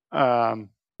of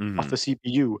Mm-hmm. the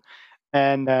CPU.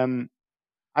 And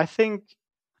I think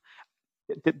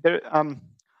there,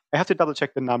 I have to double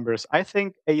check the numbers. I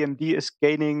think AMD is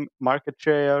gaining market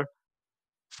share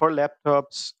for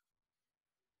laptops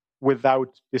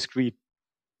without discrete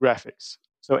graphics.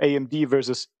 So AMD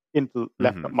versus Intel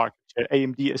laptop Mm-hmm. market share.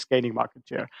 AMD is gaining market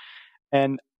share.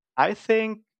 And I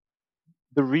think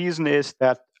the reason is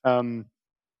that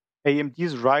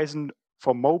AMD's Ryzen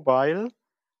for mobile,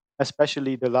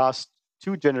 especially the last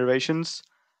two generations,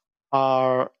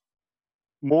 are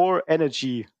more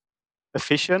energy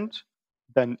efficient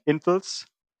than Intel's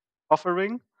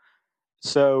offering.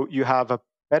 So you have a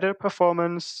better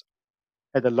performance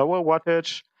at a lower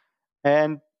wattage.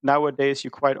 And nowadays, you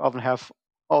quite often have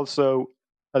also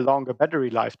a longer battery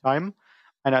lifetime.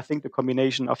 And I think the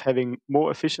combination of having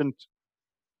more efficient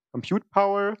compute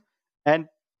power and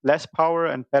less power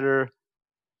and better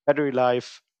battery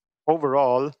life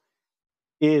overall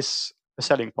is a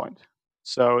selling point.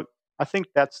 So I think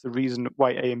that's the reason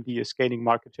why AMD is gaining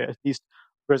market share, at least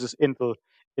versus Intel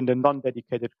in the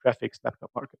non-dedicated graphics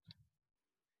laptop market.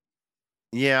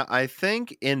 Yeah, I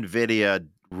think Nvidia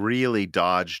really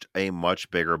dodged a much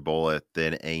bigger bullet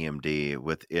than AMD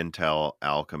with Intel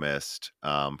Alchemist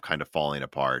kind of falling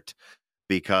apart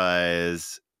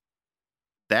because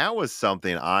that was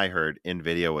something I heard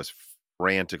Nvidia was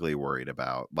frantically worried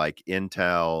about, like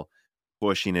Intel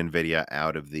pushing Nvidia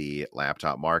out of the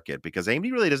laptop market because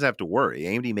AMD really doesn't have to worry.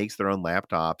 AMD makes their own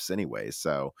laptops anyway,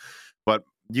 so but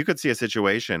you could see a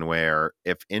situation where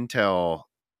if Intel,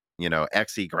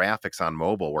 Xe graphics on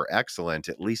mobile were excellent,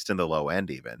 at least in the low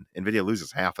end even, Nvidia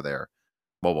loses half of their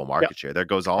mobile Yeah, market share. There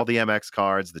goes all the MX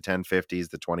cards, the 1050s,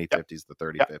 the yeah, 2050s, the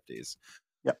yeah, 3050s.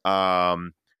 yeah.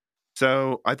 Um,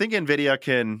 so I think Nvidia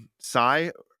can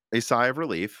sigh a sigh of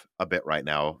relief a bit right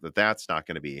now that that's not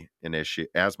going to be an issue,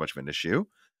 as much of an issue,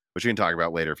 which we can talk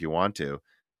about later if you want to.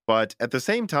 But at the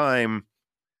same time,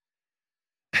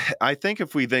 I think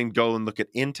if we then go and look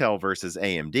at Intel versus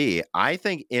AMD, I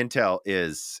think Intel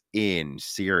is in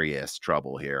serious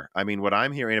trouble here. I mean, what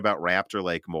I'm hearing about Raptor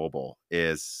Lake Mobile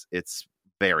is it's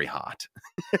very hot.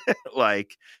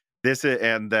 Like this is,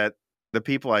 and that the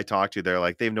people I talk to, they're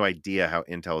like, they have no idea how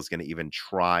Intel is going to even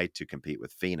try to compete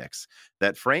with Phoenix.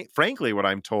 That frankly, what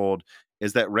I'm told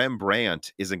is that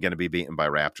Rembrandt isn't going to be beaten by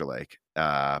Raptor Lake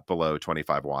below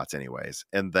 25 watts anyways.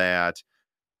 And that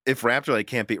if Raptor Lake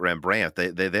can't beat Rembrandt,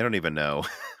 they don't even know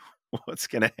what's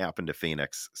going to happen to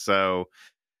Phoenix. So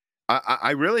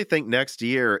I really think next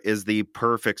year is the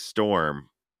perfect storm.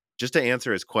 Just to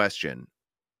answer his question,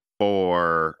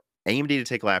 for AMD to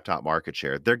take laptop market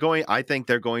share. I think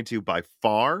they're going to by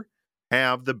far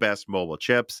have the best mobile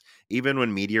chips. Even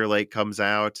when Meteor Lake comes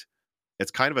out, it's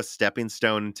kind of a stepping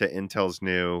stone to Intel's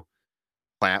new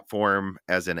platform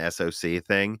as an SoC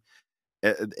thing.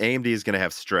 AMD is going to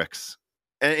have Strix.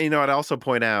 And I'd also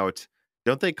point out,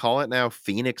 don't they call it now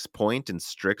Phoenix Point and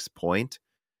Strix Point?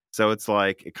 So it's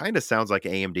like it kind of sounds like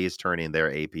AMD is turning their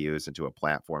APUs into a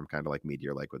platform, kind of like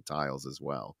Meteor Lake with Tiles as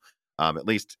well, at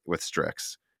least with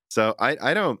Strix. So I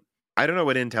don't know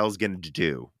what Intel's going to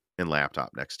do in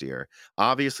laptop next year.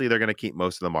 Obviously, they're going to keep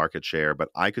most of the market share, but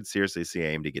I could seriously see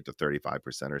AMD get to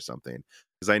 35% or something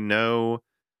because I know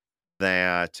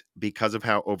that because of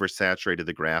how oversaturated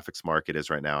the graphics market is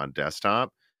right now on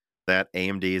desktop, that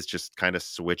AMD is just kind of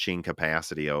switching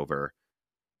capacity over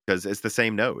because it's the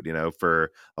same node,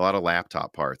 for a lot of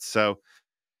laptop parts. So,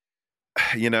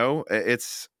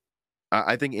 it's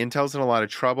I think Intel's in a lot of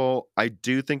trouble. I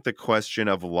do think the question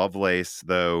of Lovelace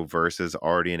though versus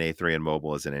RDNA 3 and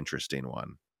mobile is an interesting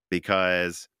one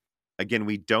because again,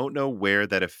 we don't know where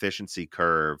that efficiency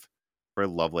curve for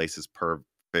Lovelace is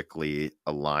perfectly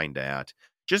aligned at.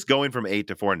 Just going from 8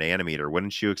 to 4 nanometer,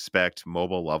 wouldn't you expect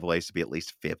mobile Lovelace to be at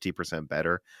least 50%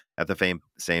 better at the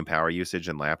same power usage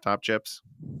in laptop chips?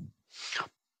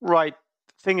 Right.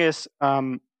 Thing is,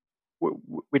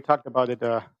 we talked about it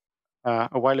a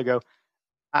while ago.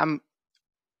 Um,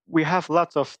 we have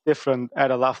lots of different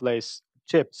Ada Lovelace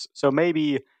chips. So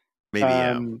Maybe,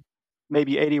 yeah. um,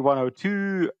 maybe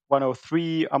 8102,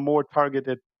 103 are more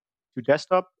targeted to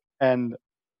desktop and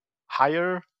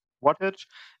higher wattage,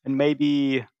 and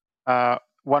maybe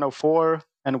 104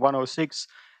 and 106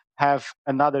 have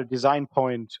another design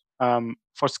point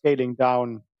for scaling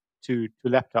down to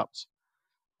laptops.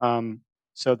 Um,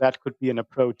 so that could be an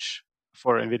approach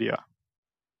for NVIDIA.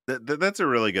 That's a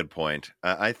really good point.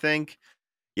 I think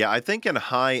in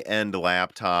high end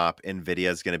laptop, NVIDIA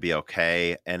is going to be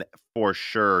okay. And for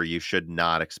sure, you should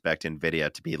not expect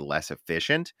NVIDIA to be less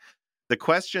efficient. The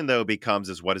question, though, becomes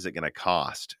is what is it going to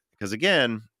cost? Because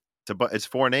again, it's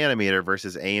 4 nanometer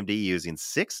versus AMD using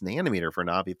 6 nanometer for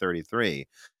Navi 33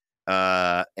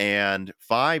 and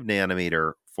 5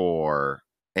 nanometer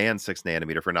and 6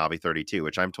 nanometer for Navi 32,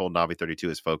 which I'm told Navi 32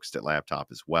 is focused at laptop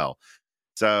as well.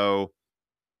 So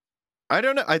I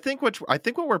don't know. I think what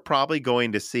we're probably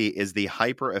going to see is the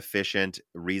hyper efficient,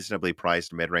 reasonably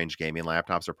priced mid range gaming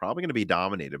laptops are probably going to be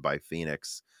dominated by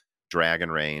Phoenix,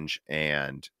 Dragon Range,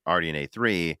 and RDNA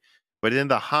 3. But in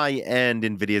the high end,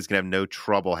 NVIDIA is going to have no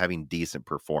trouble having decent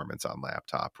performance on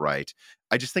laptop, right?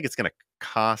 I just think it's going to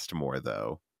cost more,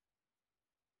 though.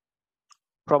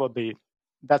 Probably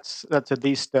that's at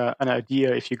least an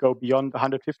idea. If you go beyond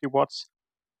 150 watts,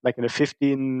 like in a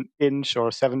 15 inch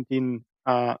or 17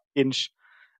 inch,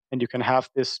 and you can have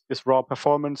this raw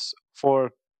performance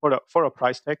for a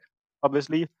price tag,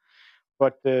 obviously.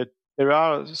 But there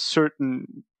are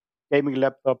certain gaming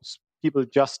laptops people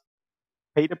just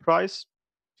pay the price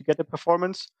to get the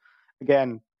performance.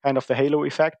 Again, kind of the halo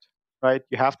effect, right?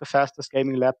 You have the fastest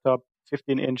gaming laptop,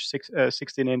 15-inch,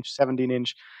 16-inch,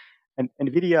 17-inch, and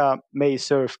NVIDIA may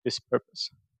serve this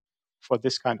purpose for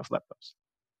this kind of laptops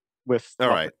with All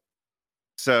Robert. right.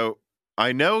 So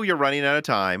I know you're running out of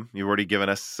time. You've already given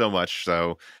us so much.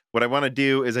 So what I want to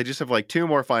do is I just have like two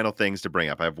more final things to bring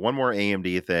up. I have one more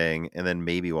AMD thing, and then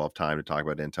maybe we'll have time to talk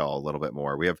about Intel a little bit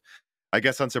more. We have, I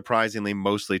guess, unsurprisingly,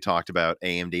 mostly talked about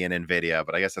AMD and NVIDIA,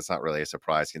 but I guess that's not really a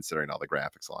surprise considering all the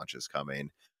graphics launches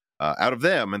coming out of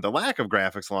them and the lack of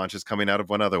graphics launches coming out of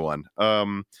one other one.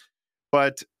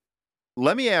 But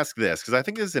let me ask this, because I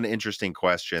think this is an interesting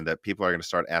question that people are going to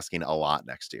start asking a lot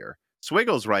next year.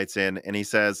 Swiggles writes in and he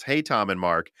says, "Hey, Tom and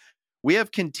Mark, we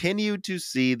have continued to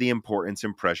see the importance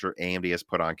and pressure AMD has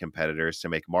put on competitors to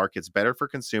make markets better for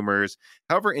consumers,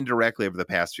 however indirectly over the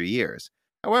past few years.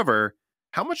 However,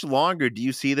 how much longer do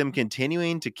you see them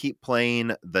continuing to keep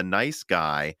playing the nice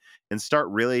guy and start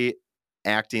really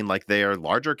acting like they are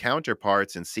larger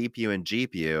counterparts in CPU and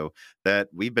GPU that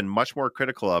we've been much more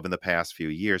critical of in the past few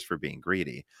years for being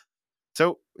greedy?"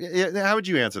 So, how would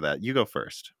you answer that? You go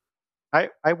first.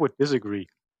 I would disagree.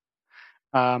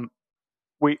 Um,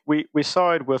 we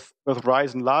saw it with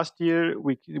Ryzen last year.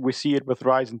 We see it with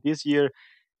Ryzen this year.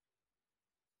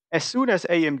 As soon as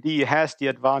AMD has the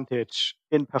advantage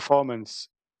in performance,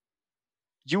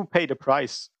 you pay the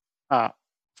price uh,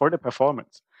 for the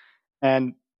performance.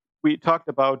 And we talked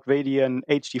about Radeon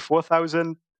HD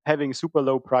 4000 having super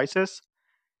low prices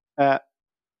uh,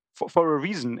 for a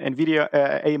reason. NVIDIA,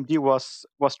 AMD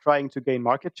was trying to gain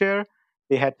market share.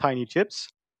 They had tiny chips,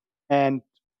 and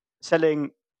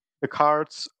selling the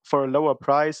cards for a lower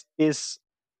price is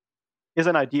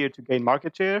an idea to gain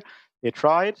market share. They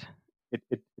tried. It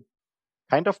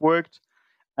kind of worked,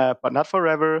 but not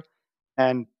forever.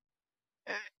 And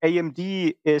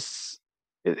AMD is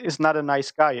not a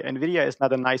nice guy. Nvidia is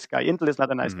not a nice guy. Intel is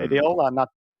not a nice guy. They Hmm. all are not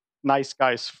nice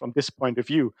guys from this point of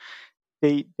view.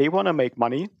 They want to make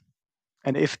money,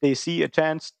 and if they see a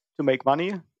chance to make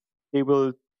money, they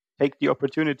will take the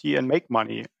opportunity and make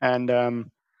money. And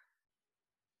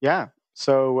yeah,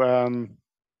 so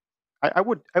I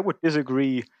would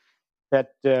disagree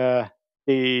that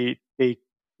they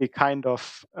kind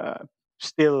of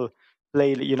still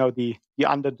play the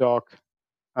underdog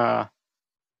uh,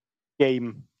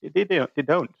 game. They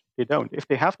don't. If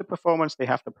they have the performance, they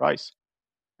have the price,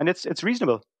 and it's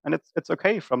reasonable and it's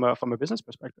okay from a business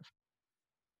perspective.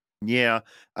 Yeah,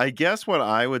 I guess what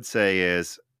I would say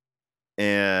is,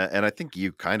 and I think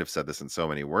you kind of said this in so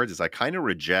many words, is I kind of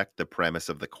reject the premise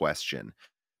of the question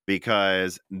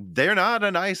because they're not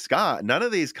a nice guy. None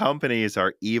of these companies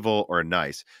are evil or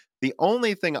nice. The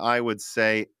only thing I would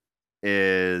say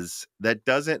is that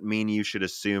doesn't mean you should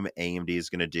assume AMD is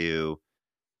going to do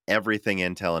everything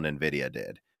Intel and Nvidia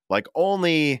did. Like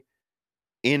only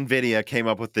Nvidia came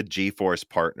up with the GeForce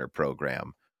Partner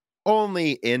Program.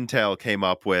 Only Intel came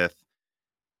up with,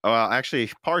 well,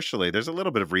 actually, partially. There's a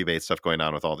little bit of rebate stuff going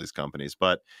on with all these companies,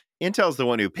 but Intel's the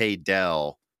one who paid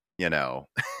Dell, you know,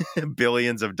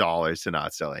 billions of dollars to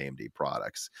not sell AMD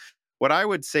products. What I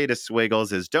would say to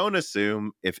Swiggles is don't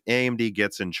assume if AMD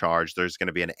gets in charge, there's going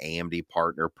to be an AMD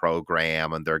partner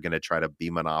program and they're going to try to be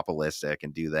monopolistic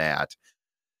and do that.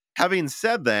 Having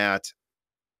said that,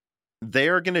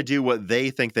 they're going to do what they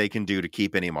think they can do to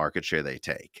keep any market share they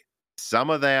take.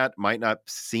 Some of that might not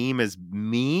seem as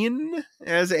mean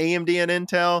as AMD and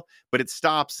Intel, but it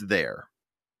stops there.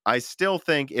 I still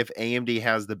think if AMD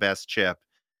has the best chip,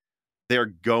 they're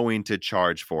going to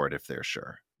charge for it if they're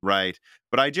sure, right?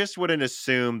 But I just wouldn't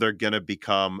assume they're going to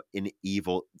become an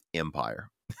evil empire.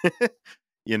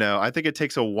 I think it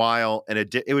takes a while and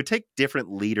it would take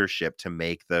different leadership to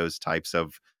make those types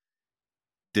of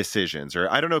decisions.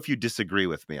 Or I don't know if you disagree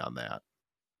with me on that.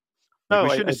 Like we No,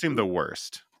 shouldn't I assume do. the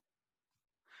worst.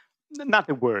 Not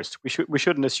the worst. We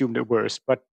shouldn't assume the worst.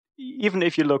 But even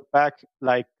if you look back,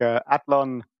 like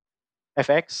Athlon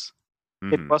FX,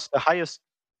 it Hmm. was the highest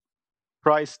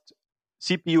priced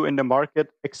CPU in the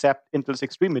market except Intel's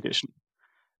Extreme Edition.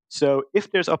 So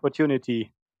if there's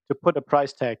opportunity to put a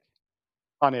price tag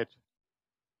on it,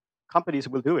 companies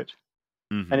will do it,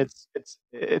 and Hmm.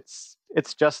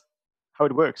 it's just how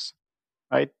it works,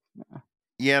 right?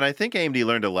 Yeah, and I think AMD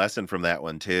learned a lesson from that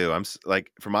one too.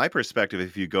 Like from my perspective,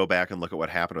 if you go back and look at what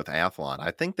happened with Athlon,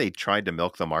 I think they tried to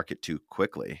milk the market too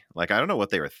quickly. Like I don't know what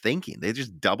they were thinking. They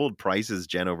just doubled prices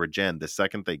gen over gen the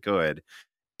second they could,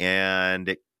 and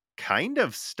it kind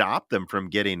of stop them from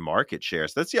getting market share.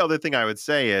 So that's the other thing I would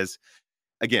say is,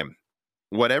 again,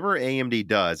 whatever AMD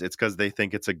does, it's because they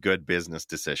think it's a good business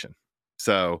decision.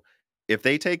 So if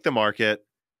they take the market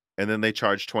and then they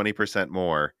charge 20%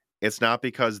 more, it's not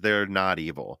because they're not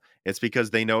evil. It's because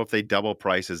they know if they double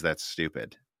prices, that's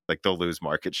stupid. Like they'll lose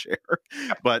market share.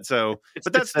 Yep. It's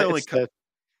But that's the only.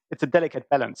 it's a delicate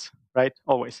balance, right?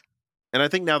 Always. And I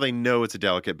think now they know it's a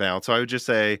delicate balance. So I would just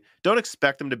say, don't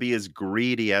expect them to be as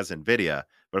greedy as NVIDIA.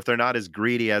 But if they're not as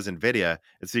greedy as NVIDIA,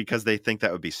 it's because they think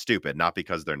that would be stupid, not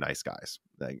because they're nice guys.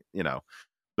 Because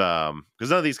none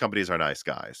of these companies are nice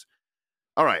guys.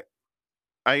 All right.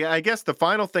 I guess the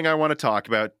final thing I want to talk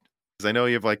about, because I know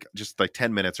you have just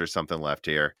 10 minutes or something left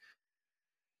here.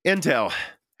 Intel.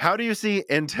 How do you see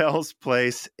Intel's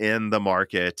place in the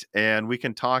market? And we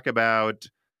can talk about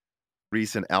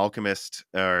recent Alchemist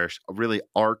or really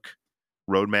Arc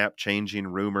roadmap changing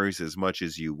rumors as much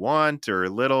as you want or a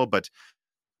little, but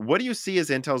what do you see as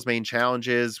Intel's main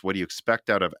challenges? What do you expect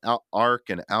out of Arc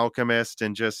and Alchemist?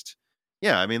 And just,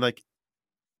 yeah, I mean,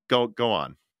 go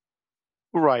on.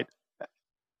 Right.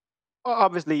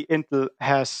 Obviously, Intel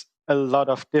has a lot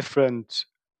of different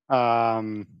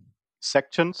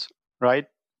sections, right?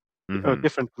 Mm-hmm.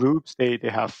 Different groups. They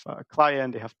have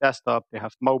client, they have desktop, they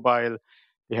have mobile,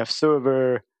 they have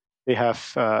server, they have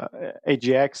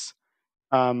AGX.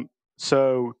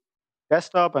 So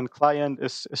desktop and client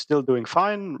is still doing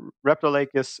fine. Raptor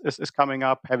Lake is coming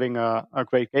up, having a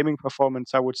great gaming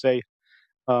performance, I would say.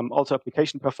 Also,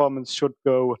 application performance should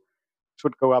go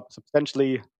up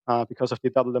substantially because of the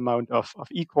double amount of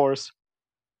e-cores.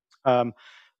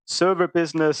 Server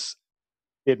business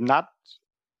did not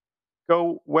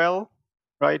go well,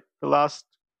 right, the last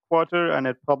quarter, and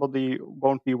it probably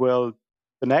won't be well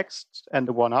the next and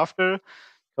the one after,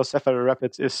 because Sapphire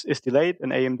Rapids is delayed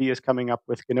and AMD is coming up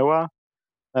with Genoa.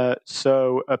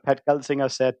 So Pat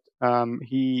Gelsinger said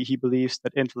he believes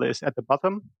that Intel is at the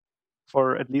bottom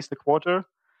for at least a quarter,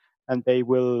 and they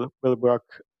will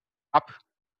work up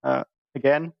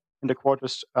again in the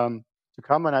quarters to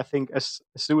come. And I think as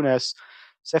soon as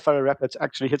Sapphire Rapids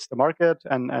actually hits the market,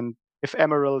 and if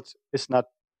Emerald is not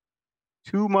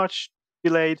too much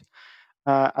delayed,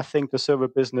 I think the server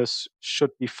business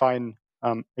should be fine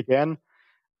again.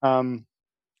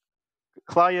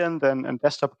 Client and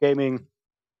desktop gaming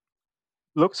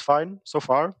looks fine so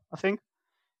far, I think.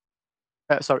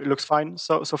 Sorry, it looks fine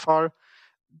so far.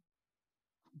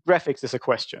 Graphics is a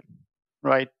question,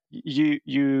 right?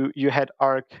 You had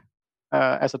Arc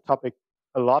as a topic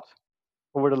a lot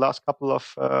over the last couple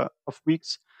of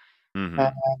weeks.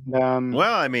 Mm-hmm. And,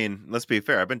 well, I mean, let's be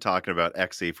fair. I've been talking about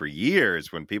XE for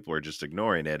years when people were just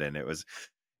ignoring it, and it was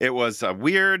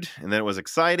weird, and then it was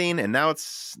exciting, and now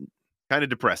it's kind of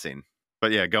depressing.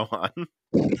 But yeah, go on.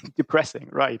 Depressing,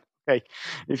 right? Okay,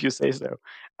 if you say so.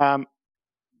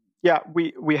 Yeah,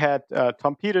 we had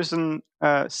Tom Peterson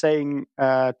saying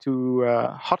to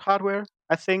Hot Hardware,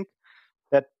 I think,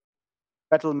 that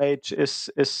Battlemage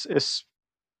is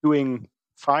doing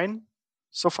fine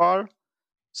so far.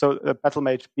 So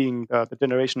Battlemage being the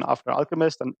generation after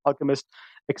Alchemist, and Alchemist,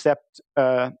 except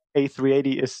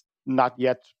A380, is not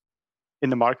yet in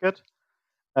the market.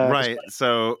 Right.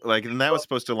 So, and that was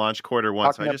supposed to launch quarter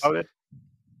 1. So I just, about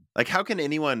it. how can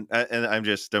anyone, and I'm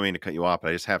just, don't mean to cut you off,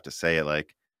 but I just have to say it,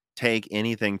 take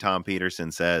anything Tom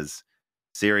Peterson says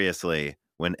seriously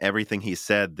when everything he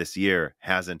said this year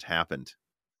hasn't happened.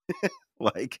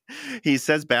 He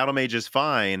says Battlemage is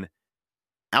fine.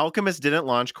 Alchemist didn't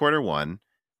launch quarter 1.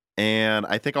 And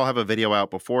I think I'll have a video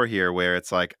out before here where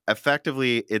it's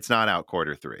effectively, it's not out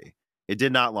quarter 3. It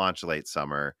did not launch late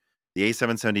summer. The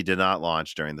A770 did not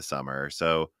launch during the summer.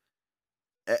 So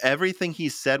everything he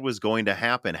said was going to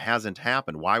happen hasn't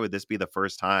happened. Why would this be the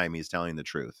first time he's telling the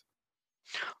truth?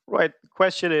 Right. The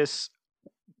question is,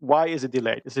 why is it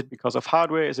delayed? Is it because of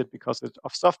hardware? Is it because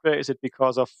of software? Is it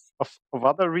because of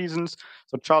other reasons?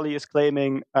 So Charlie is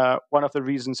claiming one of the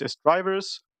reasons is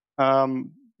drivers,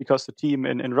 because the team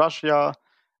in Russia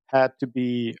had to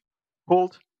be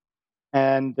pulled,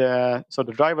 and so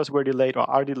the drivers were delayed or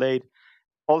are delayed.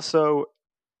 Also,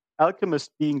 Alchemist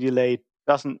being delayed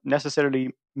doesn't necessarily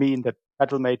mean that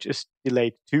Battlemage is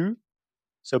delayed too.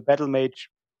 So Battlemage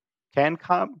can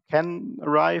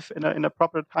arrive in a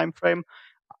proper time frame.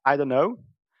 I don't know.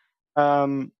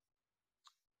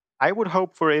 I would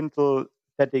hope for Intel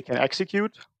that they can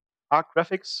execute Arc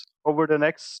graphics over the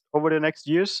next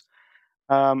years,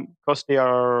 because they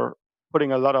are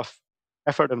putting a lot of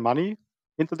effort and money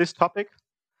into this topic.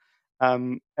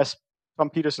 As Tom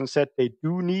Peterson said, they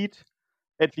do need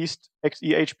at least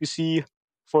XE-HPC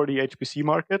for the HPC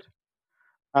market.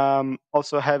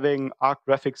 Also having Arc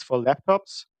graphics for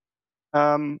laptops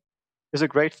is a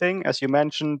great thing. As you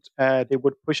mentioned, they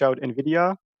would push out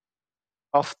NVIDIA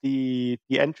of the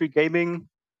entry gaming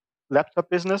laptop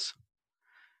business.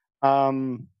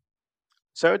 Um,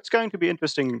 so it's going to be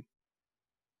interesting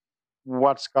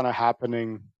what's going to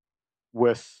happening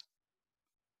with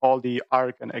all the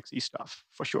ARC and XE stuff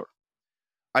for sure.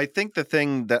 I think the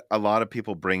thing that a lot of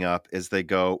people bring up is they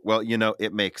go, well,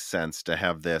 it makes sense to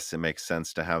have this, it makes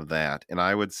sense to have that. And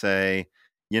I would say,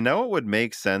 it would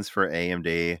make sense for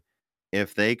AMD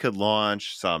if they could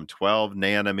launch some 12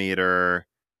 nanometer,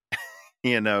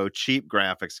 cheap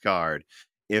graphics card,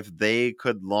 if they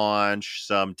could launch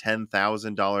some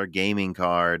 $10,000 gaming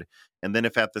card, and then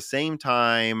if at the same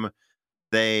time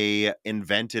they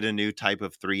invented a new type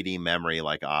of 3D memory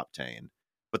like Optane.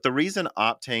 But the reason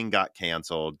Optane got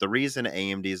canceled, the reason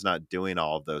AMD is not doing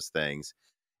all of those things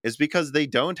is because they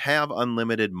don't have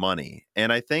unlimited money.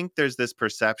 And I think there's this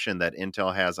perception that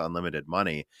Intel has unlimited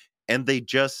money, and they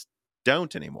just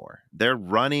don't anymore. They're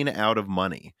running out of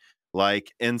money.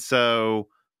 And so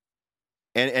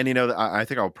I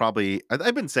think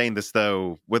I've been saying this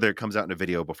though, whether it comes out in a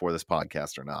video before this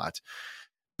podcast or not,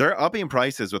 they're upping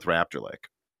prices with Raptor Lake.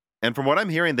 And from what I'm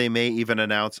hearing, they may even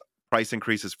announce price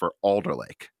increases for Alder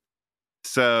Lake.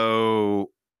 So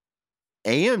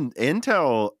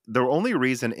Intel, the only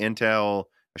reason Intel,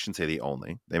 I shouldn't say the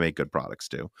only, they make good products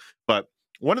too, but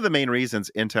one of the main reasons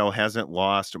Intel hasn't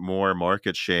lost more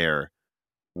market share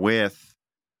with,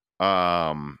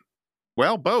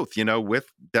 both, with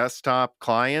desktop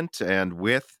client and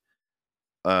with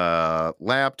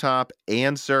laptop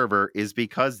and server is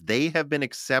because they have been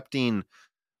accepting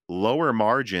lower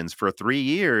margins for 3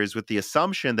 years with the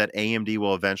assumption that AMD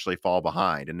will eventually fall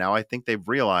behind. And now I think they've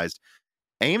realized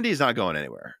AMD is not going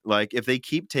anywhere. Like if they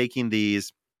keep taking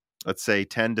these, let's say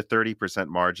 10 to 30%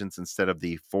 margins instead of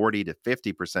the 40 to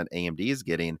 50% AMD is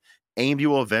getting, AMD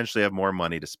will eventually have more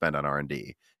money to spend on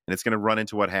R&D. And it's going to run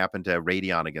into what happened to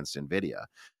Radeon against NVIDIA.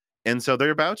 And so they're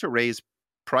about to raise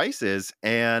prices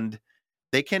and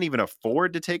they can't even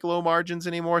afford to take low margins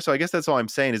anymore. So I guess that's all I'm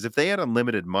saying is if they had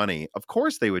unlimited money, of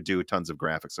course they would do tons of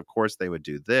graphics. Of course they would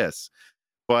do this.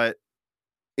 But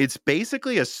it's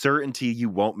basically a certainty you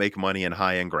won't make money in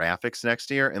high-end graphics next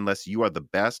year unless you are the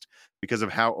best because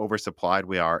of how oversupplied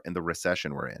we are in the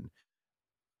recession we're in.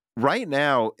 Right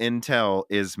now, Intel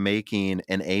is making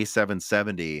an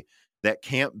A770 that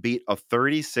can't beat a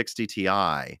 3060 Ti.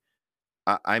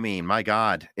 I mean, my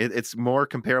God, it's more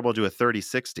comparable to a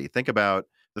 3060. Think about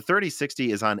the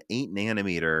 3060 is on 8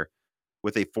 nanometer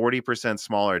with a 40%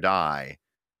 smaller die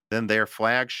than their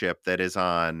flagship that is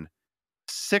on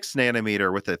 6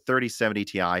 nanometer with a 3070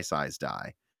 Ti size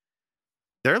die.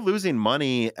 They're losing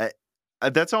money.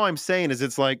 That's all I'm saying is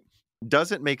it's like,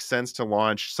 does it make sense to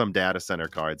launch some data center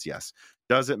cards? Yes.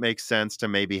 Does it make sense to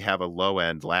maybe have a low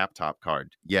end laptop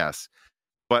card? Yes.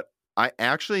 But I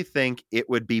actually think it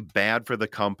would be bad for the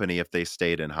company if they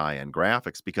stayed in high end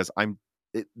graphics because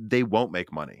they won't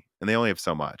make money and they only have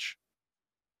so much.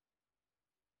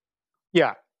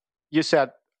 Yeah, you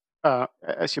said,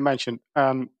 as you mentioned,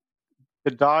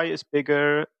 the die is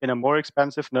bigger in a more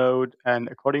expensive node, and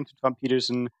according to Tom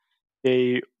Peterson,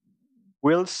 they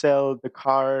will sell the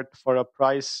card for a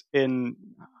price in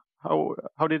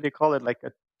how did they call it, like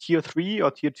a tier 3 or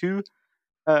tier 2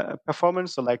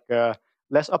 performance, so like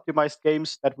less optimized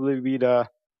games that will be the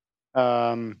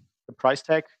price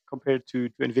tag compared to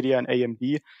Nvidia and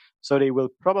AMD. So they will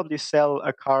probably sell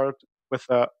a card with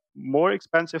a more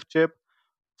expensive chip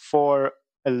for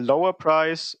a lower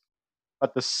price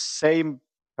but the same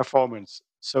performance.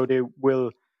 So they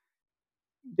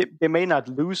may not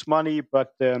lose money,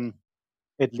 but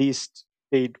at least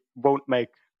they won't make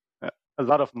a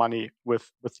lot of money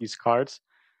with these cards.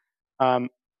 Um,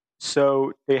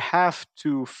 so they have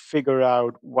to figure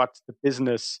out what's the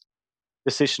business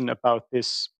decision about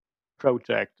this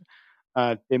project.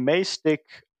 They may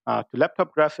stick to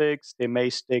laptop graphics. They may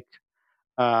stick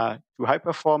to high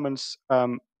performance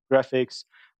graphics,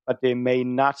 but they may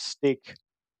not stick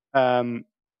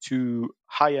to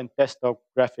high end desktop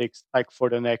graphics like for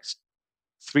the next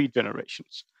 3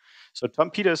 generations. So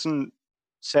Tom Peterson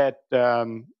said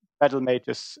Battlemate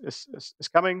is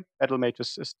coming. Battlemate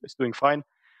is doing fine.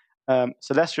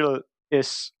 Celestial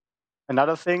is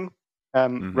another thing.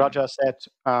 Raja said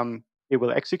they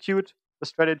will execute the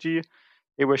strategy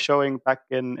they were showing back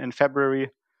in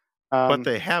February. But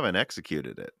they haven't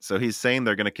executed it. So he's saying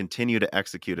they're going to continue to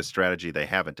execute a strategy they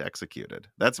haven't executed.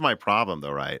 That's my problem,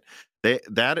 though, right?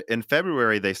 That in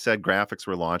February they said graphics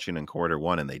were launching in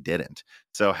Q1 and they didn't.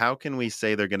 So how can we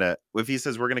say they're going to? If he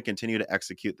says we're going to continue to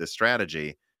execute this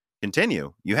strategy,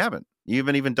 continue. You haven't. You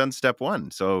haven't even done step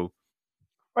one. So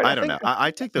Right. I don't know.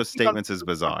 I take I those think statements as on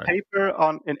bizarre. paper,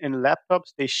 in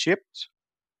laptops, they shipped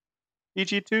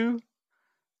EG2,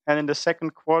 and in the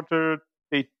second quarter,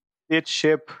 they did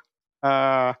ship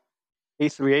uh,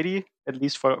 A380, at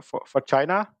least for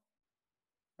China,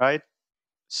 right?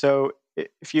 So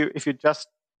if you just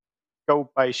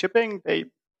go by shipping, they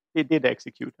did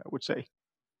execute, I would say.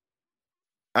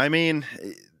 I mean,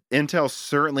 Intel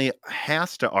certainly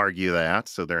has to argue that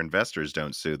so their investors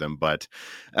don't sue them. But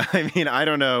I mean, I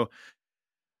don't know.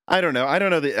 I don't know. I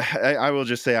don't know that I will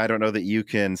just say I don't know that you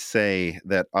can say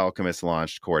that Alchemist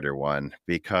launched quarter one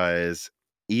because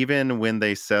even when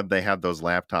they said they had those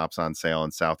laptops on sale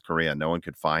in South Korea, no one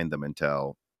could find them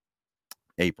until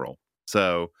April.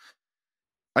 So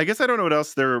I guess I don't know what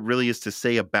else there really is to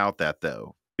say about that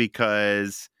though,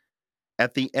 because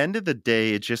at the end of the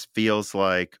day, it just feels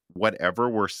like whatever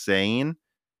we're saying,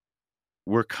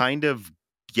 we're kind of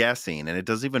guessing, and it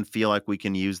doesn't even feel like we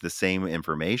can use the same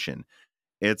information.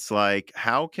 It's like,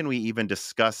 how can we even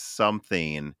discuss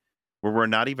something where we're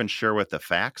not even sure what the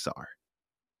facts are?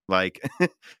 Like,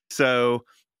 so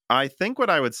I think what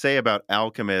I would say about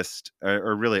Alchemist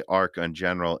or really Arc in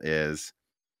general is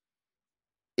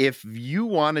if you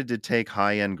wanted to take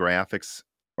high end graphics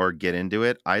or get into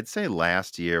it, I'd say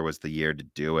last year was the year to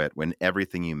do it when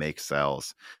everything you make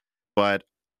sells. But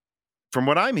from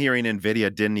what I'm hearing,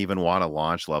 NVIDIA didn't even want to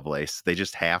launch Lovelace. They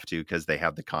just have to because they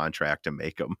have the contract to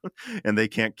make them and they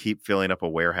can't keep filling up a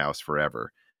warehouse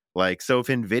forever. Like, so if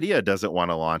NVIDIA doesn't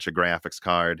want to launch a graphics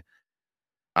card,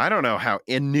 I don't know how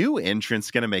a new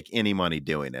entrant's going to make any money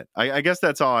doing it. I guess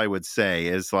that's all I would say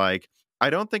is like, I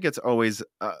don't think it's always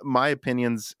my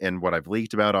opinions and what I've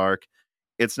leaked about ARC.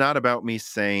 It's not about me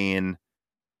saying,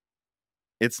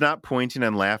 it's not pointing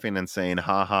and laughing and saying,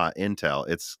 haha, Intel.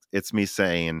 It's me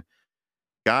saying,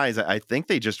 guys, I think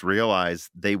they just realize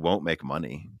they won't make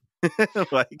money.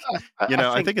 Like, I I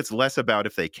think think it's less about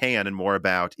if they can and more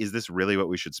about, is this really what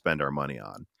we should spend our money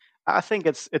on? I think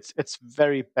it's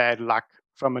very bad luck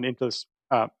from an Intel's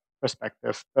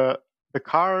perspective. The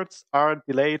cards are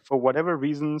delayed for whatever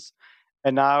reasons,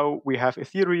 and now we have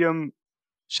Ethereum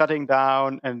shutting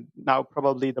down, and now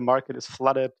probably the market is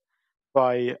flooded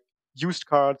by used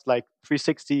cards like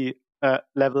 360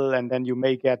 level, and then you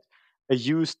may get a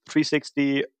used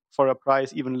 360 for a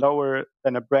price even lower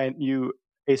than a brand new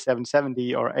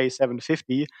A770 or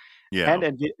A750, Yeah. and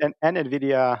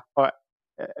Nvidia or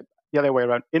uh, the other way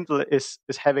around. Intel is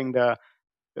having the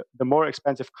more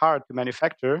expensive card to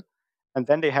manufacture, and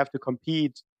then they have to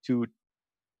compete to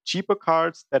cheaper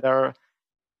cards that are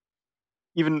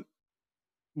even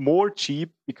more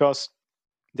cheap because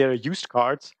they're used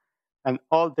cards, and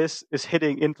all this is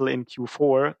hitting Intel in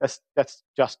Q4. That's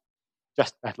just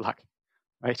bad luck,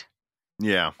 right?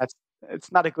 Yeah. That's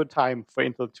It's not a good time for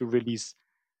Intel to release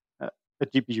uh, a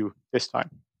GPU this time.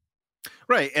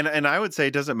 Right. And I would say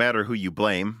it doesn't matter who you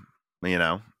blame, you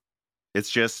know. It's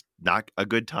just not a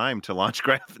good time to launch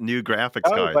new graphics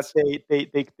Oh, but cards.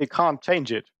 they can't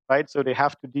change it, right? So they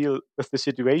have to deal with the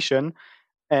situation,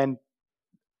 and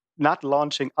not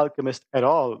launching Alchemist at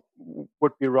all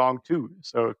would be wrong too.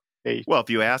 So they Well, if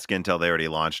you ask Intel, they already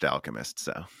launched Alchemist,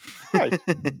 so right.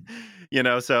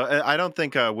 so I don't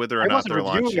think whether or I not was they're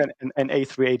reviewing launching. an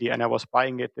A380, and I was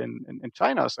buying it in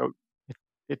China, so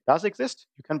it does exist.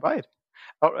 You can buy it.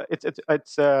 Oh,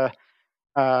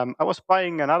 I was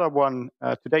buying another one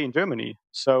today in Germany,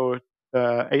 so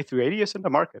the A380 is in the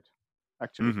market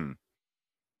actually. Hmm.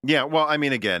 Yeah, well, I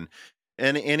mean, again,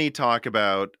 any talk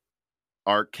about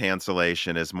Arc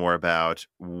cancellation is more about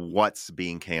what's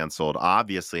being canceled.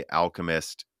 Obviously,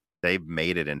 Alchemist, they've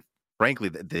made it, and frankly,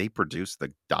 they produce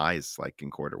the dies like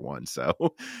in quarter one. So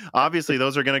obviously,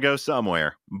 those are going to go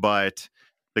somewhere. But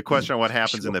the question on what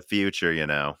happens in Sure, the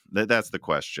future, that's the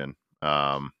question.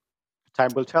 Um, time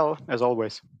will tell, as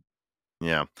always.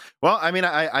 yeah. Well, I mean,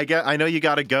 I know you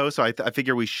got to go, so I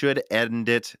figure we should end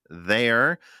it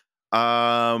there.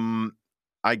 Um,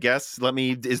 I guess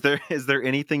is there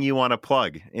anything you want to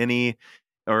plug? Any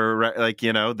or like,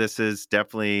 this is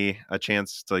definitely a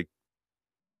chance to like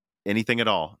anything at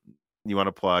all you want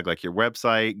to plug, like your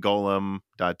website,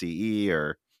 golem.de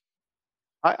or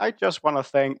I just want to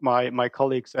thank my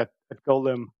colleagues at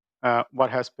Golem.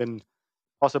 What has been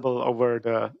possible over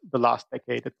the last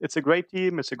decade. It's a great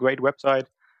team. It's a great website.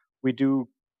 We do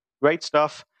great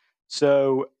stuff.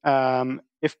 So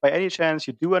if by any chance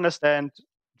you do understand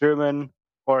German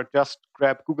or just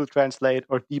grab Google Translate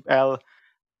or DeepL,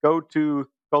 go to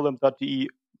golem.de,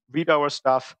 read our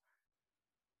stuff.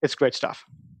 It's great stuff.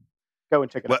 Go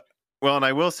and check it what? out. Well, and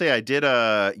I will say I did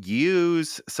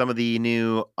use some of the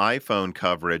new iPhone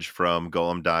coverage from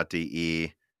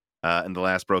golem.de and The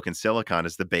Last Broken Silicon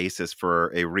as the basis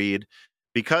for a read.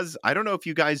 Because I don't know if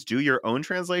you guys do your own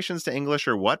translations to English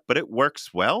or what, but it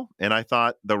works well. And I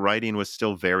thought the writing was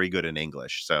still very good in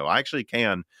English. So I actually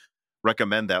can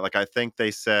recommend that. Like, I think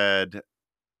they said,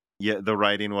 yeah, the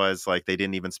writing was like they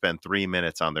didn't even spend 3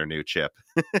 minutes on their new chip,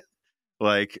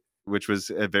 like, which was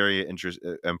a very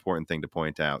important thing to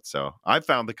point out. So I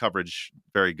found the coverage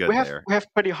very good there. We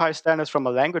have pretty high standards from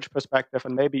a language perspective,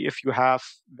 and maybe if you have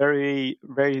very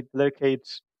very delicate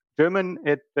German,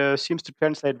 it seems to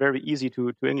translate very easy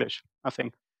to English. I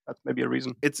think that's maybe a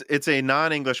reason. It's a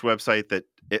non-English website that,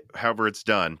 however it's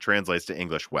done, translates to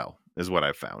English well, is what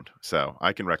I've found. So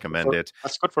I can recommend it.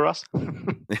 That's good for us.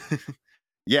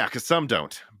 Yeah, because some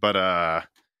don't. But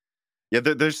yeah,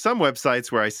 there's some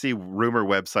websites where I see rumor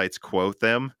websites quote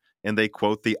them, and they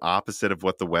quote the opposite of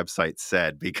what the website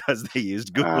said because they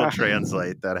used Google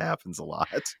Translate. That happens a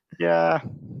lot. Yeah,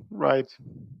 right.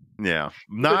 Yeah,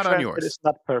 not on yours. It's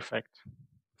not perfect,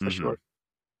 for sure.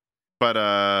 But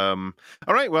all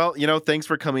right, well, thanks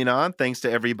for coming on. Thanks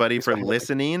to everybody for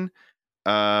listening.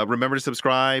 Remember to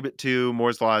subscribe to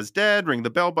Moore's Law is Dead. Ring the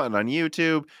bell button on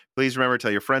YouTube. Please remember to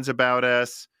tell your friends about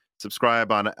us.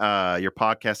 Subscribe on your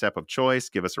podcast app of choice.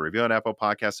 Give us a review on Apple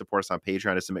Podcasts. Support us on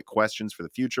Patreon to submit questions for the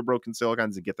future Broken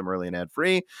Silicons and get them early and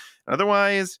ad-free.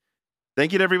 Otherwise,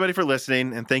 thank you to everybody for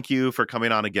listening, and thank you for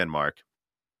coming on again, Mark.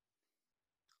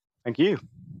 Thank you.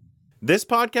 This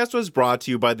podcast was brought to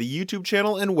you by the YouTube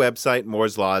channel and website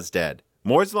Moore's Law is Dead.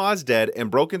 Moore's Law is Dead and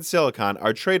Broken Silicon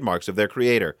are trademarks of their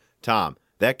creator, Tom.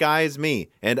 That guy is me,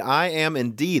 and I am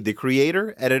indeed the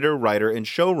creator, editor, writer, and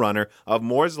showrunner of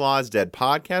Moore's Law is Dead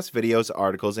podcasts, videos,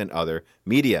 articles, and other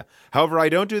media. However, I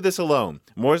don't do this alone.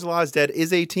 Moore's Law is Dead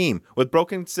is a team, with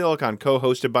Broken Silicon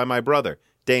co-hosted by my brother,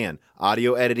 Dan,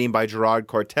 audio editing by Gerard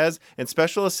Cortez, and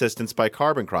special assistance by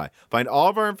Carbon Cry. Find all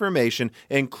of our information,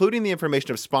 including the information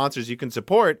of sponsors you can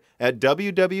support, at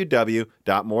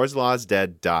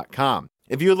www.mooreslawsdead.com.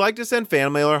 If you would like to send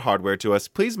fan mail or hardware to us,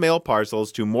 please mail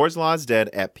parcels to Moore's Law is Dead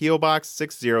at P.O. Box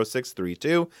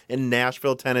 60632 in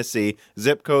Nashville, Tennessee,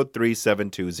 zip code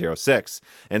 37206.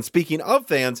 And speaking of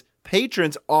fans,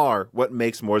 patrons are what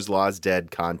makes Moore's Law is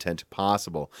Dead content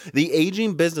possible. The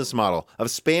aging business model of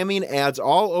spamming ads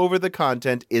all over the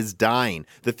content is dying.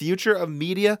 The future of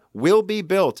media will be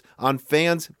built on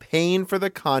fans paying for the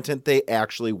content they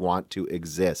actually want to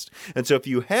exist. And so if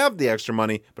you have the extra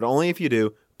money, but only if you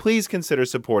do, please consider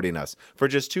supporting us. For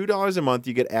just $2 a month,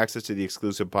 you get access to the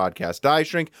exclusive podcast Die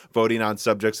Shrink, voting on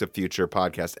subjects of future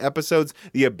podcast episodes,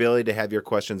 the ability to have your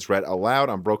questions read aloud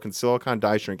on Broken Silicon,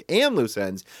 Die Shrink, and Loose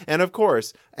Ends, and of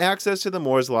course, access to the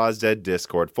Moore's Law is Dead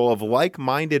Discord, full of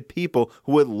like-minded people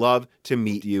who would love to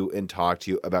meet you and talk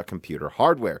to you about computer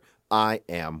hardware. I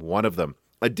am one of them.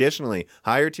 Additionally,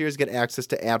 higher tiers get access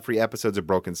to ad-free episodes of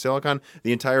Broken Silicon,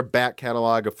 the entire back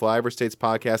catalog of Flyover States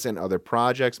podcasts and other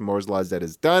projects Moore's Law is Dead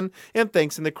has done, and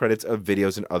thanks in the credits of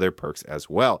videos and other perks as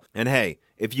well. And hey,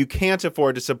 if you can't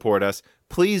afford to support us,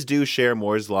 please do share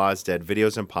Moore's Law is Dead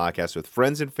videos and podcasts with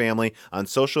friends and family on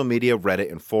social media,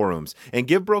 Reddit, and forums. And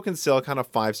give Broken Silicon a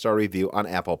 5-star review on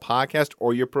Apple Podcast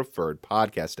or your preferred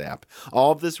podcast app.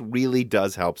 All of this really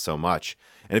does help so much.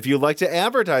 And if you'd like to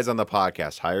advertise on the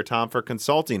podcast, hire Tom for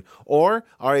consulting, or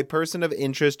are a person of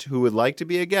interest who would like to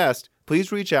be a guest,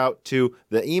 please reach out to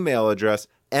the email address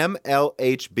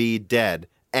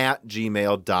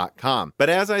mlhbdead@gmail.com. But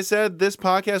as I said, this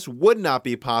podcast would not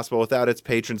be possible without its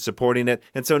patrons supporting it,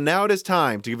 and so now it is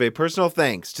time to give a personal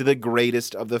thanks to the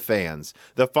greatest of the fans.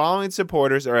 The following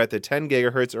supporters are at the 10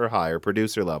 gigahertz or higher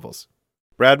producer levels: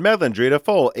 Brad Medlin, Drita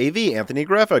Foll, AV, Anthony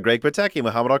Greffa, Greg Pateki,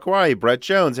 Muhammad Al-Kwari, Brett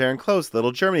Jones, Aaron Close,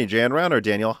 Little Germany, Jan Rauner,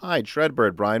 Daniel Hyde,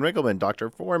 Shredbird, Brian Rinkelman,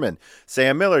 Dr. Foreman,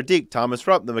 Sam Miller, Deke, Thomas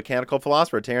Rupp, The Mechanical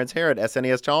Philosopher, Terrence Harrod,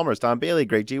 SNES Chalmers, Tom Bailey,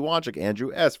 Greg G. Wonchik,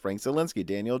 Andrew S., Frank Zielinski,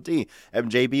 Daniel D.,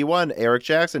 MJB1, Eric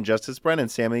Jackson, Justice Brennan,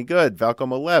 Sammy Good, Valco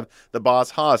Malev, The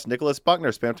Boss Haas, Nicholas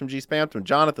Buckner, Spamtum G. Spamtum,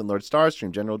 Jonathan, Lord Starstream,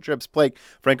 General Drips, Blake,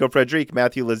 Franco Frederic,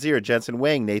 Matthew Lazier, Jensen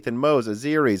Wang, Nathan Mose,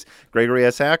 Aziris, Gregory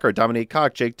S. Hacker, Dominique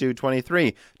Koch, Jake Dude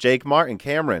 23, Jake Martin,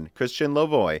 Cameron, Christian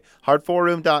Lovoy,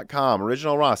 Hard4Room.com,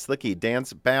 Original Ross, Slicky,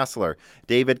 Dance Bassler,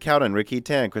 David Cowden, Ricky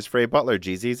Tan, Christopher Butler,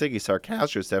 GZ Ziggy,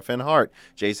 Sarcastro, Stefan Hart,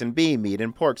 Jason B, Meat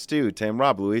and Pork Stew, Tim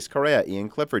Robb, Luis Correa, Ian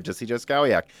Clifford, Jesse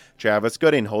Jaskowiak, Travis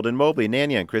Gooding, Holden Mobley,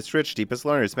 Nanyan, Chris Rich, Deepest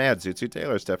Learners, Mad, Zutsu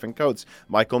Taylor, Stephen Coates,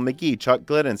 Michael McGee, Chuck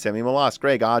Glidden, Sammy Molas,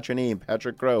 Greg Audrey,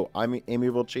 Patrick Groh,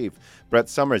 Amiable Chief, Brett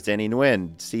Summers, Danny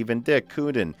Nguyen, Stephen Dick,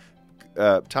 Kuden,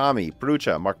 Tommy,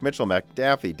 Brucha, Mark Mitchell, Mac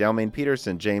Daffy, Delmain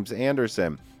Peterson, James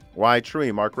Anderson, Y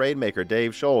Tree, Mark Raidmaker,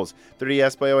 Dave Scholes,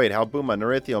 30S by 08, Hal Buma,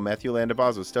 Norithio, Matthew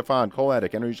Landabazo, Stefan, Cole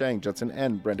Attic, Henry Zhang, Judson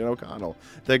N, Brendan O'Connell,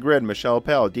 The Grid, Michelle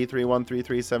Pell,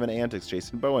 D31337 Antics,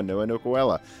 Jason Bowen, Noah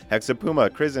Nukuela,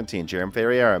 Hexapuma, Chrysantine, Jerem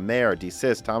Ferriera, Mayor,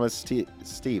 Desist, Thomas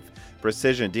Steve,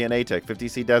 Precision, DNA Tech,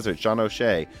 50C Desert, John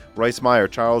O'Shea, Royce Meyer,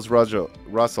 Charles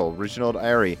Russell, Reginald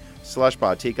Airy,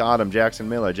 Slushbot, Tika Autumn, Jackson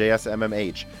Miller,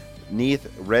 JSMMH,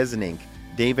 Neith Resnink,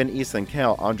 David Eastland,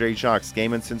 Cal, Andre Jacques,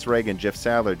 Gaiman Since Reagan, Jeff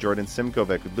Sadler, Jordan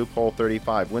Simkovic, Loophole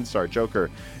 35, Windstar, Joker,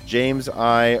 James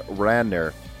I.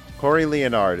 Radner, Corey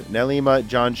Leonard, Nelima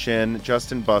John Shin,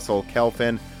 Justin Bussell,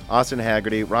 Kelfin, Austin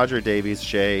Haggerty, Roger Davies,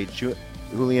 Shea,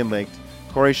 Julian Linked,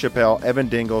 Corey Chappelle, Evan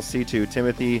Dingle, C2,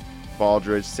 Timothy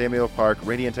Baldridge, Samuel Park,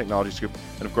 Radiant Technologies Group,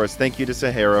 and of course, thank you to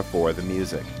Sahara for the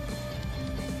music.